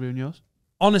should they ruin yours?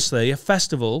 Honestly, a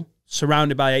festival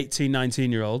surrounded by 18,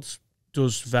 19-year-olds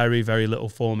does very, very little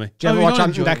for me. Do you ever you watch don't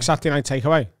Ant and enjoy Dec it? Saturday Night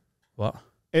Takeaway? What?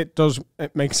 It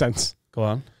makes sense. Go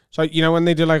on. So, you know when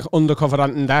they do like undercover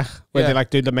Ant and Dec, where Yeah. they like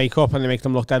do the makeup and they make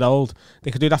them look dead old? They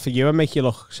could do that for you and make you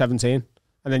look 17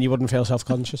 and then you wouldn't feel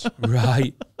self-conscious.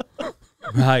 Right.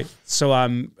 Right. So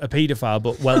I'm a paedophile,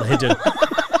 but well hidden.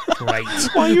 Great.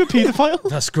 Why are you a paedophile?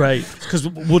 That's great. Because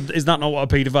is that not what a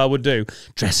paedophile would do?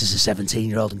 Dress as a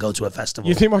 17-year-old and go to a festival.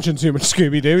 You've been watching too much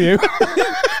Scooby-Doo, you.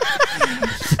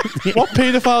 What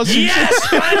paedophiles? Yes,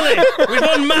 finally! We've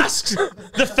unmasked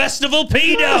the festival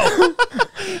pedo!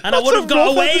 And I would have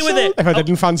got away with it. If I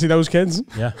didn't fancy those kids.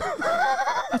 Yeah.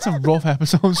 That's a rough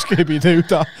episode of Scooby-Doo.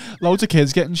 Loads of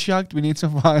kids getting shagged. We need to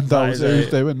find out who's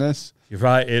doing this. You're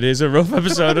right, it is a rough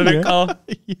episode, isn't it, Carl?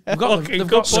 they've got Fucking they've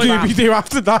got good point. Scooby-Doo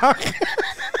After Dark.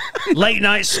 Late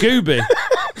night Scooby.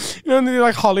 You know, when they do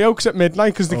like Hollyoaks at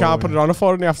midnight because they can't put it on at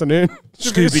 4 in the afternoon.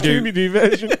 Scooby-Doo. Scooby-Doo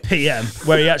version. PM,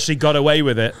 where he actually got away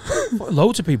with it.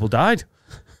 Loads of people died.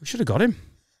 We should have got him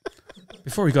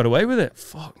before he got away with it.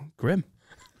 Fuck, grim.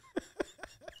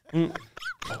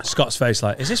 Scott's face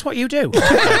like, is this what you do?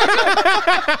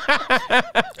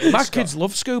 My kids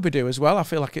love Scooby-Doo as well. I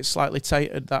feel like it's slightly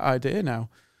tainted, that idea now.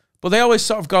 But they always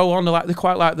sort of go on, they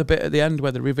quite like the bit at the end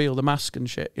where they reveal the mask and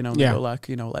shit, and they go like,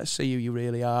 let's see who you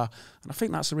really are. And I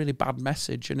think that's a really bad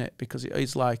message, isn't it? Because it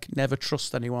is like, never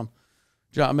trust anyone.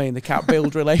 Do you know what I mean? They can't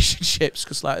build relationships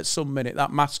because like at some minute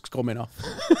that mask's coming off. Do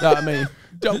you know what I mean?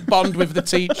 Don't bond with the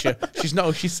teacher. She's not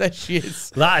who she says she is.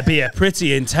 That'd be a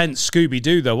pretty intense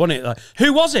Scooby-Doo though, wouldn't it? Like,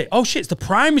 who was it? Oh shit, it's the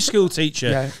primary school teacher.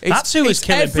 Yeah. That's who was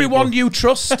killing everyone people. you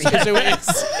trust is who it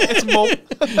is. It's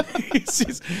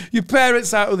mum. Your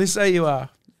parents are who they say you are.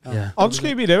 Yeah. On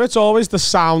Scooby-Doo, it's always the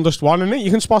soundest one, isn't it?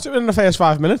 You can spot it within the first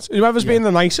 5 minutes. Whoever's being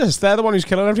the nicest, they're the one who's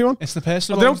killing everyone. It's the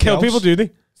person. They don't kill people, do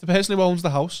they? It's the person who owns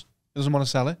the house. Doesn't want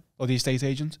to sell it, or the estate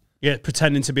agent. Yeah,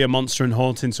 pretending to be a monster and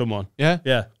haunting someone. Yeah,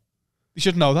 Yeah. you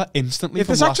should know that instantly. If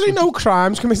from there's last actually week. no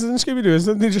crimes committed in Scooby-Doo, is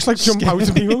there? They just like jump out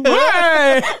at people.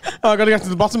 Hey! Oh, I got to get to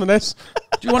the bottom of this.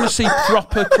 Do you want to see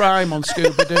proper crime on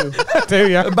Scooby-Doo? Do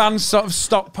you? A man sort of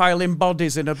stockpiling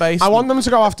bodies in a basement. I want them to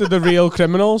go after the real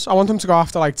criminals. I want them to go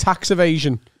after like tax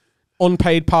evasion,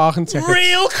 unpaid parking tickets.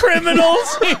 Real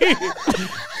criminals!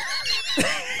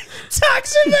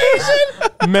 Tax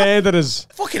evasion! Murderers.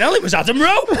 Fucking hell, it was Adam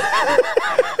Rowe!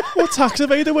 What tax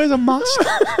evader wears a mask?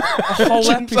 a whole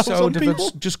Jumps out on episode of people.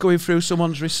 us just going through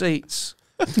someone's receipts.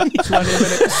 20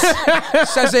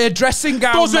 minutes. Says here, dressing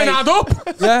gown, Doesn't mate. add up.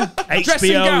 Yeah.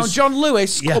 Dressing gown, HBO's John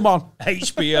Lewis, Yeah. come on.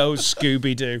 HBO's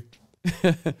Scooby-Doo.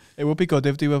 It would be good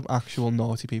if they were actual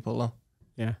naughty people, though.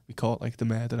 Yeah. We caught like the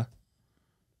murderer.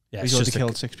 Yeah, He's already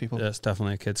killed 6 people. Yeah, it's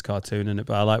definitely a kid's cartoon, isn't it?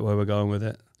 But I like where we're going with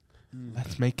it.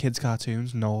 Let's make kids'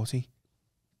 cartoons naughty.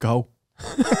 Go.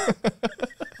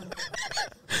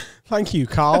 Thank you,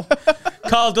 Carl.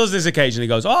 Carl does this occasionally. He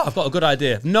goes, "Oh, I've got a good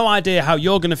idea. No idea how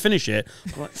you're going to finish it.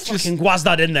 Fucking guaz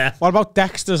that in there." What about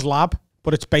Dexter's Lab?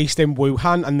 But it's based in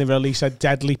Wuhan, and they release a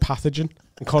deadly pathogen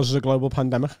and causes a global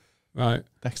pandemic. Right.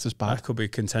 Dexter's bad. That could be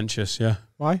contentious, yeah.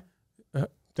 Why?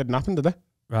 Didn't happen, did it?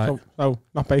 Right. So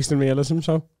not based in realism,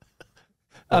 so.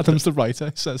 Adam's the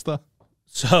writer, says that.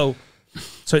 So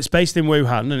it's based in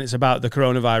Wuhan, and it's about the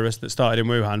coronavirus that started in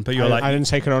Wuhan, but you're I didn't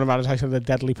say coronavirus, I said the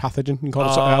deadly pathogen. You can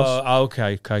call it something else.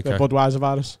 Okay. The Budweiser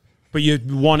virus. But you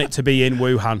want it to be in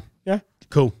Wuhan. Yeah.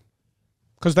 Cool.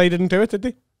 Because they didn't do it, did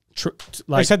they?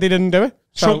 They said they didn't do it.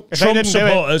 So Trump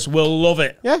supporters will love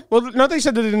it. Yeah, well, no, they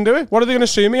said they didn't do it. What are they going to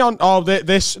sue me on? Oh,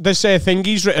 this thing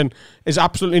he's written is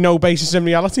absolutely no basis in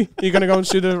reality. You're going to go and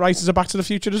sue the writers of Back to the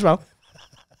Future as well?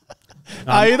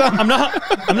 I'm not.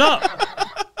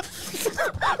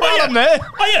 Well, mate.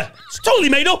 Oh yeah, it's totally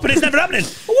made up and it's never happening.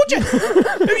 Would you?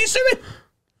 Who are you suing?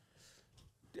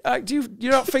 Do you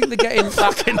not think they're getting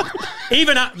fucking...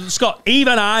 Scott,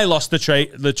 even I lost the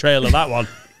trail of that one.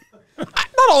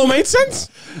 That all made sense.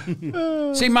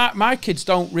 See, my kids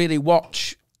don't really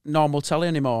watch normal telly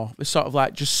anymore. They sort of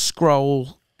like just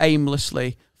scroll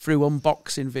aimlessly through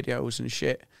unboxing videos and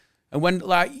shit. And when,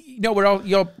 like, you know,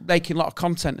 you're making a lot of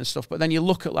content and stuff, but then you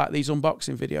look at like these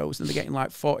unboxing videos and they're getting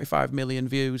like 45 million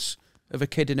views of a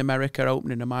kid in America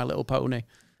opening a My Little Pony.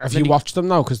 Have you watched them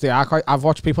though? Because they are quite. I've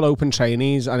watched people open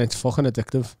trainees and it's fucking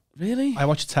addictive. Really? I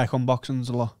watch tech unboxings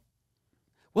a lot.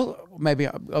 Well, maybe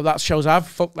that shows I've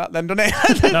fucked that then, doesn't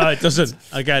it? No, it doesn't.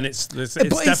 Again, it's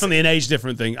definitely an age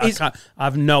different thing. I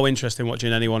have no interest in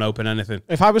watching anyone open anything.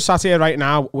 If I was sat here right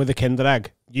now with a Kinder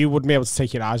Egg, you wouldn't be able to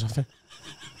take your eyes off it.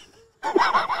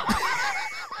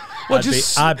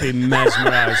 I'd be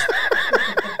mesmerised.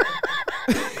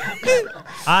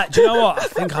 Do you know what? I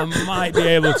think I might be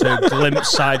able to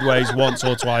glimpse sideways once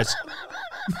or twice.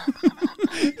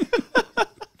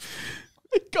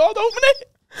 God, open it.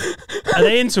 Are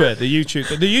they into it? The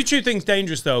YouTube thing's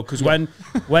dangerous though, because when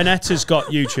Etta's got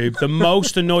YouTube, the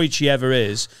most annoyed she ever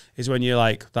is when you're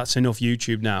like, "That's enough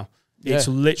YouTube now." It's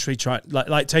literally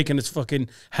like taking a fucking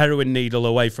heroin needle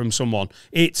away from someone.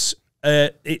 It's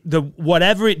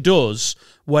whatever it does,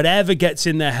 whatever gets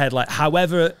in their head, like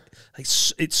however, like,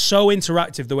 it's so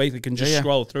interactive the way they can just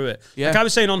scroll through it. Yeah. Like I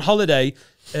was saying on holiday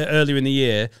earlier in the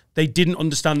year, they didn't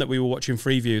understand that we were watching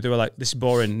Freeview. They were like, "This is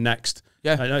boring. Next."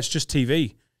 Yeah, like, no, it's just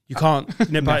TV. You can't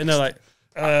nip out, and they're like,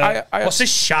 "What's this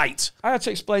shite?" I had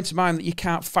to explain to mine that you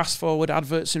can't fast forward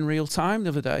adverts in real time the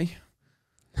other day.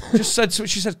 Just said, so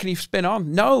she said, "Can you spin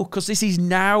on?" No, because this is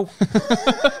now.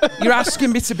 You're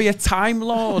asking me to be a time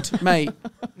lord, mate.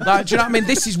 Like, do you know what I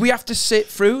mean? We have to sit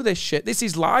through this shit. This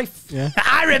is life. Yeah.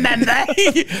 I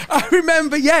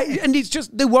remember. Yeah, and it's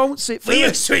just they won't sit through. We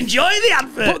used to enjoy the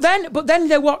advert. But then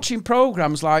they're watching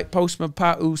programs like Postman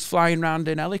Pat, who's flying around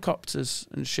in helicopters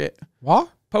and shit. What?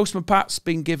 Postman Pat's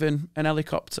been given an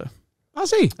helicopter.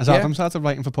 Has he? Has Adam started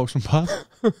writing for Postman Pat?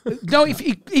 No,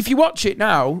 if you watch it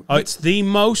now, it's the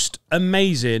most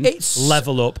amazing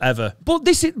level up ever. But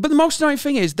the most annoying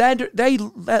thing is they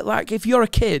like, if you're a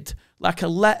kid, like a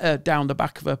letter down the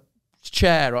back of a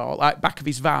chair or like back of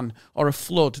his van or a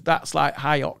flood, that's like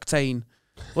high octane.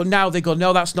 But now they go,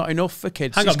 no, that's not enough for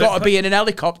kids. He's got to be in an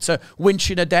helicopter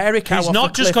winching a dairy cow. He's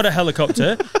not just got a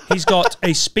helicopter. He's got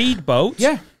a speedboat.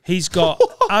 Yeah. He's got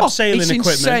abseiling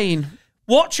equipment. Insane.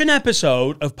 Watch an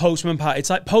episode of Postman Pat. It's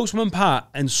like Postman Pat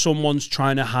and someone's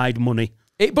trying to hide money.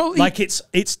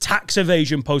 It's tax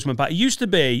evasion Postman Pat. It used to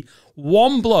be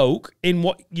one bloke in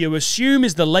what you assume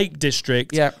is the Lake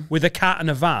District with a cat and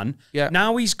a van. Yeah.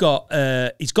 Now he's got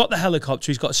the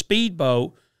helicopter. He's got a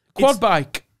speedboat. Quad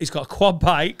bike. He's got a quad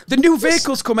bike. The new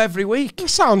vehicles come every week. It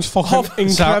sounds fucking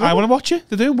incredible. I want to watch it.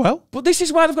 They're doing well. But this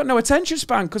is why they've got no attention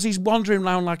span, because he's wandering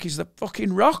around like he's the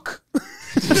fucking Rock.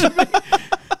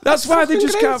 That's why they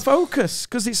just can't focus,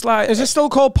 because it's like... Is it still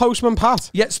called Postman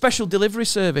Pat? Yeah, special delivery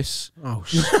service. Oh,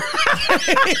 shit.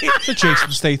 It's a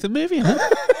Jason Statham movie, isn't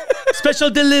it? Special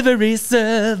delivery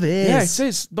service. Yeah, it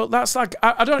is. But that's like...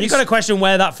 I don't... You've got to question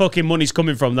where that fucking money's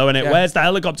coming from, though, innit? Yeah. Where's the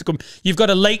helicopter coming? You've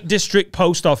got a Lake District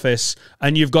post office,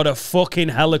 and you've got a fucking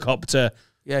helicopter.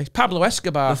 Yeah, it's Pablo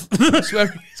Escobar. That's where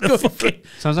he's going.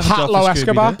 Sounds like Pablo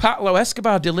Escobar. Pablo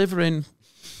Escobar delivering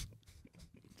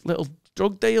little...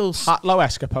 drug deals. Hatlo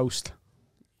Escapost.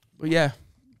 Well, yeah.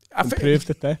 Improved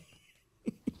it there.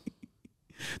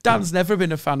 Dan's never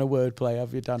been a fan of wordplay,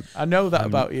 have you, Dan? I know that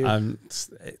about you.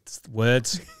 It's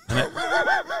words, isn't it?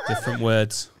 Different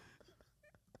words.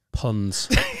 Puns.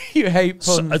 You hate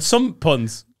puns. Some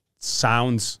puns.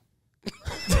 Sounds.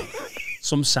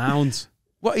 Some sounds.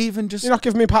 What even just... You're not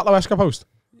giving me Patlo Escapost?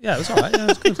 Yeah, it was all right. Yeah, it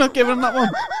was good. He's not giving him that one.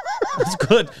 It's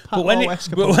good. But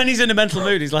when he's in a mental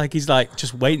mood, he's like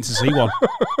just waiting to see one.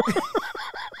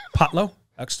 Patlo,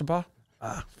 extra bar.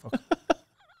 Ah, fuck.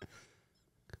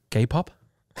 Gay pop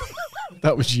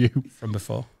That was you. from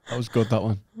before. That was good, that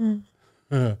one.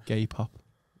 Gay pop.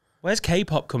 Where's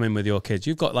K-pop come in with your kids?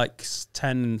 You've got like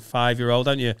 10 and 5-year-old,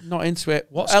 don't you? Not into it.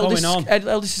 What's going on?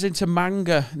 Eldest is into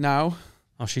manga now.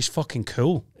 Oh, she's fucking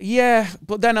cool. Yeah,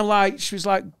 but then she was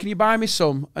like, "Can you buy me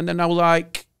some?" And then I was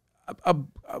like, I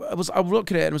was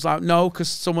looking at it and was like, "No, because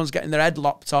someone's getting their head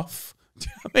lopped off."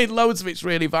 I mean, loads of it's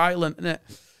really violent, isn't it?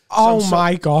 Oh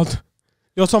my God.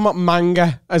 You're talking about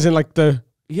manga, as in like the...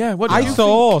 Yeah, what do I you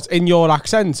thought in your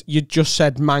accent, you just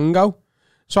said mango.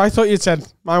 So I thought you'd said,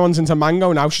 my one's into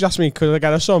mango now. She's asked me, could I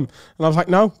get her some? And I was like,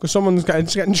 no, because someone's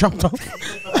getting chopped off.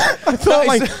 I thought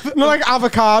like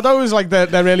avocados, like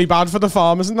they're really bad for the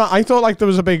farmers and that. I thought like there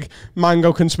was a big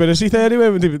mango conspiracy theory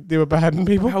where they were beheading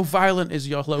people. How violent is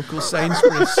your local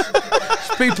Sainsbury's?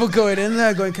 People going in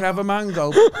there going, "Can I have a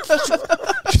mango?"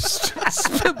 just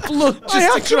blood.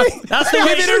 That's the way.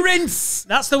 Give it a rinse.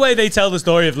 That's the way they tell the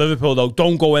story of Liverpool, though.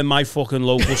 Don't go in my fucking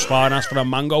local Spar and ask for a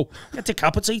mango. Get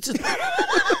decapitated.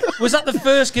 Was that the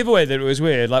first giveaway that it was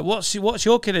weird? Like, what's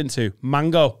your kid into?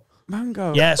 Mango.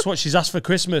 Mango. Yeah, it's what she's asked for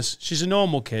Christmas. She's a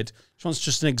normal kid. She wants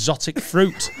just an exotic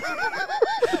fruit.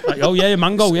 Like, oh yeah,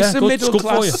 mango. Yeah, it's a good, middle good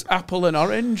for you. class apple and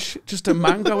orange. Just a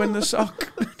mango in the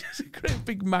sock. There's a great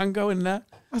big mango in there.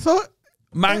 I thought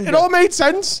Mango. it all made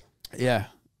sense. Yeah.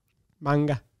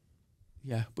 Manga.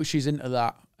 Yeah, but she's into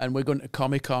that, and we're going to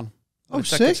Comic-Con. Oh, Take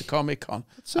her sick. to Comic-Con.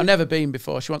 I've never been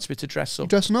before. She wants me to dress up. You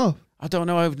dressing up? I don't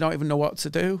know. I don't even know what to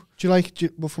do.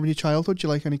 Well, from your childhood, do you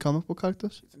like any comic book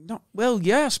characters? Not well.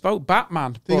 Yeah, I spoke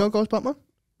Batman. There you go, goes Batman.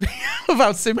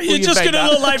 About simple. You're just going to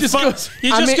look like fun.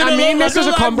 I mean this is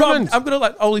a compliment. I'm going to look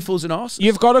like Only Fools and Horses.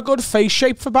 You've got a good face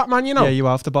shape for Batman, you know. Yeah, you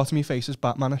have. The bottom of your face is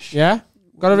Batmanish. Yeah.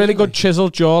 Got a really good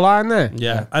chiseled jawline there.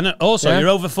 Yeah, and also you're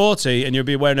over 40 and you'll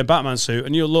be wearing a Batman suit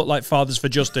and you'll look like Fathers for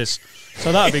Justice.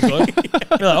 So that'd be good.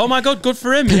 You're like, oh my God, good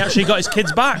for him. He actually got his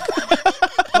kids back.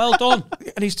 Well done.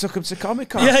 And he's took him to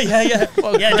Comic-Con. Yeah.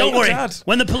 Well, Yeah, don't worry. Dad.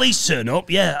 When the police turn up,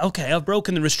 okay, I've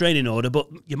broken the restraining order, but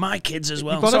you're my kids as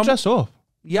well. You've got to dress up.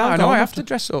 Yeah, I know. I have to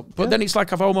dress up. But then it's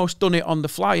like I've almost done it on the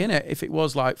fly, innit? If it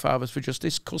was like Fathers for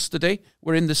Justice, custody,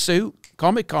 we're in the suit,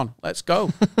 Comic-Con, let's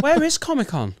go. Where is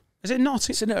Comic-Con? Is it not?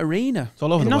 It's in an arena. It's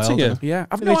all over In the world. Nottingham? Isn't it? Yeah.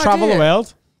 I've Do no they travel idea. the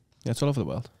world? Yeah, it's all over the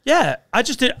world. Yeah, I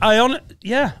just did.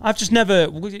 I've just never.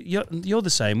 You're the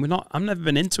same. I've never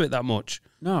been into it that much.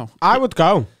 No. I would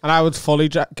go, and I would fully...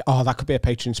 that could be a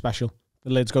Patreon special. The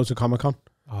lids go to Comic-Con.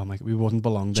 Oh my God, we wouldn't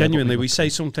belong there. Genuinely, we say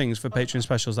some things for Patreon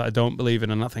specials that I don't believe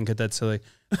in and I think are dead silly.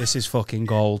 This is fucking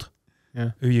gold.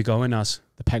 Yeah. Who are you going as?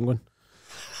 The Penguin.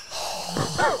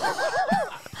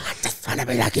 I just want to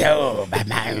be like you,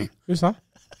 Batman. Who's that?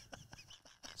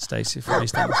 Stacey from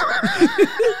EastEnders.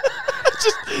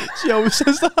 She always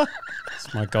says that.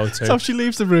 It's my go-to. That's how she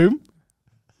leaves the room.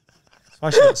 That's why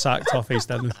she got sacked off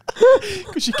EastEnders.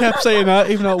 Because she kept saying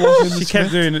that, even though it wasn't in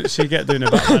the She kept doing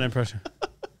a Batman impression.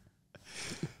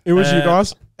 Who was you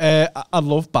guys? I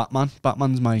love Batman.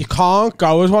 Batman's my... You can't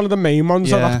go as one of the main ones.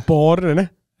 Yeah. That's boring, isn't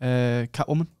it?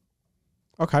 Catwoman.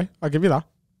 Okay, I'll give you that.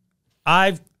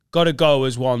 I've got to go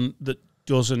as one that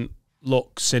doesn't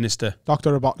look sinister.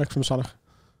 Dr. Robotnik from Sonic.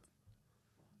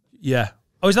 Yeah.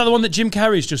 Oh, is that the one that Jim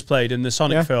Carrey's just played in the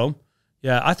Sonic Yeah. film?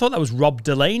 Yeah, I thought that was Rob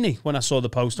Delaney when I saw the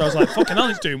poster. I was like, fucking hell,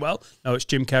 he's doing well. No, it's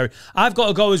Jim Carrey. I've got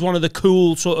to go as one of the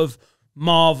cool sort of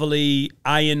Marvel-y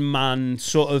Iron Man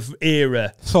sort of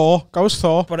era. Thor. Go as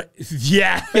Thor. But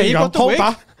yeah. There you go. got the Hold wig.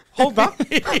 that. Hold that.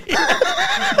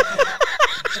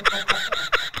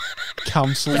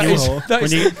 Cancel That your is- whore. that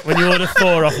is- when you order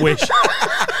Thor off Wish.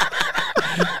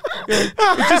 He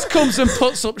just comes and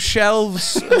puts up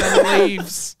shelves and then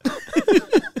leaves.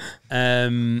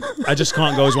 I just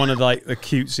can't go as one of like the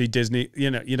cutesy Disney.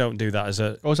 You know, you don't do that as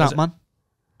a. What was Ant-Man?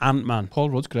 Ant-Man. Paul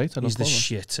Rudd's great. I love He's the Paul Rudd.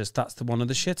 shittest. That's the one of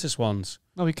the shittest ones.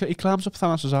 No, he climbs up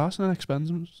Thanos' ass and then expends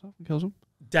himself and kills him.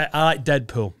 I like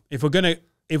Deadpool. If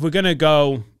we're gonna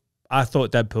go, I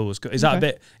thought Deadpool was good. Is that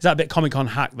a bit Comic-Con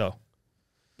hack though?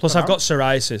 Plus, I've got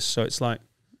psoriasis, so it's like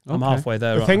I'm halfway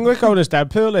there. The thing with going as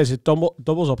Deadpool is it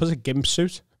doubles up as a gimp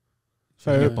suit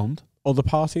for Get bummed. other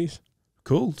parties.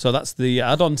 Cool. So that's the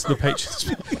add-on to the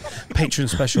Patreon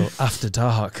special After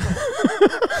Dark.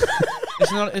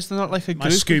 Is there not like a My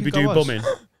group? Scooby-Doo bumming.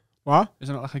 What? Is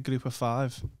it not like a group of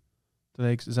 5?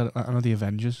 Is that I know the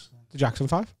Avengers? The Jackson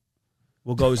 5?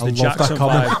 We'll go as I the love that Jackson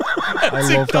comment. 5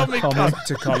 I love that comment.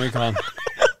 to Comic-Con.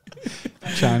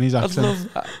 Chinese I'd accent.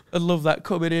 love that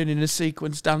coming in a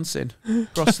sequence dancing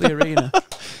across the arena.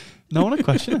 No one a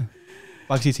question.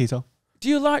 Bagsy Tito. Do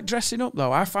you like dressing up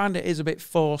though? I find it is a bit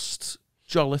forced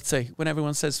jollity when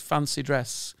everyone says fancy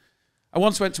dress. I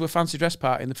once went to a fancy dress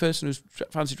party and the person whose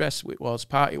fancy dress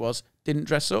was didn't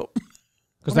dress up.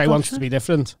 Because they wanted to be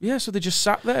different. Yeah, so they just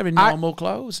sat there in normal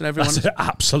clothes and everyone... That's an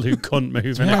absolute cunt move.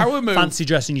 Isn't it? Power move. Fancy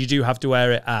dressing, you do have to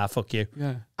wear it. Fuck you.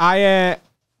 Yeah.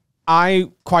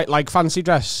 I quite like fancy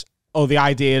dress, or the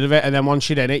idea of it, and then once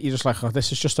you're in it, you're just like, oh,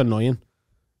 this is just annoying.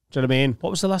 Do you know what I mean? What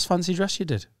was the last fancy dress you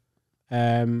did?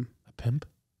 A pimp.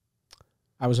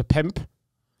 I was a pimp.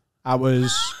 I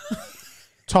was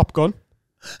Top Gun.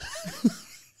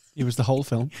 He was the whole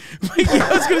film. I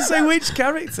was going to say which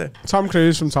character. Tom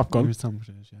Cruise from Top He Gun. was Tom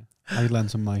Cruise, yeah. I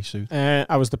lent him my suit.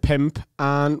 I was the pimp,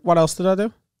 and what else did I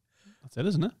do? That's it,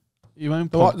 isn't it? You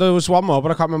went There was one more,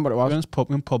 but I can't remember what it was.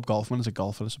 pub golf when as a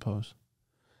golfer, I suppose.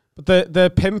 But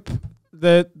the pimp,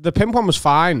 the pimp one was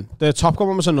fine. The Top Gun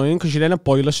one was annoying because you're in a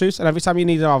boiler suit, and every time you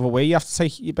need to have a wee, you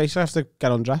basically have to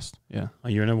get undressed. Yeah. Oh,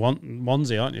 you're in a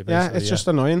onesie, aren't you? Yeah, it's just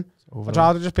annoying. I'd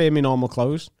rather just be in my normal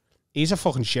clothes. He's a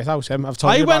fucking shithouse, him. I've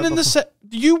told you. I went about in it the set.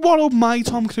 You borrowed my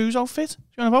Tom Cruise outfit. Do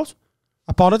you know about?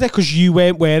 I borrowed it because you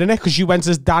weren't wearing it, because you went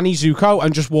as Danny Zuko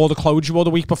and just wore the clothes you wore the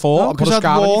week before. No, and put a because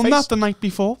scar I'd on your worn face. that the night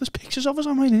before. There's pictures of us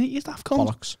online, innit? You daft cunt.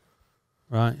 Bollocks.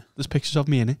 Right. There's pictures of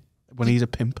me in it when he's a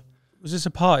pimp. Was this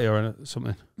a party or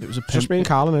something? It was a pimp. Just me and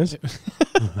Carlin is.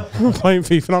 Playing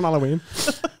FIFA on Halloween.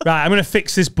 Right, I'm going to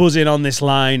fix this buzzing on this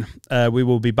line. We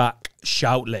will be back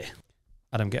shortly.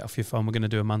 Adam, get off your phone. We're going to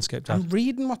do a Manscaped ad. I'm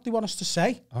reading what they want us to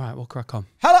say. All right, we'll crack on.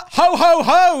 Hello, ho, ho,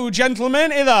 ho, gentlemen.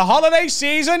 The holiday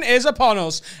season is upon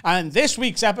us. And this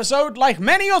week's episode, like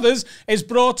many others, is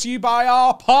brought to you by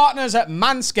our partners at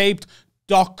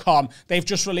Manscaped.com. They've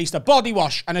just released a body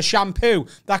wash and a shampoo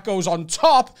that goes on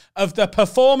top of the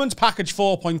Performance Package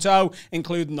 4.0,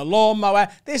 including the lawnmower.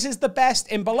 This is the best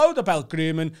in below-the-belt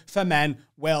grooming for men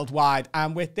worldwide.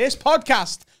 And with this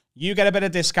podcast, you get a bit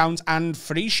of discount and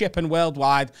free shipping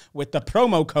worldwide with the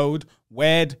promo code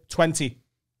WORD20.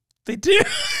 They do.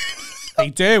 They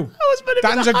do.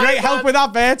 Dan's a great help with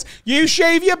that bit. You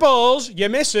shave your balls, your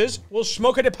missus will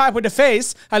smoke at the pipe with the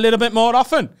face a little bit more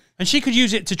often. And she could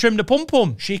use it to trim the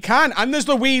pum-pum. She can. And there's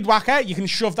the weed whacker. You can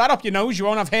shove that up your nose. You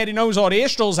won't have hairy nose or ear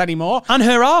strolls anymore. And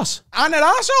her arse. And her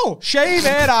arsehole. Shave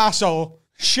her arsehole.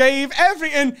 Shave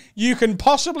everything you can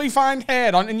possibly find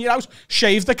hair on in your house.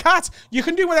 Shave the cat. You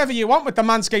can do whatever you want with the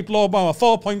Manscaped Lawnmower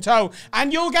 4.0,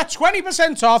 and you'll get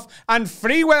 20% off and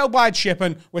free worldwide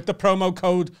shipping with the promo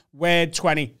code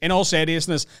WORD20. In all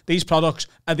seriousness, these products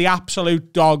are the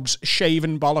absolute dogs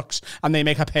shaving bollocks, and they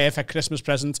make a perfect Christmas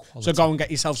present. So go and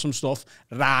get yourself some stuff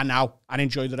right now and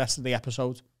enjoy the rest of the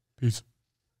episode. Peace.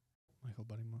 Michael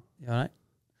Barrymore. You all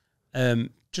right?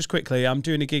 Just quickly, I'm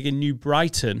doing a gig in New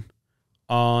Brighton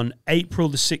on April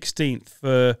the 16th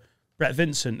for Brett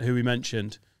Vincent, who we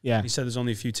mentioned. Yeah. He said there's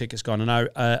only a few tickets gone, and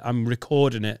I'm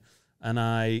recording it, and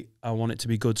I want it to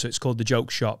be good. So it's called The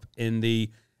Joke Shop in the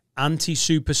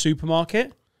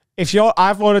supermarket.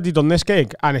 I've already done this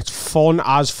gig, and it's fun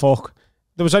as fuck.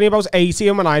 There was only about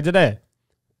 80 when I did it,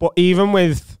 but even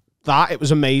with that, it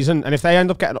was amazing. And if they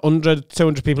end up getting 100,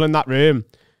 200 people in that room,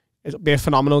 it'll be a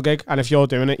phenomenal gig. And if you're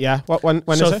doing it, yeah. When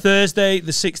is it? So Thursday,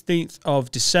 the 16th of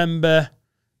December,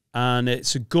 and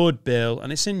it's a good bill,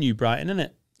 and it's in New Brighton, isn't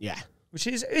it? Yeah. Which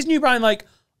is New Brighton, like,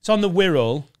 it's on the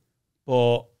Wirral,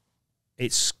 but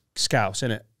it's Scouse,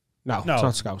 isn't it? No, it's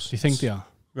not Scouse. Do you think they are?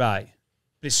 Right.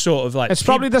 But it's sort of like... It's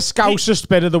probably the Scousest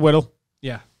bit of the Wirral,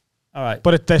 Yeah. All right.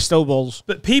 but they're still Wolves.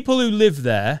 But people who live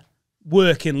there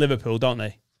work in Liverpool, don't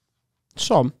they?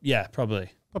 Some. Yeah,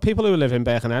 probably. But people who live in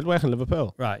Birkenhead work in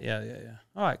Liverpool. Right, yeah.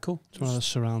 All right, cool. It's one of the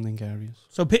surrounding areas.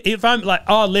 So if I'm like,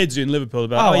 our lids are in Liverpool,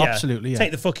 but Oh, yeah, absolutely, yeah.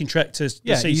 take the fucking trek to the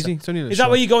Yeah, seaside. easy. It's only a Is that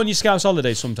short- where you go on your Scouse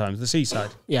holidays sometimes, the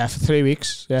seaside? Yeah, for 3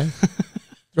 weeks, yeah.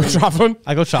 Go travelling.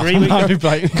 I go 3 travelling weeks. around New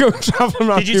Brighton. Go travelling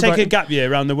around Did you New take a Brighton. gap year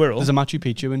around the Wirral? There's a Machu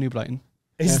Picchu in New Brighton.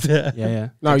 Is there? Yeah.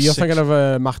 No, Takes you're 6 thinking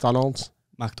of McDonald's.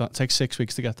 Takes 6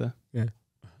 weeks to get there.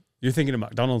 You're thinking of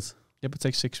McDonald's. Yeah, but it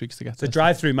takes 6 weeks to get The there.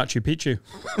 drive-through Machu Picchu.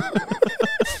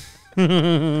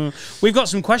 We've got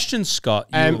some questions,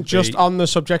 Scott. Just on the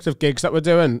subject of gigs that we're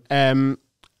doing,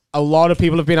 a lot of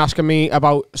people have been asking me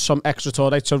about some extra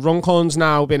tour dates. So Runcorn's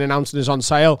now been announced and is on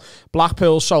sale.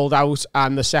 Blackpool sold out,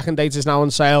 and the second date is now on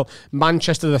sale.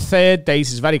 Manchester, the third date,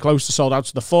 is very close to sold out,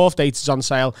 so the fourth date is on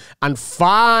sale. And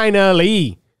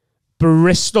finally,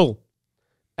 Bristol.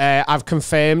 I've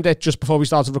confirmed it just before we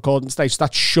started recording today, so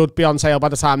that should be on sale by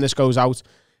the time this goes out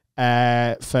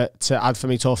to add for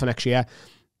me tour for next year.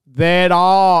 There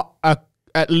are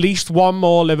at least one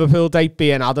more Liverpool date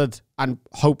being added, and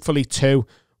hopefully 2,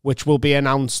 which will be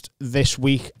announced this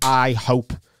week, I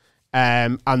hope.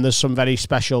 And there's some very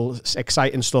special,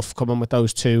 exciting stuff coming with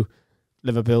those 2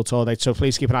 Liverpool tour date, so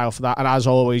please keep an eye out for that. And as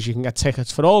always, you can get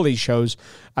tickets for all these shows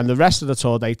and the rest of the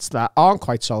tour dates that aren't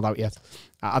quite sold out yet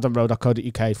at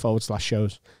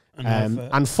adamrowe.co.uk/shows.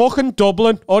 And fucking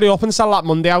Dublin, hurry up and sell that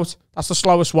Monday out. That's the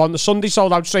slowest one. The Sunday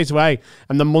sold out straight away,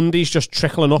 and the Monday's just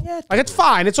trickling up. Yeah, like, it's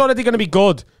fine, it's already going to be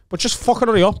good, but just fucking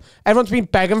hurry up. Everyone's been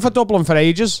begging for Dublin for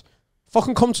ages.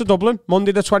 Fucking come to Dublin,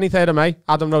 Monday the 23rd of May,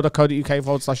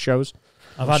 adamrowe.co.uk/shows.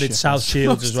 I've added South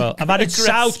Shields as well. I've added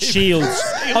South Shields.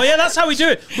 Oh yeah, that's how we do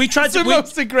it. We tried It's the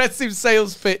most aggressive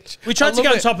sales pitch. We tried to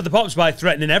get on top of the pops by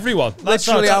threatening everyone.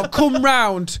 Literally, I'll come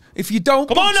round. If you don't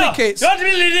come book tickets,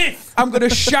 I'm going to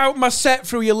shout my set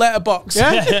through your letterbox.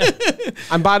 Yeah.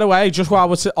 And by the way, just while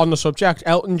we're on the subject,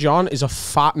 Elton John is a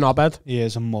fat knobhead. He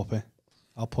is a muppet.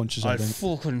 I'll punch his head in.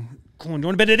 Fucking come on. Do you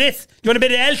want a bit of this? Do you want a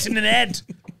bit of Elton in the head?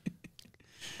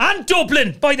 And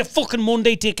Dublin. Buy the fucking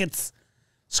Monday tickets.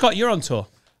 Scott, you're on tour.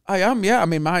 I am, yeah. I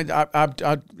mean,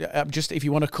 I'm just, if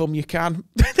you want to come, you can.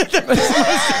 That's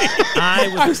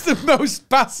the most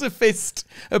pacifist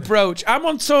approach. I'm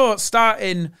on tour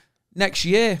starting next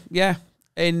year, yeah,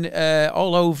 in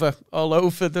all over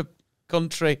the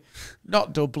country.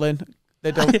 Not Dublin.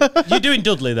 They don't. You're doing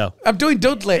Dudley though. I'm doing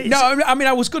Dudley. No, I mean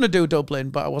I was going to do Dublin,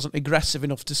 but I wasn't aggressive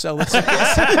enough to sell the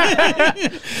tickets.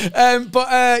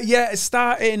 Yeah,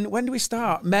 starting. When do we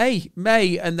start? May,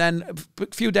 and then a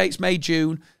few dates May,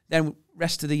 June. Then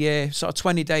rest of the year, sort of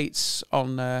 20 dates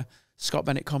on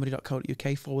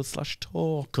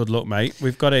scottbennettcomedy.co.uk/tour. Good luck, mate.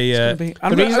 We've got a. The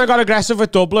reason I got aggressive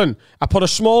with Dublin, I put a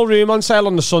small room on sale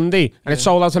on the Sunday, and it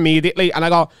sold out immediately, and I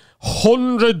got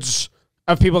hundreds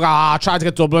of people go, I tried to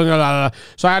get Dublin. Blah, blah, blah.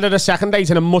 So I added a second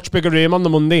date in a much bigger room on the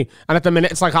Monday, and at the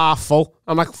minute it's like half full.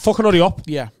 I'm like, fucking hurry up.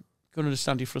 Yeah, can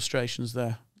understand your frustrations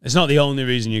there. It's not the only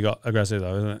reason you got aggressive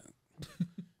though, isn't it?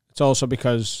 It's also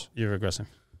because you're aggressive.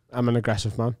 I'm an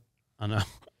aggressive man. I know,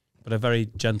 but a very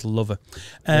gentle lover.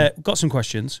 Got some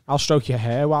questions. I'll stroke your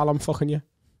hair while I'm fucking you.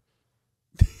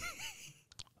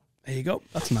 There you go.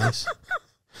 That's nice.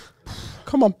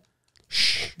 Come on.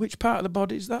 Shh. Which part of the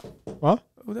body is that? What?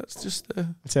 Oh, that's just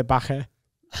the... It's a back hair.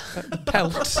 The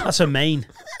pelt. That's a mane.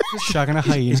 Shagging a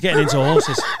hyena. He's getting into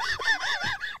horses.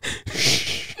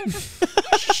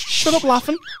 Shut up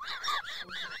laughing.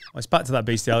 Well, it's back to that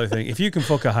bestiality thing. If you can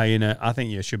fuck a hyena, I think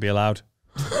you should be allowed.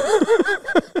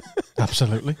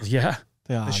 Absolutely. Yeah.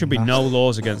 There should be no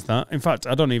laws against that. In fact,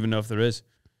 I don't even know if there is.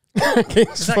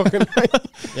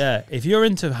 Yeah, if you're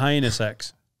into hyena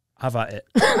sex, have at it.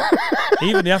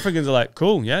 Even the Africans are like,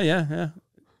 cool, yeah.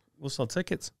 We'll sell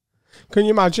tickets. Can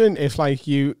you imagine if, like,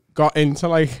 you got into,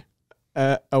 like,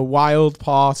 a wild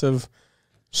part of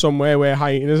somewhere where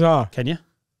hyenas are? Kenya?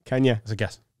 Kenya. As a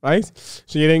guess. Right?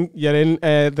 So you're in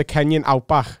the Kenyan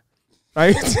outback,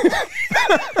 right?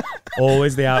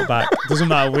 Always the outback. Doesn't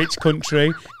matter which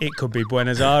country. It could be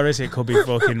Buenos Aires. It could be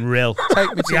fucking real.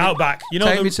 Take me to the outback. You know,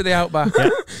 take me to the outback. Yeah.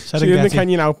 So you're in the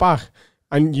Kenyan outback,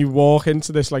 and you walk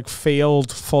into this like field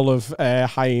full of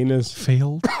hyenas.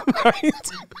 Field,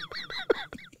 right?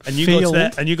 And you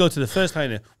go to the first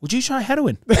hyena. Would you try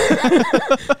heroin?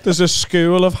 There's a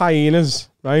school of hyenas,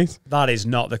 right? That is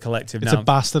not the collective it's noun. a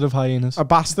bastard of hyenas. A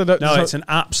bastard. It's an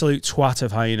absolute twat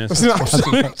of hyenas. It's an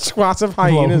absolute twat of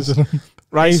hyenas.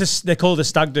 Right, they're called a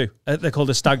stag do. They're called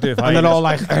a stag do of hyenas. And they're all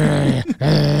like,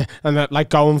 and they're like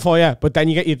going for you. But then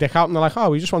you get your dick out, and they're like,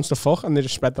 "Oh, he just wants to fuck," and they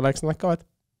just spread the legs and like, "Go ahead,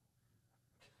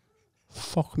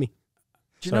 fuck me."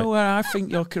 Do you know where I think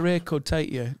your career could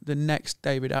take you? The next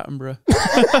David Attenborough,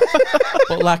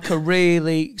 but like a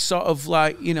really sort of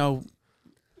like, you know,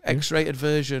 X-rated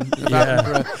version of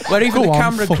Attenborough, where even the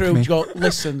camera crew go,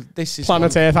 "Listen, this is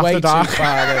Planet Earth way After Dark." Too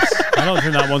far, this. I don't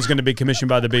think that one's going to be commissioned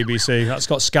by the BBC. That's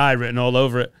got Sky written all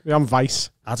over it. Yeah, I'm Vice.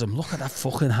 Adam, look at that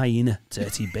fucking hyena,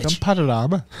 dirty bitch. I'm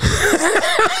Panorama.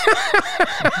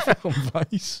 I'm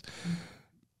Vice.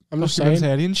 I'm just saying.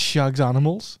 Documentarian shags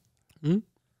animals.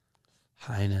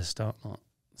 Hyenas, stop that.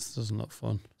 This doesn't look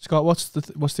fun. Scott, what's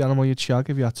the animal you'd shag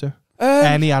if you had to?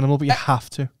 Any animal, but you have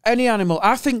to. Any animal.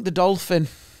 I think the dolphin.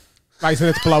 Right, so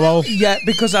it's blowhole. Yeah,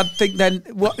 because I think then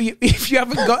if you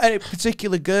haven't got any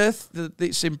particular girth,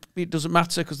 it doesn't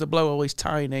matter because the blowhole is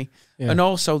tiny, and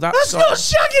also that's not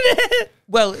shagging it.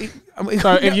 Well,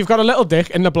 so if you've got a little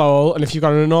dick in the blowhole, and if you've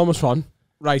got an enormous one,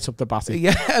 right up the batty.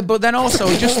 Yeah, but then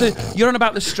also just you're on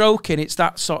about the stroking. It's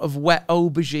that sort of wet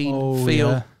aubergine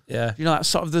feel. Yeah, you know, that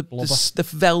sort of the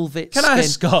velvet. Can skin. I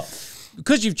ask Scott?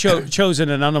 Because you've chosen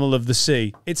an animal of the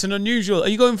sea, it's an unusual... Are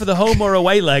you going for the home or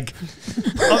away leg?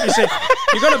 Obviously,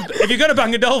 if you're gonna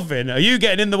bang a dolphin, are you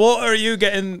getting in the water? Or are you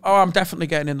getting? Oh, I'm definitely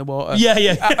getting in the water.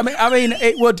 Yeah. I mean,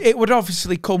 it would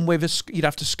obviously come with you'd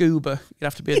have to scuba. You'd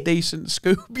have to be a decent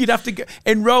scuba. You'd have to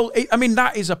enroll. I mean,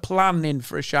 that is a plan in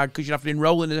for a shag because you'd have to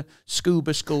enroll in a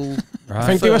scuba school. I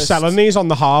think they were selling these on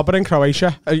the harbour in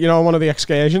Croatia. On one of the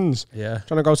excursions. Yeah. Do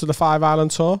you want to go to the 5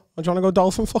 Island tour? Or do you want to go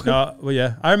dolphin fucking? No, well,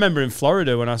 yeah. I remember in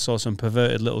Florida when I saw some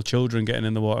perverted little children getting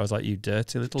in the water. I was like, "You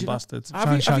dirty little bastards!"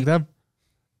 Try and shag them.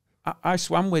 I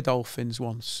swam with dolphins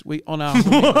once. On our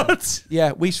honeymoon. What?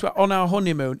 Yeah, we swam on our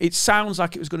honeymoon. It sounds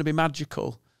like it was going to be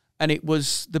magical, and it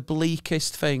was the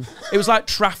bleakest thing. It was like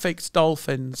trafficked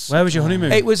dolphins. Where was your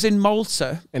honeymoon? It was in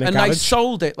Malta, In a and garage? they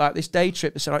sold it like this day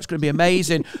trip. They said, "Oh, it's going to be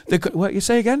amazing." What you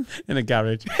say again? In a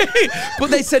garage. But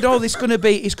they said, "Oh, it's going to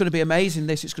be amazing.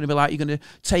 It's going to be like you're going to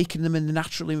take them in the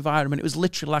natural environment." It was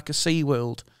literally like a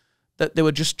SeaWorld. That they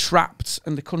were just trapped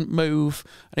and they couldn't move,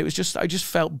 and I just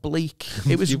felt bleak.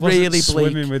 It was really bleak.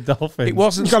 Swimming with dolphins. It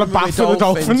wasn't. You got a swimming bath with a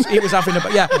dolphins. dolphin? It was having a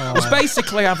It was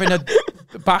basically having a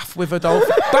bath with a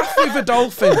dolphin. Bath with a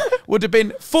dolphin would have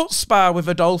been foot spa with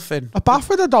a dolphin. A bath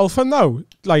with a dolphin, though.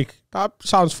 Like, that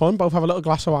sounds fun. Both have a little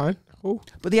glass of wine. Cool.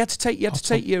 But you had to take your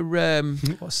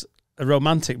What's a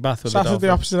romantic bath with a Sat at dolphin?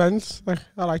 the opposite ends. Like,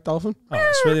 I like dolphin. Oh,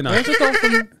 it's really nice.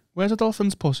 Where's a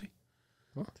dolphin's pussy?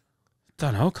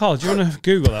 Don't know, Carl. Do you want to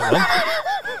Google that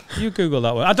one? You Google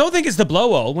that one. I don't think it's the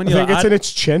blowhole. When I you think it's in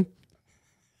its chin.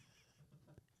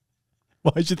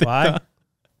 Why did you think Why?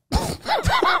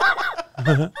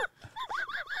 that?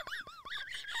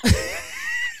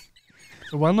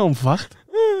 A well-known fact.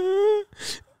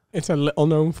 It's a little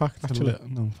known fact, It's a actually.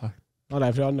 little-known fact. Not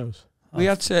everyone knows. We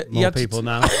had to. you More had to- people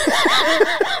now.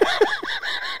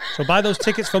 So buy those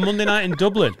tickets for Monday night in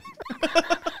Dublin,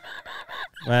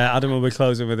 where Adam will be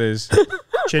closing with his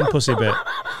chin pussy bit.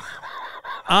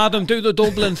 Adam, do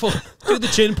the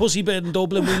chin pussy bit in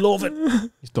Dublin. We love it.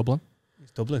 It's Dublin.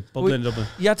 It's Dublin. We- Dublin.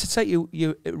 You had to take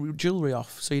your jewellery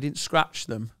off so you didn't scratch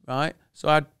them, right? So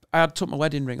I had took my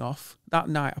wedding ring off. That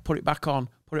night I put it back on,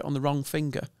 put it on the wrong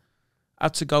finger. I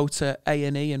had to go to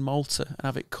A&E in Malta and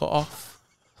have it cut off.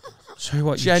 So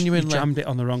what? Genuinely. You jammed it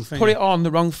on the wrong finger. Put it on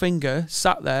the wrong finger,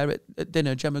 sat there at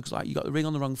dinner. Gemma was like, "You got the ring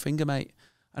on the wrong finger, mate."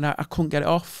 And I couldn't get it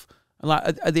off. And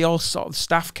like they all sort of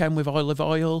staff came with olive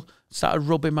oil, started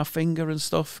rubbing my finger and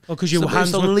stuff. Oh, 'cause your it was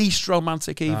hands the were- least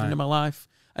romantic evening Right. in my life.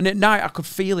 And at night I could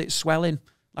feel it swelling.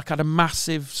 Like I had a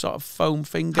massive sort of foam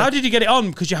finger. How did you get it on?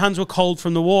 Because your hands were cold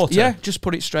from the water. Yeah, just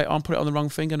put it straight on, put it on the wrong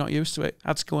finger, not used to it.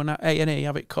 Had to go on A&E,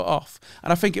 have it cut off.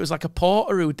 And I think it was like a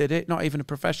porter who did it, not even a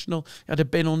professional. He had a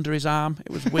bin under his arm.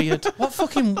 It was weird. What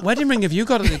fucking wedding ring have you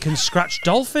got that can scratch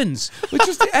dolphins? Which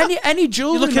just any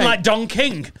jewellery. You're looking mate. like Don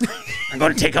King. I'm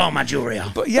going to take all my jewellery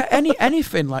off. But yeah,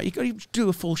 anything like you could do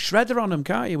a full shredder on them,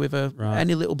 can't you? With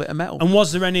any little bit of metal. And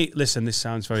was there any? Listen, this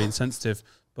sounds very insensitive,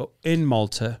 but in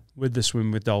Malta with the swim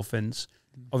with dolphins,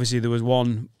 obviously there was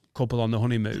one couple on the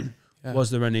honeymoon. Yeah. Was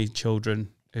there any children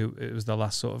who it was the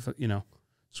last sort of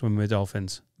swim with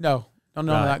dolphins? No, none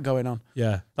Right. of that going on.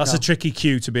 Yeah, that's No. a tricky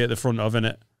cue to be at the front of, isn't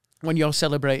it? When you're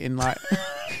celebrating, like,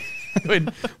 we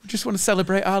just want to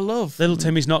celebrate our love. Little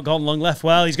Timmy's not got long left.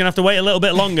 Well, he's going to have to wait a little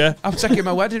bit longer. I'm taking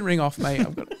my wedding ring off, mate.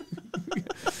 I've got.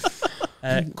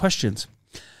 Questions?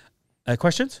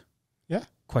 Questions? Yeah.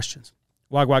 Questions.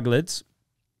 Wag lids.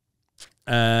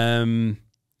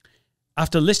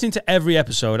 After listening to every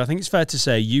episode, I think it's fair to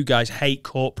say you guys hate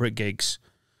corporate gigs.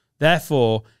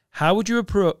 Therefore, how would you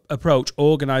approach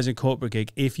organising a corporate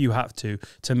gig if you have to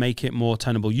make it more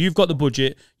tenable? You've got the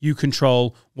budget, you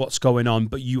control what's going on,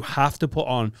 but you have to put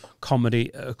on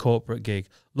comedy at a corporate gig.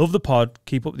 Love the pod.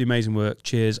 Keep up the amazing work.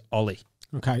 Cheers, Ollie.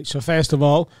 Okay, so first of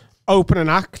all, open an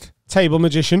act, table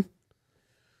magician.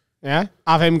 Yeah,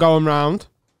 have him going round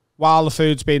while the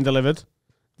food's being delivered.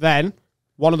 Then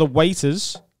one of the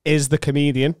waiters is the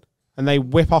comedian, and they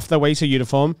whip off their waiter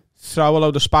uniform, throw a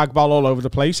load of spag bol all over the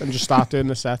place, and just start doing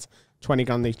the set. 20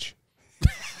 grand each.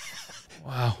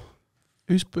 Wow.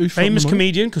 Who's Famous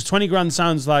comedian, because 20 grand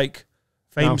sounds like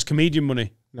famous comedian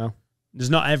money. No, There's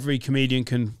not every comedian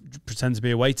can pretend to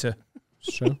be a waiter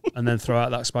it's true. and then throw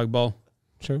out that spag bol.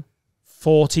 True.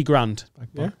 40 grand.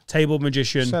 Yeah. Table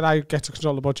magician. Said I get to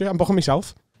control the budget. I'm booking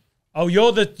myself. Oh,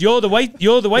 you're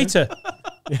the waiter.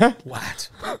 Yeah. What?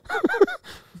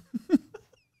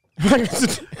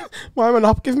 Why am I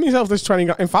not giving myself this 20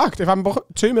 grand? In fact, if I'm booking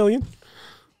 2 million,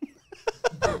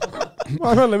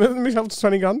 why am I limiting myself to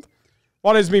 20 grand?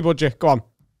 What is me budget? Go on.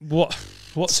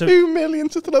 What's 2 million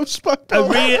to throw spag bol.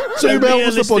 2 mil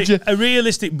was the budget. A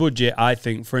realistic budget, I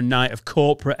think, for a night of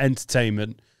corporate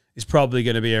entertainment is probably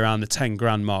going to be around the 10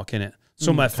 grand mark, innit?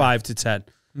 Somewhere 5 to 10.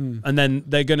 And then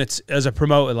they're going to, as a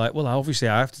promoter, like, well, obviously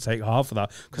I have to take half of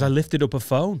that because I lifted up a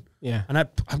phone. Yeah. And I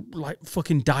like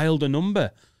fucking dialed a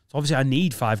number. So obviously I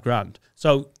need $5,000.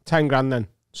 So 10 grand then.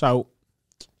 So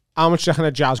how much do you reckon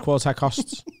a jazz quartet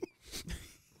costs?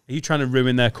 Are you trying to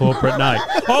ruin their corporate night?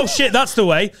 Oh shit, that's the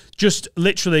way. Just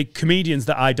literally comedians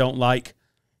that I don't like.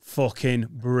 Fucking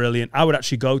brilliant. I would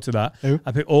actually go to that. Who?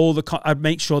 I'd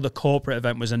make sure the corporate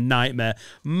event was a nightmare.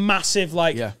 Massive,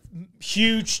 like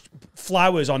huge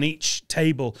flowers on each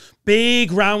table.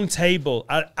 Big round table.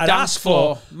 I'd Dance ask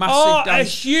for massive a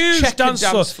huge dance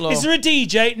floor. Is there a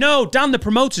DJ? No, Dan, the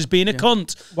promoter's being a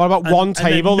cunt. What about one then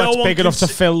table no that's one big can enough to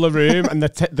fill the room and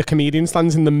the comedian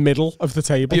stands in the middle of the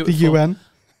table? Like the UN.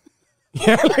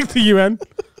 Yeah, like the UN.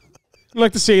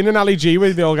 Like the scene in Ali G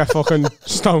where they all get fucking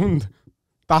stoned.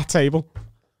 That table.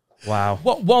 Wow.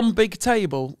 What, one big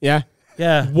table? Yeah.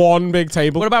 Yeah. One big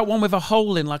table. What about one with a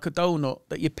hole in like a donut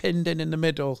that you're pinned in the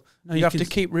middle? No, you have to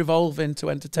keep revolving to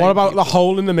entertain What about people? the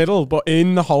hole in the middle, but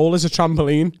in the hole is a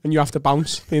trampoline and you have to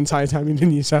bounce the entire time you're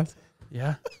in your set?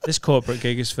 Yeah. This corporate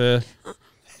gig is for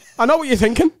I know what you're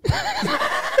thinking.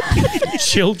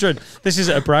 children. This is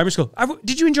at a primary school.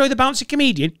 Did you enjoy the bouncy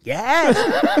comedian? Yes.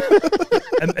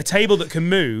 A table that can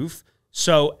move.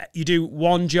 So you do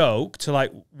one joke to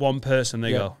like one person.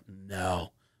 They go,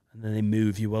 no. And then they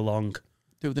move you along.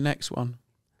 Do the next one.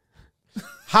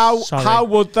 How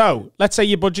would though? Let's say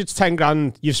your budget's 10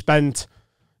 grand. You spend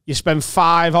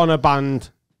 5 on a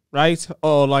band, right?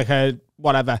 Or like a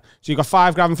whatever. So you got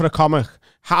 5 grand for a comic.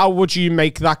 How would you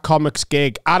make that comic's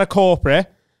gig at a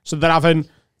corporate? So they're having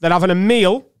a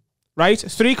meal, right?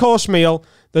 3-course meal.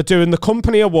 They're doing the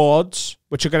company awards,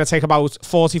 which are going to take about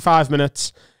 45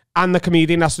 minutes. And the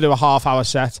comedian has to do a half-hour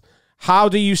set. How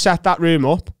do you set that room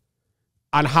up?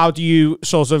 And how do you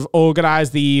sort of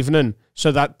organise the evening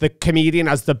so that the comedian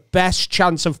has the best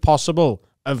chance of possible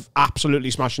of absolutely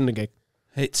smashing the gig?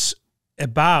 It's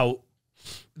about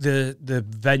the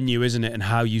venue, isn't it? And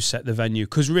how you set the venue.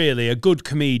 Because really, a good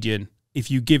comedian, if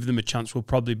you give them a chance, will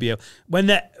probably be able... When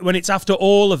it's after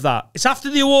all of that, it's after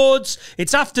the awards,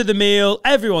 it's after the meal,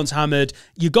 everyone's hammered,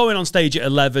 you're going on stage at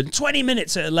 11, 20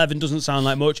 minutes at 11 doesn't sound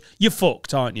like much, you're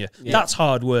fucked, aren't you? Yeah. That's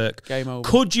hard work. Game over.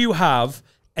 Could you have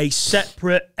a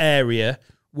separate area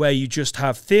where you just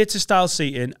have theatre-style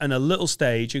seating and a little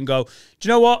stage and go, do you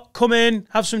know what? Come in,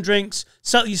 have some drinks,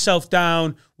 settle yourself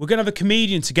down, we're going to have a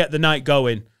comedian to get the night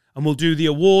going. And we'll do the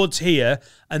awards here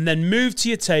and then move to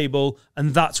your table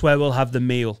and that's where we'll have the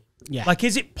meal. Yeah. Like,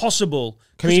 is it possible?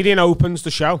 Comedian opens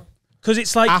the show. Because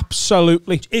it's like...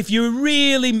 Absolutely. If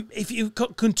you've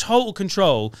got total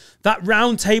control, that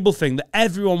round table thing that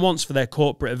everyone wants for their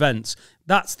corporate events,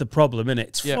 that's the problem, innit?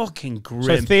 It's fucking grim.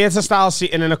 So theatre-style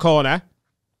seating in a corner.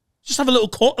 Just have a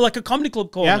little, like a comedy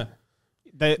club corner.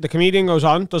 Yeah. The comedian goes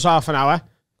on, does half an hour,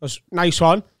 goes, nice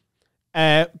one.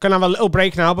 Gonna have a little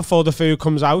break now before the food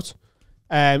comes out.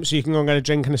 So you can go and get a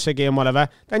drink and a ciggy and whatever.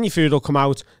 Then your food will come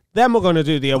out. Then we're going to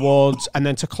do the awards. And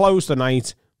then to close the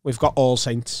night, we've got All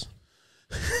Saints.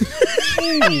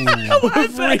 If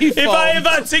I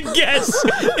had to guess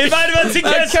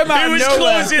who was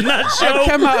closing that show.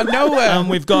 Come out of nowhere. And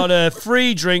we've got a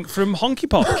free drink from Honky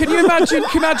Pop. Can you imagine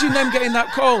them getting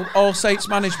that call? All Saints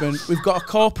Management. We've got a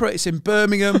corporate. It's in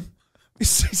Birmingham.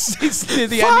 It's near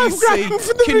the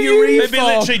NEC. Can you read? They'd be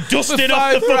literally dusting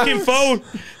off the fucking phone.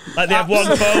 Like they have one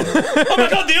phone. Oh my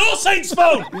God, the All Saints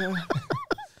phone.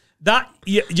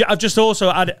 Yeah. I've just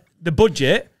also added the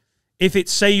budget. If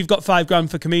it's, say you've got 5 grand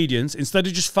for comedians, instead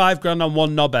of just 5 grand on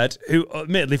one knobhead, who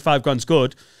admittedly 5 grand's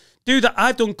good, do that.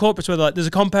 I've done corporates where like there's a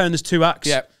compare and there's 2 acts.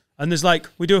 Yeah. And there's like,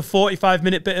 we do a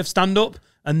 45-minute bit of stand-up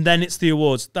and then it's the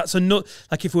awards. That's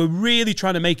like if we're really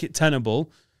trying to make it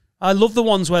tenable, I love the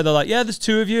ones where they're like, yeah, there's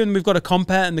 2 of you and we've got a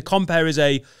compare and the compare is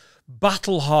a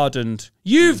battle-hardened.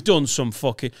 You've done some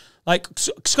fucking... Like,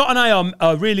 Scott and I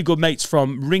are really good mates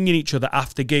from ringing each other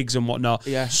after gigs and whatnot.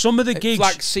 Yeah. Some of the gigs... It's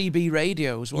like CB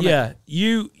radios, wasn't it?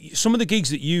 Yeah. Some of the gigs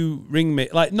that you ring me...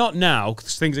 Like, not now,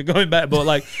 because things are going better, but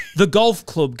like the golf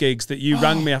club gigs that you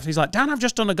rang me after. He's like, Dan, I've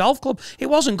just done a golf club.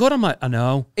 It wasn't good. I'm like, I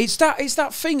know. It's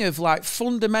that thing of like,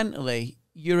 fundamentally,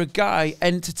 you're a guy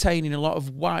entertaining a lot of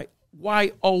white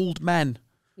old men.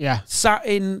 Yeah. Sat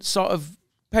in sort of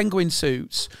penguin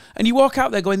suits. And you walk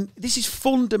out there going, this is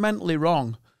fundamentally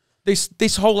wrong.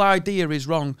 This whole idea is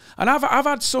wrong. And I've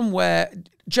had some where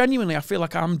genuinely I feel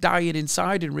like I'm dying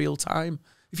inside in real time.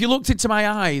 If you looked into my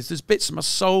eyes, there's bits of my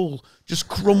soul just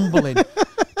crumbling. Do you know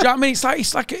what I mean?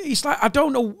 It's like I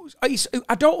don't know.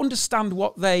 I don't understand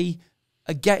what they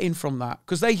are getting from that,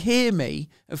 because they hear me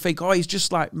and think, oh, he's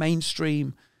just like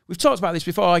mainstream. We've talked about this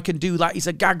before. I can do like he's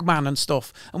a gag man and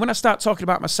stuff. And when I start talking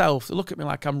about myself, they look at me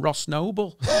like I'm Ross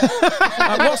Noble.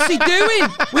 Like, what's he doing?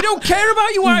 We don't care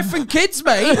about your wife and kids,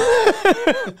 mate.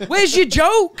 Where's your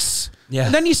jokes? Yeah.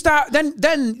 And then you start. Then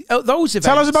those events.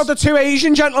 Tell us about the 2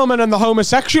 Asian gentlemen and the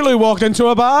homosexual who walked into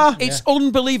a bar. It's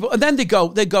unbelievable. And then they go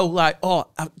like, oh,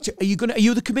 are you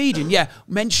the comedian? Yeah.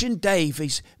 Mention Dave.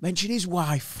 Mention his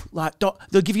wife. Like,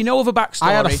 they'll give you no other backstory.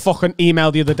 I had a fucking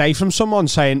email the other day from someone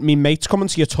saying, me mate's coming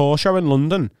to your tour show in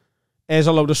London. Here's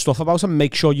a load of stuff about him.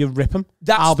 Make sure you rip him.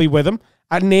 I'll be with him.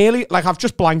 I nearly, like, I've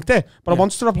just blanked it, but I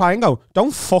wanted to reply and go,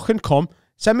 don't fucking come.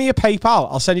 Send me your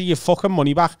PayPal. I'll send you your fucking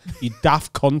money back, you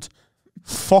daft cunt.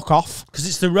 Fuck off. Because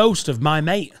it's the roast of my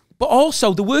mate. But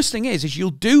also, the worst thing is you'll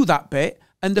do that bit,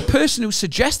 and the person who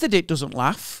suggested it doesn't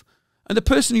laugh, and the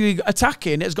person who you're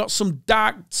attacking has got some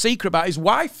dark secret about his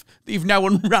wife that you've now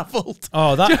unravelled.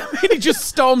 Oh, that... Do you know what I mean? He just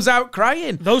storms out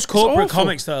crying. Those corporate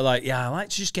comics that are like, yeah, I like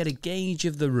to just get a gauge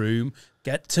of the room,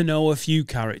 get to know a few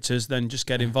characters, then just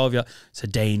get involved. It's a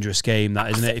dangerous game,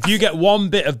 that, isn't it? If you get one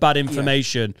bit of bad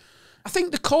information... Yeah. I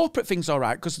think the corporate thing's all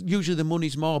right because usually the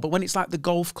money's more. But when it's like the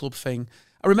golf club thing,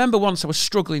 I remember once I was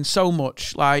struggling so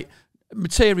much, like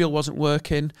material wasn't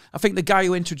working. I think the guy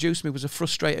who introduced me was a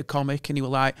frustrated comic, and he was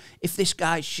like, "If this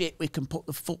guy's shit, we can put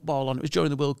the football on." It was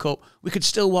during the World Cup. We could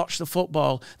still watch the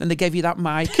football. Then they gave you that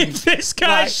mic. And, if this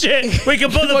guy's shit, we can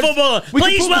put the football on.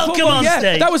 Please welcome on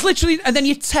stage. That was literally, and then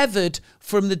you're tethered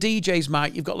from the DJ's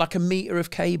mic. You've got like a meter of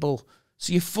cable.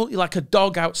 So you're like a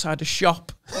dog outside a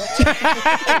shop. Do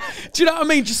you know what I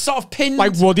mean? Just sort of pinned.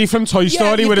 Like Woody from Toy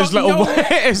Story with his little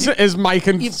his mic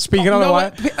and speaking on the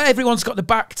wire. Everyone's got the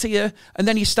back to you. And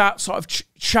then you start sort of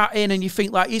chatting and you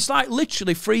think like, it's like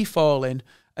literally free falling.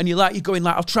 And you're going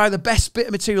like, I'll try the best bit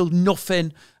of material,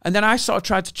 nothing. And then I sort of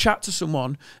tried to chat to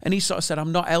someone and he sort of said,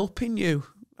 I'm not helping you.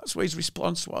 That's what his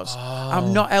response was.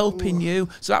 I'm not helping you.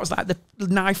 So that was like the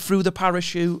knife through the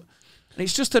parachute. And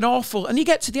it's just an awful... And you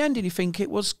get to the end and you think it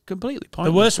was completely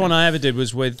pointless. The worst one I ever did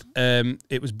was with...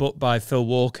 it was booked by Phil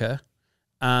Walker.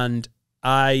 And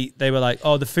they were like,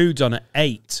 oh, the food's on at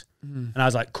 8. And I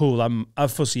was like, cool, I'm a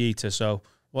fussy eater, so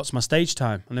what's my stage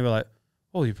time? And they were like,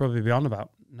 oh, you'd probably be on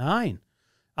about 9.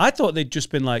 I thought they'd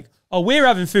just been like, oh, we're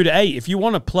having food at 8. If you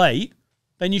want a plate,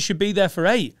 then you should be there for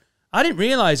 8. I didn't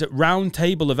realise at round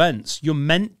table events, you're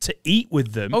meant to eat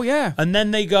with them. Oh, yeah. And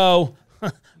then they go...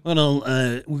 well,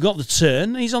 we got the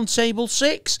turn. He's on table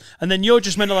 6. And then you're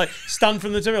just meant to, like, stand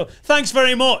from the table. Thanks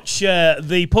very much.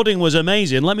 The pudding was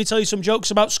amazing. Let me tell you some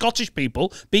jokes about Scottish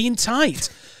people being tight.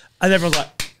 And everyone's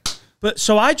like... But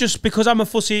so I just... Because I'm a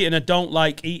fussy eater and I don't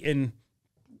like eating...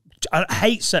 I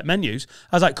hate set menus.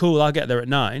 I was like, cool, I'll get there at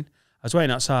 9. I was waiting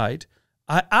outside.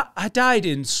 I died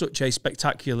in such a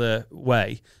spectacular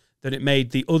way that it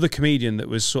made the other comedian that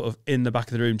was sort of in the back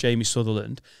of the room, Jamie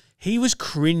Sutherland, he was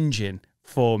cringing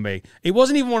for me. It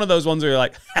wasn't even one of those ones where you're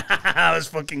like, that was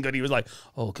fucking good. He was like,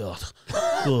 oh God,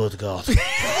 good God.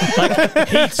 Like,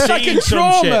 he'd seen like a some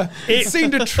trauma. shit. It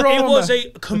seemed a trauma. It was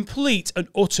a complete and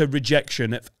utter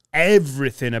rejection of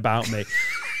everything about me.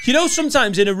 You know,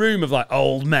 sometimes in a room of like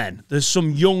old men, there's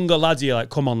some younger lads, you're like,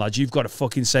 come on lads, you've got to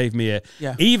fucking save me here.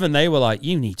 Yeah. Even they were like,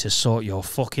 you need to sort your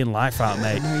fucking life out,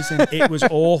 mate. Amazing. It was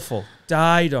awful.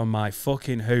 Died on my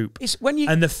fucking hoop. It's when you...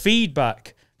 And the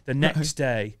feedback the next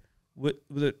day,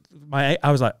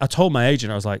 I was like, I told my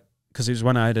agent, I was like, because it was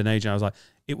when I had an agent, I was like,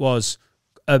 it was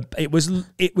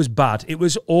bad. It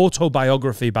was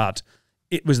autobiography bad.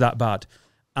 It was that bad.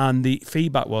 And the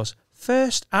feedback was,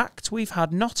 first act, we've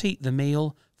had not eat the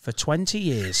meal for 20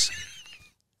 years.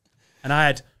 And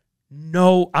I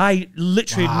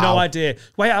literally had no idea.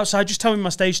 Wait outside, just tell me my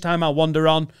stage time, I'll wander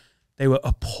on. They were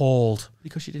appalled.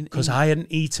 Because you didn't eat. Because I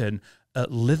hadn't eaten at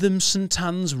Lytham St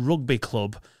Anne's Rugby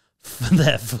Club for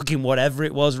their fucking whatever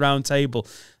it was round table.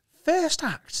 First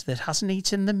act that hasn't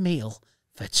eaten the meal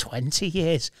for 20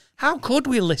 years. How could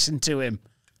we listen to him?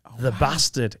 The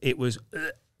bastard. It was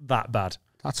that bad.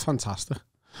 That's fantastic.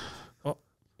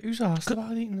 Who's asked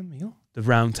about eating the meal? The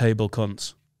round table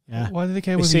cunts. Yeah. Why do they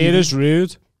care? They see it as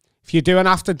rude. If you do an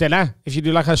after dinner, if you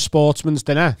do like a sportsman's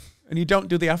dinner, and you don't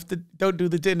do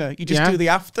the dinner, you just do the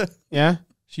after. Yeah.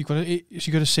 So you got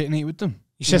to sit and eat with them.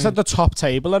 You sit at the top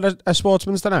table at a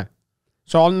sportsman's dinner.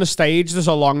 So on the stage, there's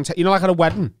a long table. You know, like at a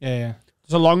wedding. Yeah.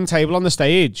 There's a long table on the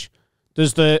stage.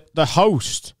 There's the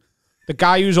host, the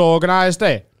guy who's organised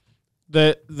it,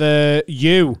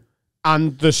 you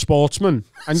and the sportsman,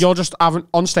 and you're just having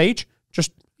on stage,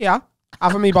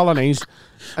 having me bolognese.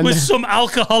 And with some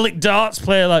alcoholic darts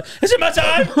player like, is it my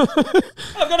time?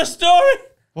 I've got a story.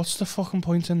 What's the fucking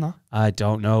point in that? I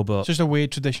don't know, but It's just a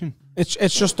weird tradition. It's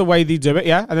just the way they do it,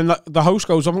 yeah. And then the host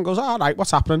goes up and goes, all right,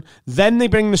 what's happening? Then they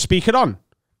bring the speaker on,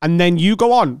 and then you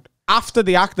go on after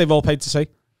the act they've all paid to see.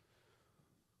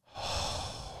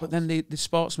 But then the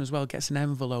sportsman as well gets an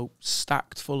envelope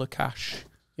stacked full of cash.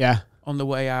 Yeah. On the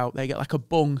way out, they get like a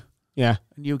bung. Yeah.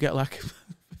 And you get like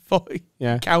 40.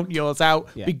 Yeah. Count yours out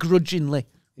begrudgingly.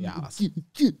 Yeah.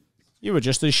 You were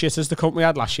just as shit as the cunt we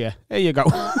had last year. There you go.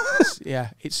 Yeah,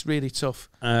 it's really tough.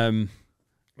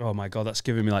 Oh my God, that's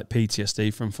giving me like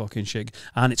PTSD from fucking shit.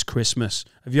 And it's Christmas.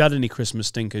 Have you had any Christmas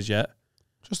stinkers yet?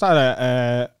 Just had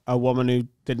a woman who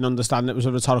didn't understand it was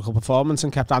a rhetorical performance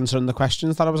and kept answering the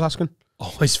questions that I was asking.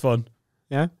 Always fun.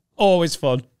 Yeah. Always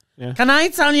fun. Yeah. Can I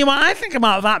tell you what I think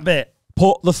about that bit?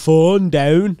 Put the phone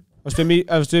down.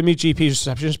 I was doing me GP's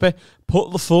receptionist bit.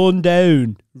 Put the phone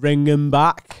down. Ring him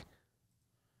back.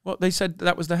 What, they said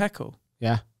that was the heckle?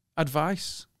 Yeah.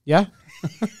 Advice? Yeah.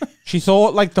 She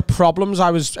thought like the problems I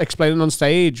was explaining on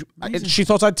stage, she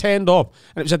thought I'd turned up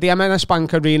and it was at the M&S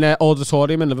Bank Arena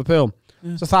Auditorium in Liverpool.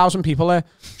 There's 1,000 people there.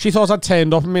 She thought I'd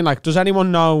turned up and been like, does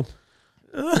anyone know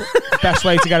the best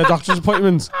way to get a doctor's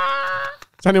appointment?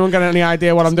 Does anyone get any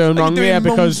idea what I'm doing wrong here?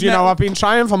 Because, you know, I've been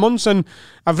trying for months and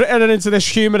I've written it into this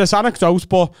humorous anecdote,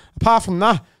 but apart from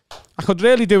that, I could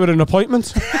really do with an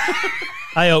appointment.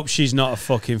 I hope she's not a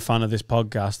fucking fan of this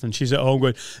podcast and she's at home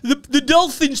going, the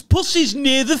dolphin's pussy's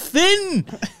near the fin.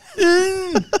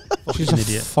 She's an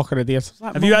idiot. Fucking idiot.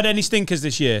 Have you had any stinkers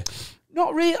this year?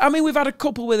 Not really. I mean, we've had a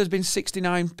couple where there's been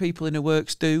 69 people in the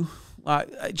works do.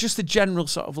 Like, just a general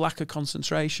sort of lack of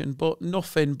concentration, but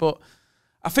nothing. But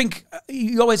I think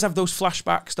you always have those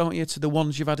flashbacks, don't you, to the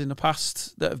ones you've had in the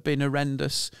past that have been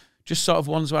horrendous. Just sort of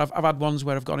ones where I've had ones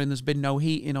where I've gone in, there's been no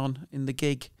heating on in the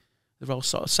gig. They're all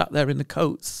sort of sat there in the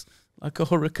coats, like a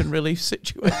hurricane relief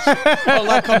situation. Or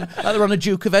like they're on a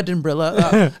Duke of Edinburgh, like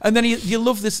that. And then you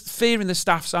love this fear in the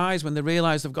staff's eyes when they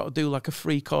realise they've got to do like a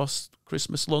 3-course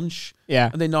Christmas lunch.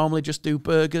 Yeah. And they normally just do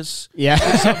burgers. Yeah.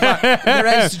 Sort of like, their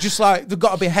heads are just like, they've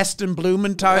got to be Heston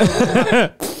Blumenthal.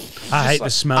 I hate the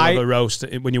smell of a roast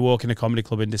when you walk in a comedy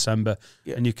club in December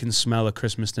and you can smell a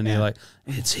Christmas dinner. You're like,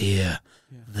 it's here.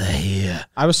 They're here.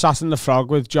 I was sat in the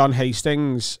Frog with John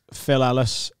Hastings, Phil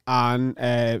Ellis and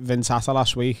Vince Atta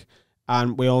last week,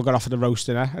 and we all got off at the roast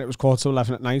dinner and it was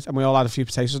 11:15 at night and we all had a few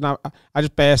potatoes. Now I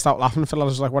just burst out laughing. Phil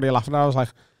Ellis was like, what are you laughing at? I was like,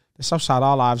 this is how sad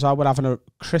our lives are. We're having a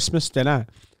Christmas dinner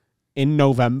in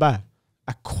November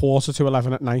at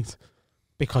 11:15 at night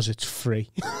because it's free.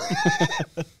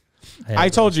 I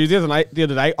told you the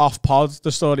other day off pod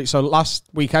the story. So last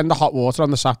weekend, the hot water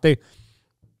on the Saturday, it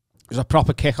was a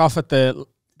proper kick-off at the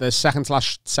second to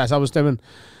last set I was doing.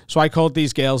 So I called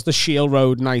these girls the Shield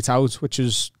Road Night Out, which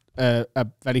is a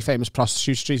very famous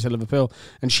prostitute street in Liverpool,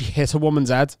 and she hit a woman's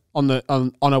head on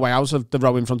her way out of the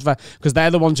row in front of her because they're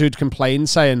the ones who'd complained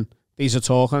saying these are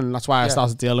talking, and that's why I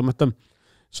started dealing with them.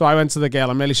 So I went to the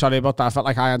girl, I'm really sorry about that. I felt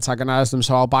like I antagonised them,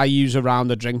 so I'll buy you a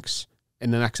round of drinks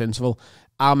in the next interval.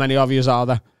 How many of yous are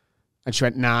there? And she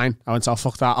went 9. I went, oh,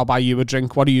 fuck that. I'll buy you a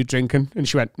drink. What are you drinking? And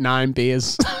she went 9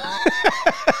 beers.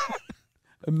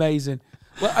 Amazing.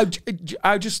 Well,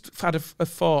 I just had a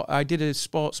thought. I did a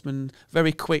sportsman,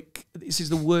 very quick. This is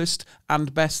the worst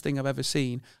and best thing I've ever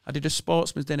seen. I did a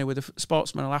sportsman's dinner with a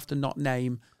sportsman I'll have to not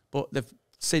name, but they've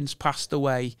since passed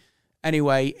away.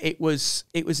 Anyway, it was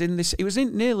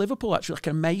near Liverpool, actually, like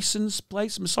a Mason's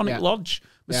place, Masonic Lodge,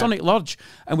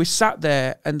 and we sat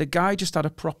there, and the guy just had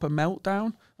a proper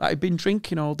meltdown. Like, he'd been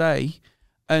drinking all day,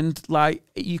 and like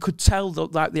you could tell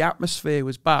that like the atmosphere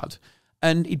was bad.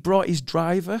 And he'd brought his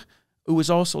driver, who was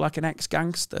also like an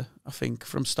ex-gangster, I think,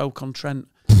 from Stoke-on-Trent.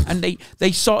 And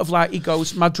they sort of like, he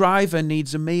goes, my driver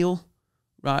needs a meal,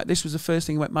 right? This was the first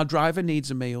thing he went, my driver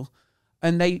needs a meal.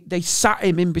 And they sat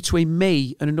him in between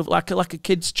me and another, like a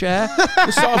kid's chair.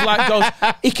 It sort of like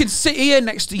goes, he can sit here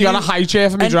next to you. You got a high chair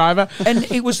for me, driver.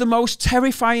 And it was the most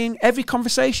terrifying. Every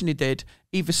conversation he did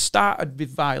either started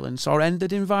with violence or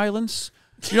ended in violence.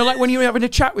 You know, like when you're having a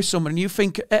chat with someone and you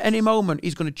think at any moment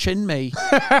he's going to chin me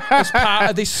as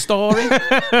part of this story.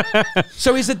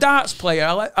 So he's a darts player.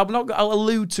 I'll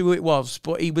allude to who it was,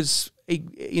 but he was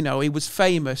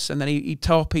famous, and then he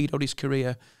torpedoed his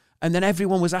career. And then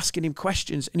everyone was asking him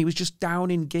questions, and he was just down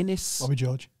in Guinness. Bobby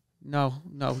George. No,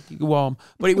 warm.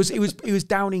 But he was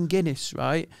down in Guinness,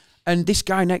 right? And this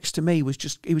guy next to me was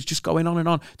just going on and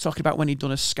on, talking about when he'd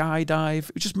done a skydive.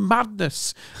 It was just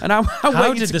madness. And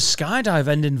how did the skydive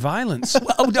end in violence?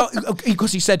 Well, no,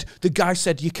 because the guy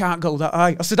said, you can't go that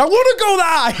high. I said, I want to go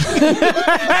that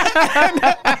high.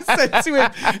 And I said to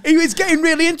him, he was getting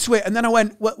really into it. And then I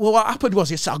went, well, what happened was,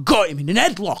 he said, I got him in an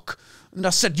headlock. And I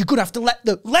said, you're going to have to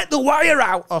let the wire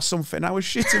out or something. I was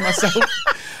shitting myself.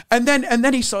 and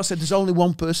then he sort of said, there's only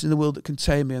one person in the world that can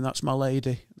tame me, and that's my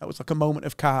lady. That was like a moment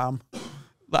of calm.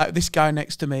 like this guy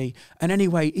next to me. And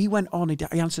anyway, he went on, he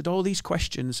answered all these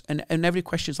questions, and every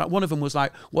question's like, one of them was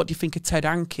like, what do you think of Ted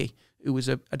Hankey, who was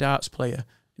a darts player?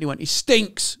 And he went, he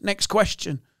stinks. Next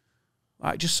question.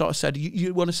 Like, just sort of said,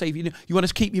 you want to save, you want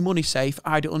to keep your money safe,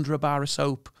 hide it under a bar of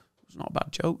soap. It's not a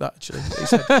bad joke, that, actually. He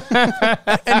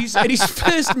said. and his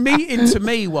first meeting to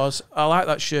me was, I like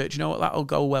that shirt, do you know what that'll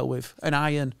go well with? An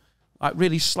iron. Like,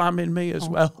 really slamming me as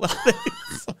well.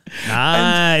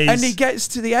 Nice. And he gets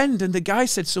to the end, and the guy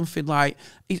said something like,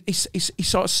 he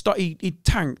sort of stopped, he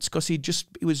tanked because he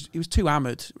was too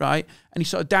hammered, right? And he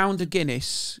sort of downed a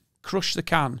Guinness, crushed the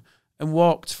can, and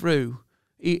walked through.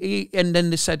 And then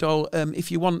they said, oh,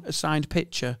 if you want a signed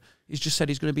picture, he's just said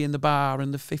he's going to be in the bar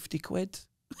and the 50 quid.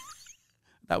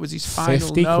 That was his final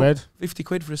 50 quid? 50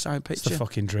 quid for a signed picture. It's the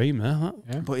fucking dream, huh?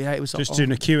 Yeah. But yeah, it was just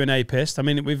doing a Q&A pissed. I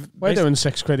mean, we're doing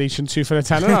 6 quid each and 2 for a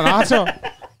tenner on that. So.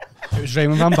 It was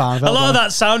Raymond Van Barneveld. A lot of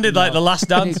that sounded like The Last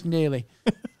Dance. Nearly.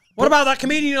 What about that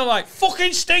comedian? You're like,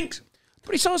 fucking stinks.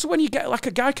 But it's also when you get, like,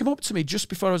 a guy come up to me just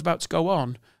before I was about to go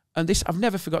on, and this, I've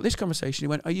never forgot this conversation. He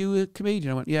went, are you a comedian?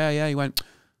 I went, yeah. He went,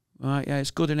 right, yeah,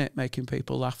 it's good, innit, making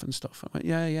people laugh and stuff. I went,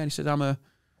 yeah. And he said, I'm a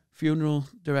funeral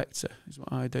director, is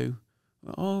what I do. I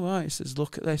went, oh, right. He says,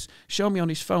 look at this. Show me on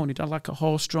his phone. He'd had, like, a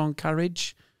horse-drawn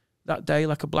carriage that day,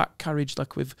 like a black carriage,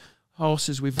 like with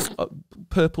horses with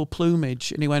purple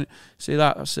plumage. And he went, see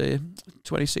that? That's a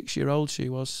 26-year-old she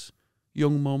was.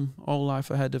 Young mum, all life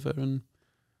ahead of her. And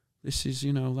this is,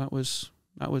 you know, that was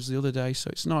the other day. So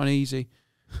it's not an easy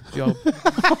job.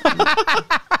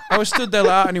 I was stood there like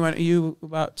that, and he went, are you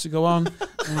about to go on?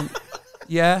 And,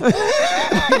 yeah.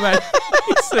 he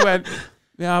went,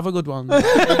 yeah, have a good one.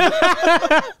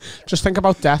 Just think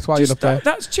about death while you're up there.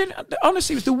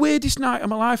 Honestly, it was the weirdest night of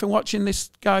my life, and watching this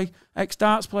guy,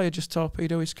 ex-darts player, just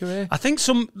torpedo his career. I think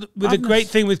the great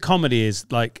thing with comedy is,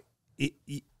 like,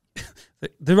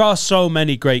 there are so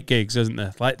many great gigs, isn't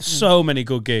there? Like, so many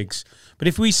good gigs. But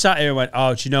if we sat here and went,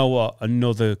 oh, do you know what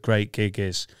another great gig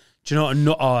is? Do you know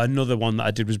what another one that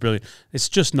I did was brilliant? It's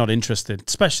just not interesting,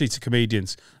 especially to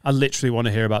comedians. I literally want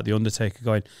to hear about The Undertaker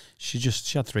going, she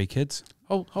had 3 kids.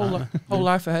 Whole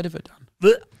life ahead of her,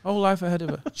 Dan. Whole life ahead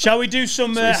of her. Shall we do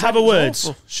some have a words?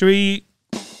 Shall we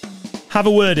have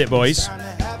a word it, boys?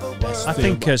 I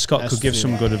think Scott could give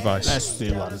some good advice. Let's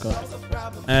do one.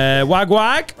 Go.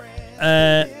 Wag.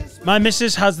 My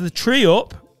missus has the tree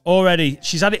up already.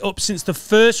 She's had it up since the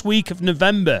first week of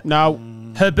November. No.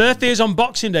 Her birthday is on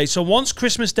Boxing Day, so once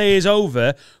Christmas Day is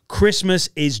over, Christmas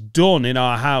is done in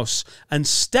our house, and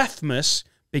Stephmas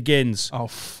begins. Oh,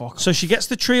 fuck. So she gets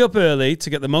the tree up early to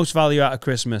get the most value out of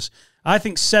Christmas. I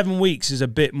think 7 weeks is a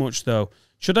bit much, though.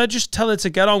 Should I just tell her to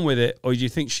get on with it, or do you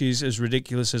think she's as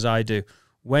ridiculous as I do?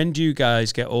 When do you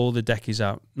guys get all the deckies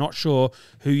out? Not sure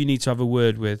who you need to have a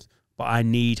word with, but I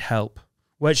need help.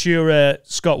 What's your,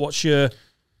 Scott, what's your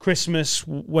Christmas,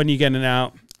 when you're getting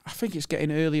out? I think it's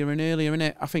getting earlier and earlier, isn't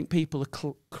it? I think people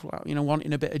are,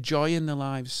 wanting a bit of joy in their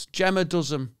lives. Gemma does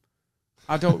them.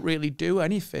 I don't really do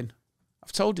anything.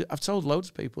 I've told loads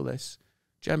of people this.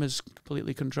 Gemma's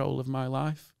completely control of my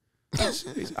life. It's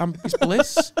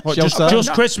bliss. What,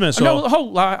 just Christmas? No, the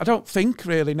whole life. I don't think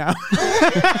really now.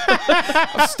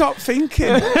 I've stopped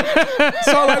thinking.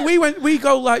 So like we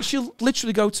go like, she'll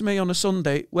literally go to me on a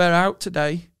Sunday. We're out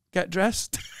today. Get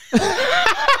dressed.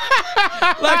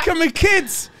 Like I'm a kid.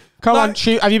 Come on,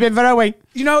 shoot. Have you been for a week?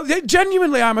 You know,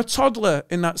 genuinely, I'm a toddler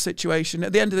in that situation.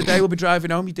 At the end of the day, we'll be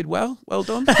driving home. You did well. Well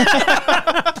done.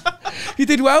 You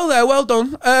did well there. Well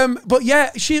done. But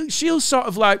yeah, she'll sort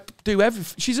of like do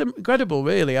everything. She's incredible,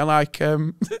 really. I like.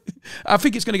 I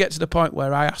think it's going to get to the point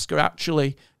where I ask her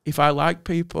actually if I like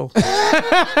people. Do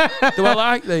I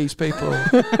like these people?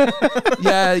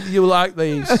 Yeah, you like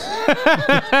these.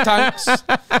 Thanks.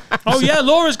 Oh yeah,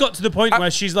 Laura's got to the point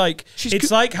where she's like,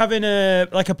 it's like having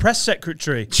a press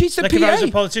secretary. She's the like PA. If I was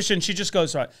a politician, she just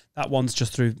goes, right, that one's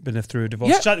just been through a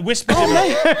divorce. Yeah. She like whispers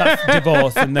that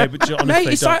divorce, and they honestly mate,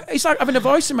 it's like having a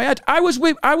voice in my head. I was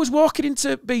walking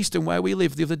into Beeston where we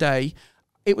live the other day.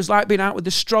 It was like being out with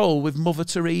the stroll with Mother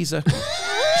Teresa.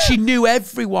 She knew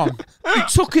everyone. It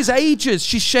took us ages.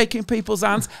 She's shaking people's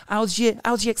hands. How's your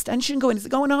extension going? Is it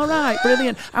going all right?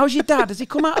 Brilliant. How's your dad? Has he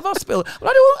come out of hospital?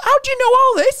 How do you know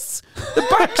all this? The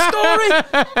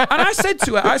backstory. And I said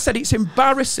to her, it's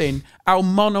embarrassing how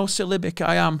monosyllabic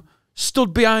I am.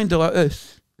 Stood behind her like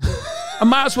this. I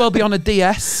might as well be on a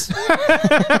DS. You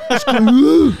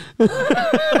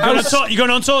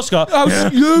going on tour, Scott? Yeah,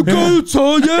 going on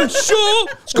tour, yeah, sure.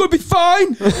 It's going to be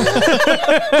fine.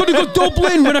 Going to go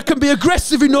Dublin when I can be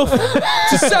aggressive enough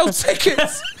to sell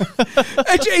tickets.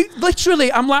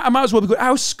 Literally, I'm like, I might as well be going,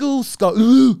 how's school, Scott?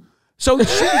 So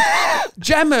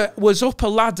Gemma was up a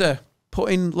ladder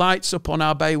putting lights up on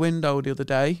our bay window the other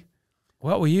day.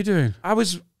 What were you doing? I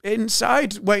was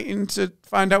inside waiting to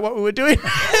find out what we were doing.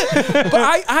 But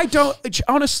I don't,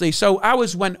 honestly, so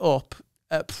ours went up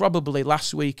probably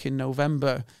last week in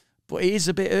November, but it is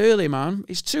a bit early, man.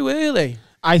 It's too early.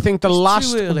 I think the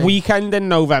last weekend in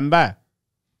November,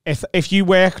 if you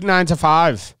work 9 to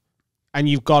 5 and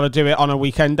you've got to do it on a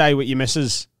weekend day with your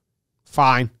missus,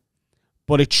 fine.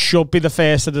 But it should be the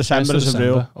 1st of December as a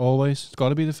rule. Always. It's got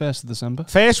to be the 1st of December.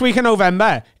 First week in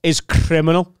November is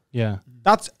criminal. Yeah.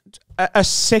 That's a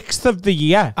sixth of the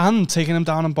year. And taking him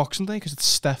down on Boxing Day because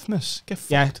it's Stephmas. Get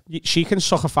fucked. Yeah, she can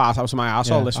suck a fart out of my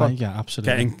arsehole, this one. Yeah,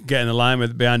 absolutely. Getting the line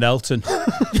with behind Elton.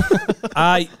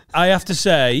 I have to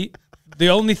say, the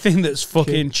only thing that's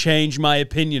fucking changed my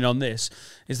opinion on this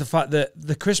is the fact that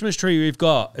the Christmas tree we've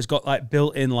got has got like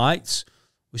built-in lights.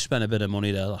 We spent a bit of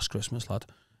money there last Christmas, lad.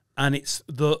 And it's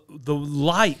the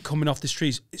light coming off this tree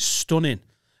is stunning.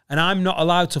 And I'm not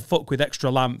allowed to fuck with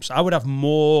extra lamps. I would have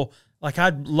more, like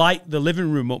I'd light the living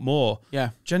room up more. Yeah.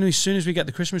 Generally, as soon as we get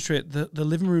the Christmas tree, the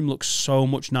living room looks so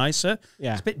much nicer.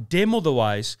 Yeah. It's a bit dim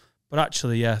otherwise. But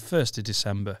actually, yeah, 1st of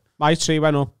December. My tree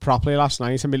went up properly last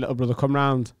night and my little brother come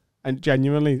round. And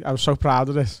genuinely, I was so proud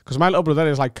of this. Because my little brother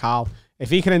is like Carl. If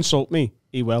he can insult me,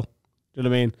 he will. Do you know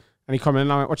what I mean? And he come in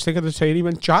and I went, what do you think of the tree? And he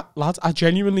went, Jack, lad, I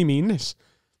genuinely mean this.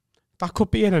 That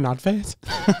could be in an advert.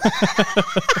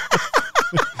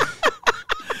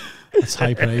 It's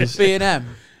high praise. B&M.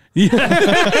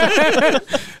 Yeah.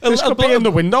 This could be in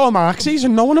the window of Marxie's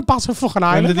and no one would bat a fucking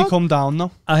eye. When did he come down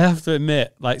though? I have to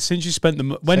admit, like, since you spent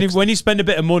when you spend a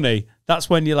bit of money, that's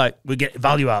when you're like, we get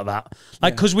value out of that.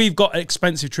 Like, because we've got an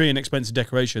expensive tree and expensive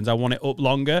decorations, I want it up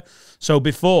longer. So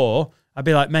before, I'd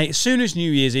be like, mate, as soon as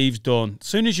New Year's Eve's done, as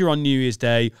soon as you're on New Year's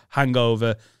Day,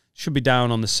 hangover, should be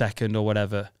down on the 2nd or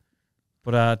whatever.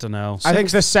 But I don't know. I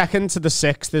think the 2nd to the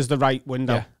 6th is the right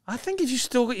window. Yeah. I think if you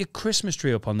still got your Christmas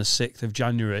tree up on the 6th of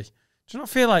January, do you not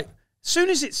feel like, as soon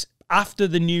as it's after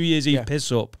the New Year's Eve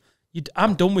piss up,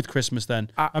 I'm done with Christmas then.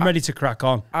 I'm ready to crack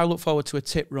on. I look forward to a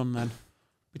tip run then.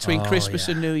 Between Christmas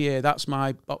and New Year, that's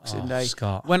my Boxing Day.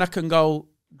 Scott. When I can go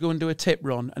and do a tip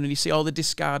run, and then you see all the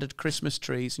discarded Christmas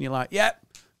trees, and you're like, yep,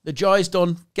 the joy's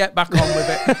done. Get back on with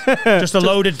it. Just a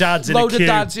load of dads in a queue. Load of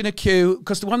dads in a queue.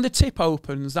 Because when the tip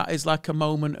opens, that is like a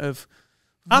moment of...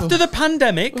 After the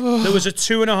pandemic, there was a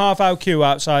 2.5-hour queue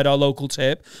outside our local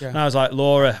tip. Yeah. And I was like,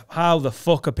 Laura, how the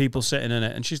fuck are people sitting in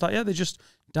it? And she's like, yeah, they're just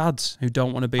dads who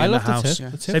don't want to be in the house.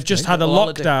 They've just had a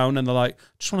lockdown and they're like,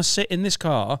 just want to sit in this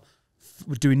car.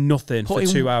 We're doing nothing for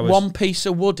 2 hours. One piece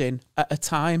of wood in at a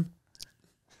time.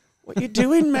 What are you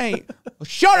doing, mate? Well,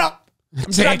 shut up!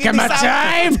 Taking my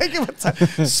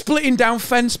time. Splitting down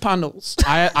fence panels.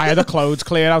 I had a clothes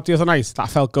clear out the other night. That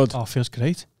felt good. Oh, feels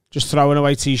great. Just throwing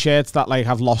away t-shirts that like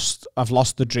I've lost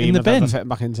the dream of ever fitting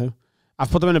back into. I've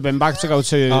put them in a bin bag to go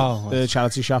to the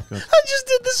charity shop. I just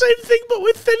did the same thing but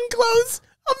with thin clothes.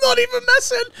 I'm not even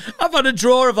messing. I've had a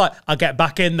drawer of like, I'll get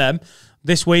back in them.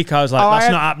 This week I was like,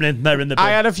 that's not happening. They're in the bin. I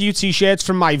had a few t-shirts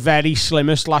from my very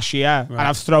slimmest last year and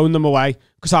I've thrown them away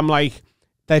because I'm like,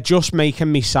 they're just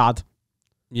making me sad.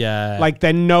 Yeah. Like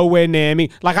they're nowhere near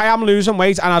me. Like I am losing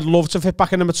weight and I'd love to fit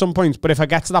back in them at some point. But if I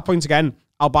get to that point again,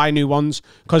 I'll buy new ones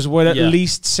because we're at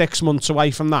least 6 months away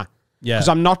from that. Yeah. Because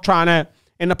I'm not trying to,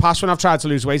 in the past when I've tried to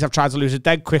lose weight, I've tried to lose it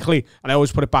dead quickly and I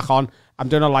always put it back on. I'm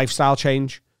doing a lifestyle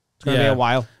change. It's going to be a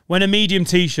while. When a medium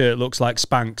t-shirt looks like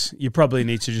Spanx, you probably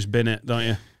need to just bin it, don't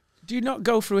you? Do you not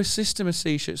go through a system of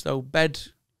t-shirts though? Bed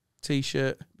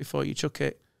t-shirt before you chuck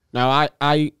it? No,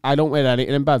 I don't wear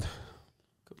anything in bed.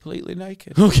 Completely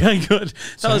naked. Okay, good.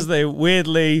 That was the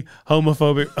weirdly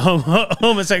homophobic,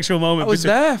 homosexual moment. I was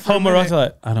there.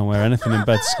 Homoerotic. I don't wear anything in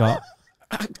bed, Scott.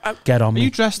 Get on me. Are you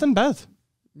dressed in bed?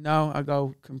 No, I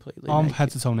go completely I'm naked.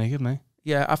 head to toe naked, mate.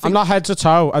 Yeah, I think I'm not head to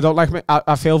toe. I don't like me.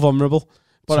 I feel vulnerable,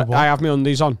 but So I have my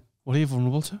undies on. What are you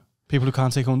vulnerable to? People who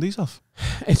can't take undies off?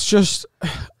 It's just,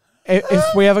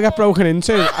 if we ever get broken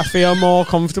into, I feel more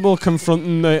comfortable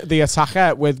confronting the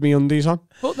attacker with me undies on.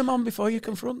 Put them on before you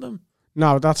confront them.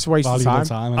 No, that's a waste of time.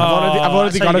 time I've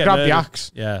already got to grab the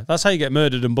axe. Yeah, that's how you get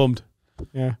murdered and bummed.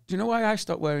 Yeah. Do you know why I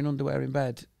stopped wearing underwear in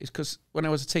bed? It's because when I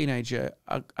was a teenager,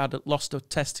 I'd lost a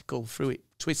testicle through it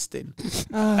twisting,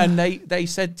 and they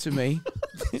said to me,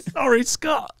 "Sorry,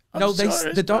 Scott."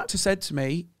 The doctor said to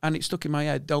me, and it stuck in my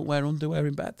head: don't wear underwear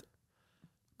in bed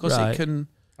because it can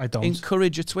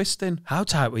encourage a twisting. How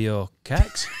tight were your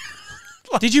kecks?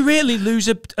 Did you really lose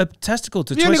a testicle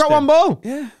to twisting? You only got one ball?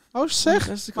 Yeah. Oh, sick.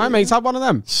 My mate had one of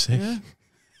them. Sick. Yeah.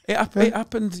 It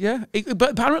happened, yeah.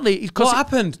 But apparently... What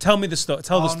happened? Tell me the story.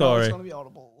 Tell the story. No, it's going to be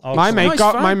horrible.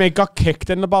 My mate got kicked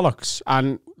in the bollocks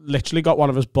and literally got one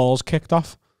of his balls kicked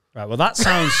off. Right, well, that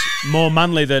sounds more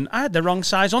manly than I had the wrong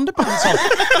size underpants on.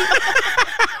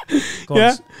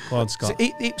 Go on, Scott. So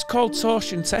it's called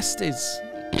torsion testes.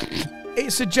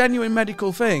 It's a genuine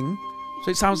medical thing,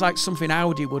 so it sounds like something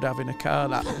Audi would have in a car.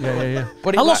 That Yeah.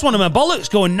 But I lost one of my bollocks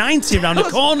going 90 around the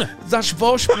corner. That's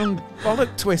Vorsprung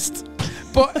bollock twist.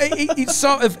 But it's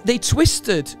sort of, they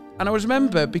twisted, and I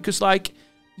remember because like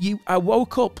I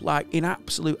woke up like in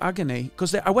absolute agony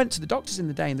because I went to the doctors in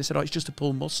the day and they said, "Oh, it's just a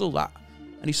pulled muscle that,"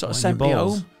 and he sort of sent me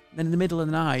home. And then in the middle of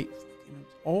the night,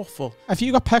 awful. Have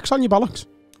you got pecs on your bollocks?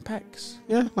 Pecs.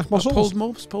 Yeah, like muscles. Pulled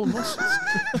muscles.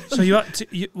 So you had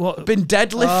to, what? Been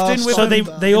deadlifting with So them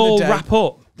they in all the day. wrap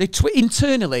up. They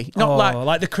internally, not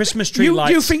like the Christmas tree you.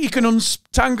 lights. You think you can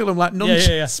untangle them like nuns,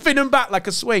 Yeah. spin them back like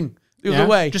a swing the other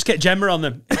way. Just get Gemma on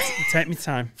them. Take me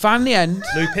time. Find the end.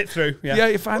 Loop it through. Yeah,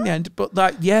 you find the end. But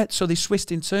like, so they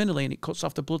twist internally and it cuts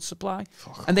off the blood supply,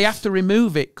 and they have to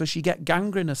remove it because you get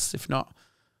gangrenous if not.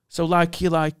 So like you're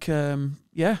like,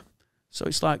 So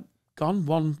it's like gone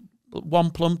one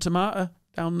plum tomato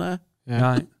down there. Yeah.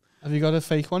 Right. Have you got a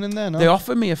fake one in there? No. They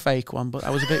offered me a fake one, but I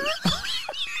was a bit.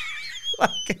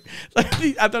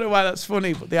 like, I don't know why that's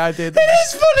funny, but the idea that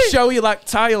it is funny. Show you like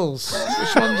tiles.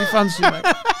 Which one do you fancy, mate? Do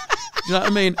you know what I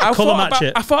mean? I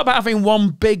thought about having one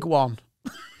big one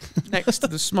next to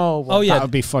the small one. Oh yeah, That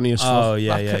would be funny as fuck. Oh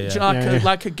yeah, Like yeah, a, yeah. do you know, like, Yeah.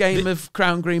 like a game of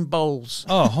Crown Green bowls.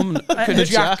 Oh, And a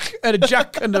jack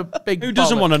and a big. who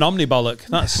doesn't bollock. want an omni bollock?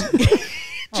 That's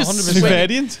Just 100% swing.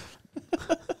 variant.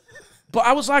 But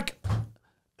I was like,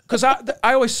 because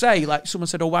I always say, like, someone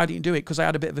said, "Oh, why didn't you do it?" Because I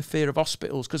had a bit of a fear of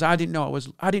hospitals because I didn't know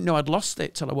I'd lost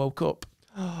it till I woke up.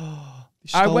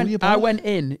 I went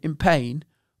in pain,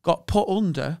 got put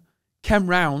under, came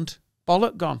round,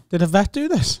 bollock gone. Did a vet do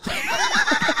this?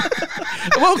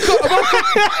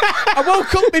 I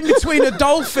woke up in between a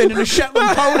dolphin and a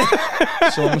Shetland pony.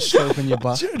 Someone stroking your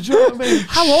back. Do you know what I mean?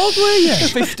 how old were you?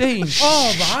 15.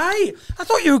 Oh right, I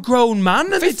thought you were a grown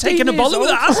man and they'd 15 taken a years bollock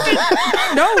without old.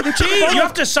 asking. No, they took Gee, you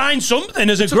have to sign something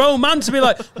as a grown man to be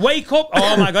like, wake up.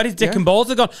 Oh my god, his dick and balls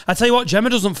are gone. I tell you what, Gemma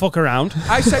doesn't fuck around.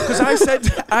 I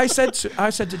said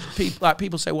to people, like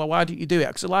people say, well, why didn't you do it?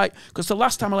 Because the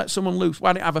last time I let someone loose,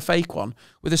 why didn't I have a fake one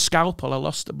with a scalpel? I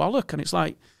lost the bollock, and it's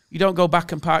like you don't go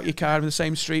back and park your car in the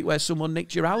same street where someone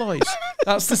nicked your alloys.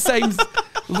 That's the same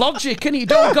logic, innit? You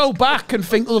don't go back and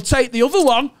think we'll take the other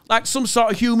one like some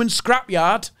sort of human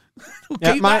scrapyard. We'll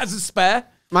keep that as a spare.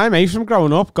 My mate from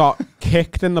growing up got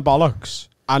kicked in the bollocks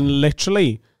and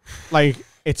literally, like,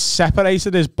 it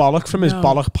separated his bollock from his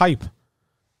bollock pipe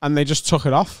and they just took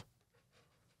it off.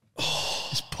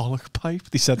 His bollock pipe.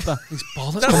 They said that. His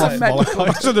That's a medical.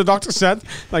 That's what the doctor said.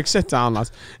 Like, sit down,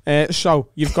 lad. So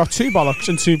you've got two bollocks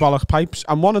and two bollock pipes,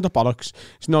 and one of the bollocks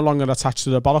is no longer attached to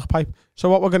the bollock pipe. So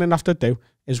what we're going to have to do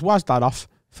is waz that off,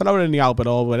 throw it in the Albert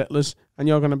Hall with Hitlers, and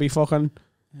you're going to be fucking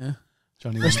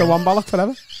Johnny Mr. One Bollock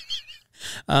forever.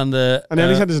 And I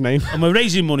nearly said his name. and we're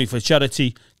raising money for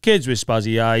charity, kids with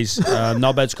spazzy eyes.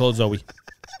 Knobhead's called Zoe.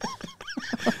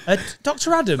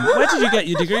 Dr. Adam, where did you get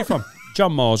your degree from?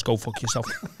 John Moore's, go fuck yourself.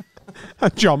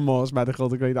 John Moore's medical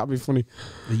degree, that'd be funny.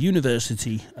 The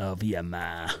University of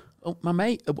Vienna. Oh, my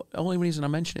mate, the only reason I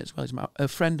mention it as well is a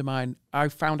friend of mine, I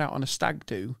found out on a stag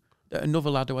do that another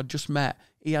lad who I'd just met,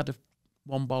 he had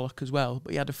one bollock as well,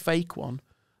 but he had a fake one.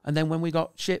 And then when we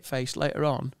got shit-faced later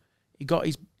on, he got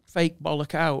his fake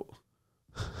bollock out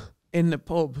in the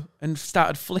pub and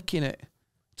started flicking it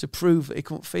to prove that he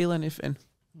couldn't feel anything.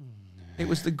 It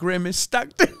was the grimmest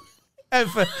stag do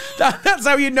ever. That's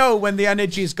how you know when the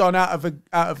energy's gone out of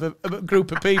a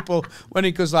group of people, when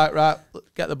he goes like, right,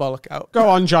 get the bollock out. Go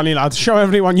on, Johnny, lad. Show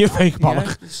everyone your fake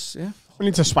bollock. Yeah. We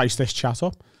need to spice this chat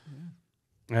up.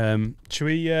 Should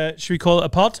we call it a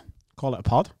pod? Call it a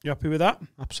pod. You happy with that?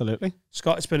 Absolutely.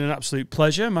 Scott, it's been an absolute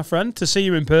pleasure, my friend, to see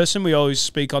you in person. We always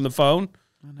speak on the phone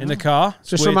in the car. It's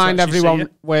Just weird to remind actually see everyone you.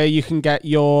 where you can get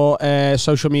your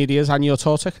social medias and your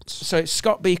tour tickets. So it's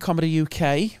Scott B Comedy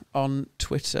UK on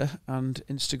Twitter and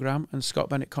Instagram, and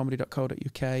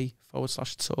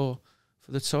scottbennettcomedy.co.uk/tour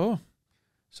for the tour.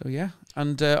 So yeah,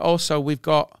 and also we're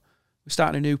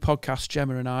starting a new podcast,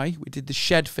 Gemma and I. We did the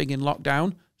Shed thing in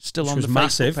lockdown, still Which on was the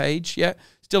massive. Facebook page. Yeah,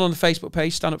 still on the Facebook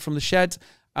page. Stand Up From the Shed,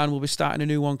 and we'll be starting a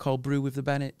new one called Brew with the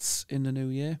Bennetts in the new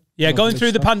year. Yeah, going Lovely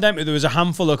through the stuff. pandemic, there was a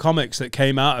handful of comics that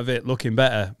came out of it looking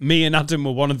better. Me and Adam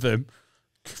were one of them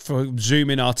for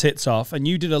zooming our tits off. And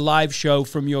you did a live show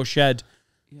from your shed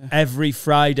every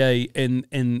Friday in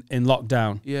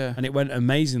lockdown. Yeah. And it went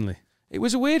amazingly. It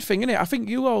was a weird thing, innit? I think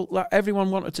you all, like,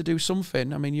 everyone wanted to do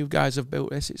something. I mean, you guys have built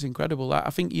this. It's incredible. Like, I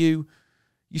think you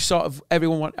sort of,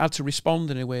 everyone had to respond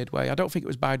in a weird way. I don't think it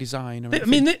was by design. Or I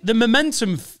mean, the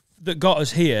momentum that got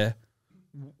us here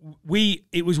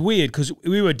it was weird because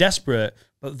we were desperate,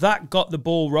 but that got the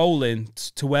ball rolling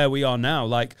to where we are now.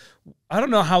 Like, I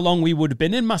don't know how long we would have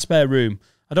been in my spare room.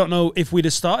 I don't know if we'd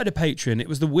have started a Patreon. It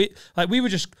was like we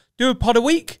would just do a pod a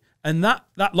week, and that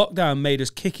lockdown made us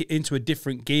kick it into a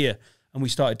different gear, and we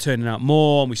started turning out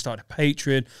more, and we started a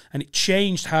Patreon, and it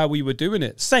changed how we were doing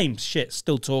it. Same shit,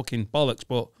 still talking bollocks,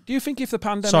 but Do you think if the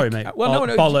pandemic... sorry, mate. Well,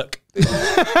 no. Bollock.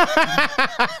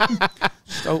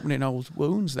 Just opening old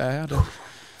wounds there. I had a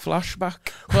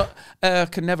flashback. But I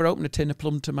can never open a tin of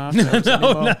plum tomatoes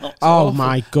anymore. No. It's Oh awful.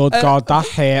 my good God, that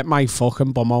hurt my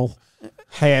fucking bumhole.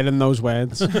 Hearing those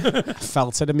words. I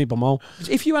felt it in my bumhole.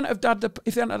 If you hadn't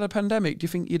had a pandemic, do you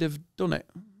think you'd have done it?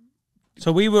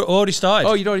 So we were already started.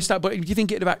 Oh, you'd already started, but do you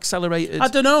think it'd have accelerated? I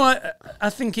don't know. I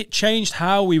think it changed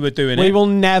how we were doing it. We will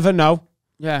never know.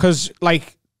 Yeah. Because,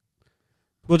 like,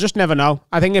 we'll just never know.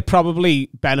 I think it probably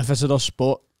benefited us,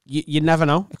 but you never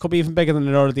know. It could be even bigger than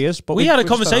it already is. But we had a just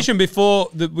don't know. conversation before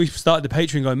we started the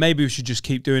Patreon going, maybe we should just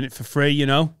keep doing it for free, you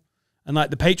know? And, like,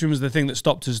 the Patreon was the thing that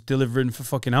stopped us delivering for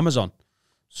fucking Amazon.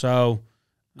 So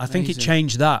I think it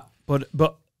changed that. But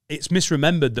it's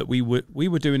misremembered that we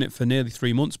were doing it for nearly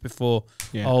 3 months before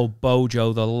old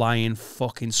Bojo, the lying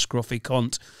fucking scruffy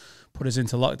cunt, put us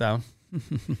into lockdown.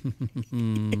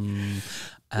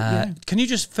 Can you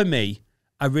just, for me,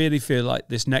 I really feel like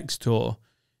this next tour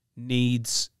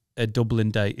needs a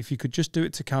Dublin date. If you could just do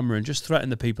it to camera and just threaten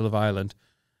the people of Ireland.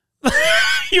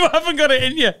 You haven't got it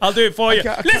in you. I'll do it for you.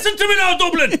 Listen to me now,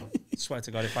 Dublin. I swear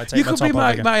to God, if I take You my could top be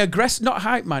off again. my aggressive, not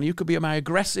hype man. You could be my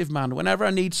aggressive man. Whenever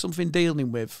I need something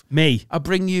dealing with, Me. I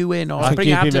bring you in, or I I think bring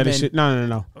you'd be Adam very in. No. I'm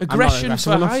not Aggression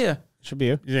aggressive for enough. hire. Should be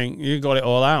you. You think you got it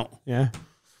all out? Yeah.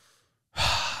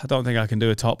 I don't think I can do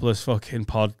a topless fucking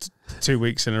pod 2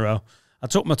 weeks in a row. I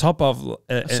took my top off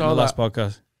in the saw last that.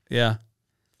 podcast. Yeah.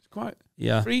 It's quite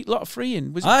Yeah. lot of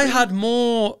freeing. Was it I free? had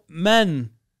more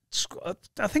men,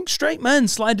 I think straight men,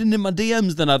 sliding in my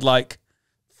DMs than I'd like.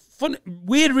 Fun,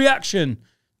 weird reaction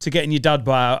to getting your dad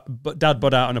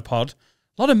bod out on a pod.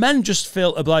 A lot of men just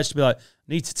feel obliged to be like,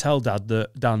 need to tell Dan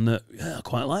that yeah, I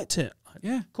quite liked it.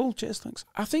 Yeah. Cool, cheers, thanks.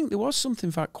 I think there was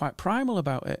something quite primal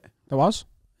about it. There was.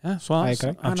 Yeah, so I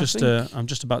agree. I'm just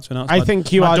about to announce I my,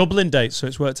 think you my are- Dublin date, so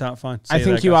it's worked out fine. See I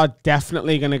think there, you guys. are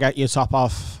definitely going to get your top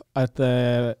off at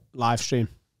the live stream.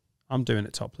 I'm doing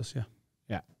it topless, yeah,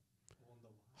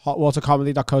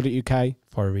 hotwatercomedy.co.uk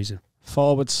for a reason. /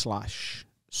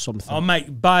 something. Oh,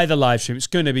 mate, buy the live stream. It's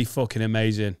going to be fucking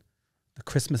amazing. The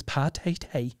Christmas party.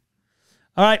 Hey.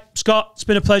 All right, Scott, it's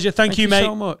been a pleasure. Thank you, mate.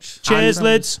 so much. Cheers, And,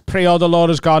 lids. Pre-order load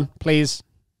is gone, please.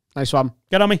 Nice one.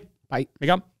 Get on me. Bye. Big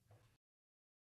up.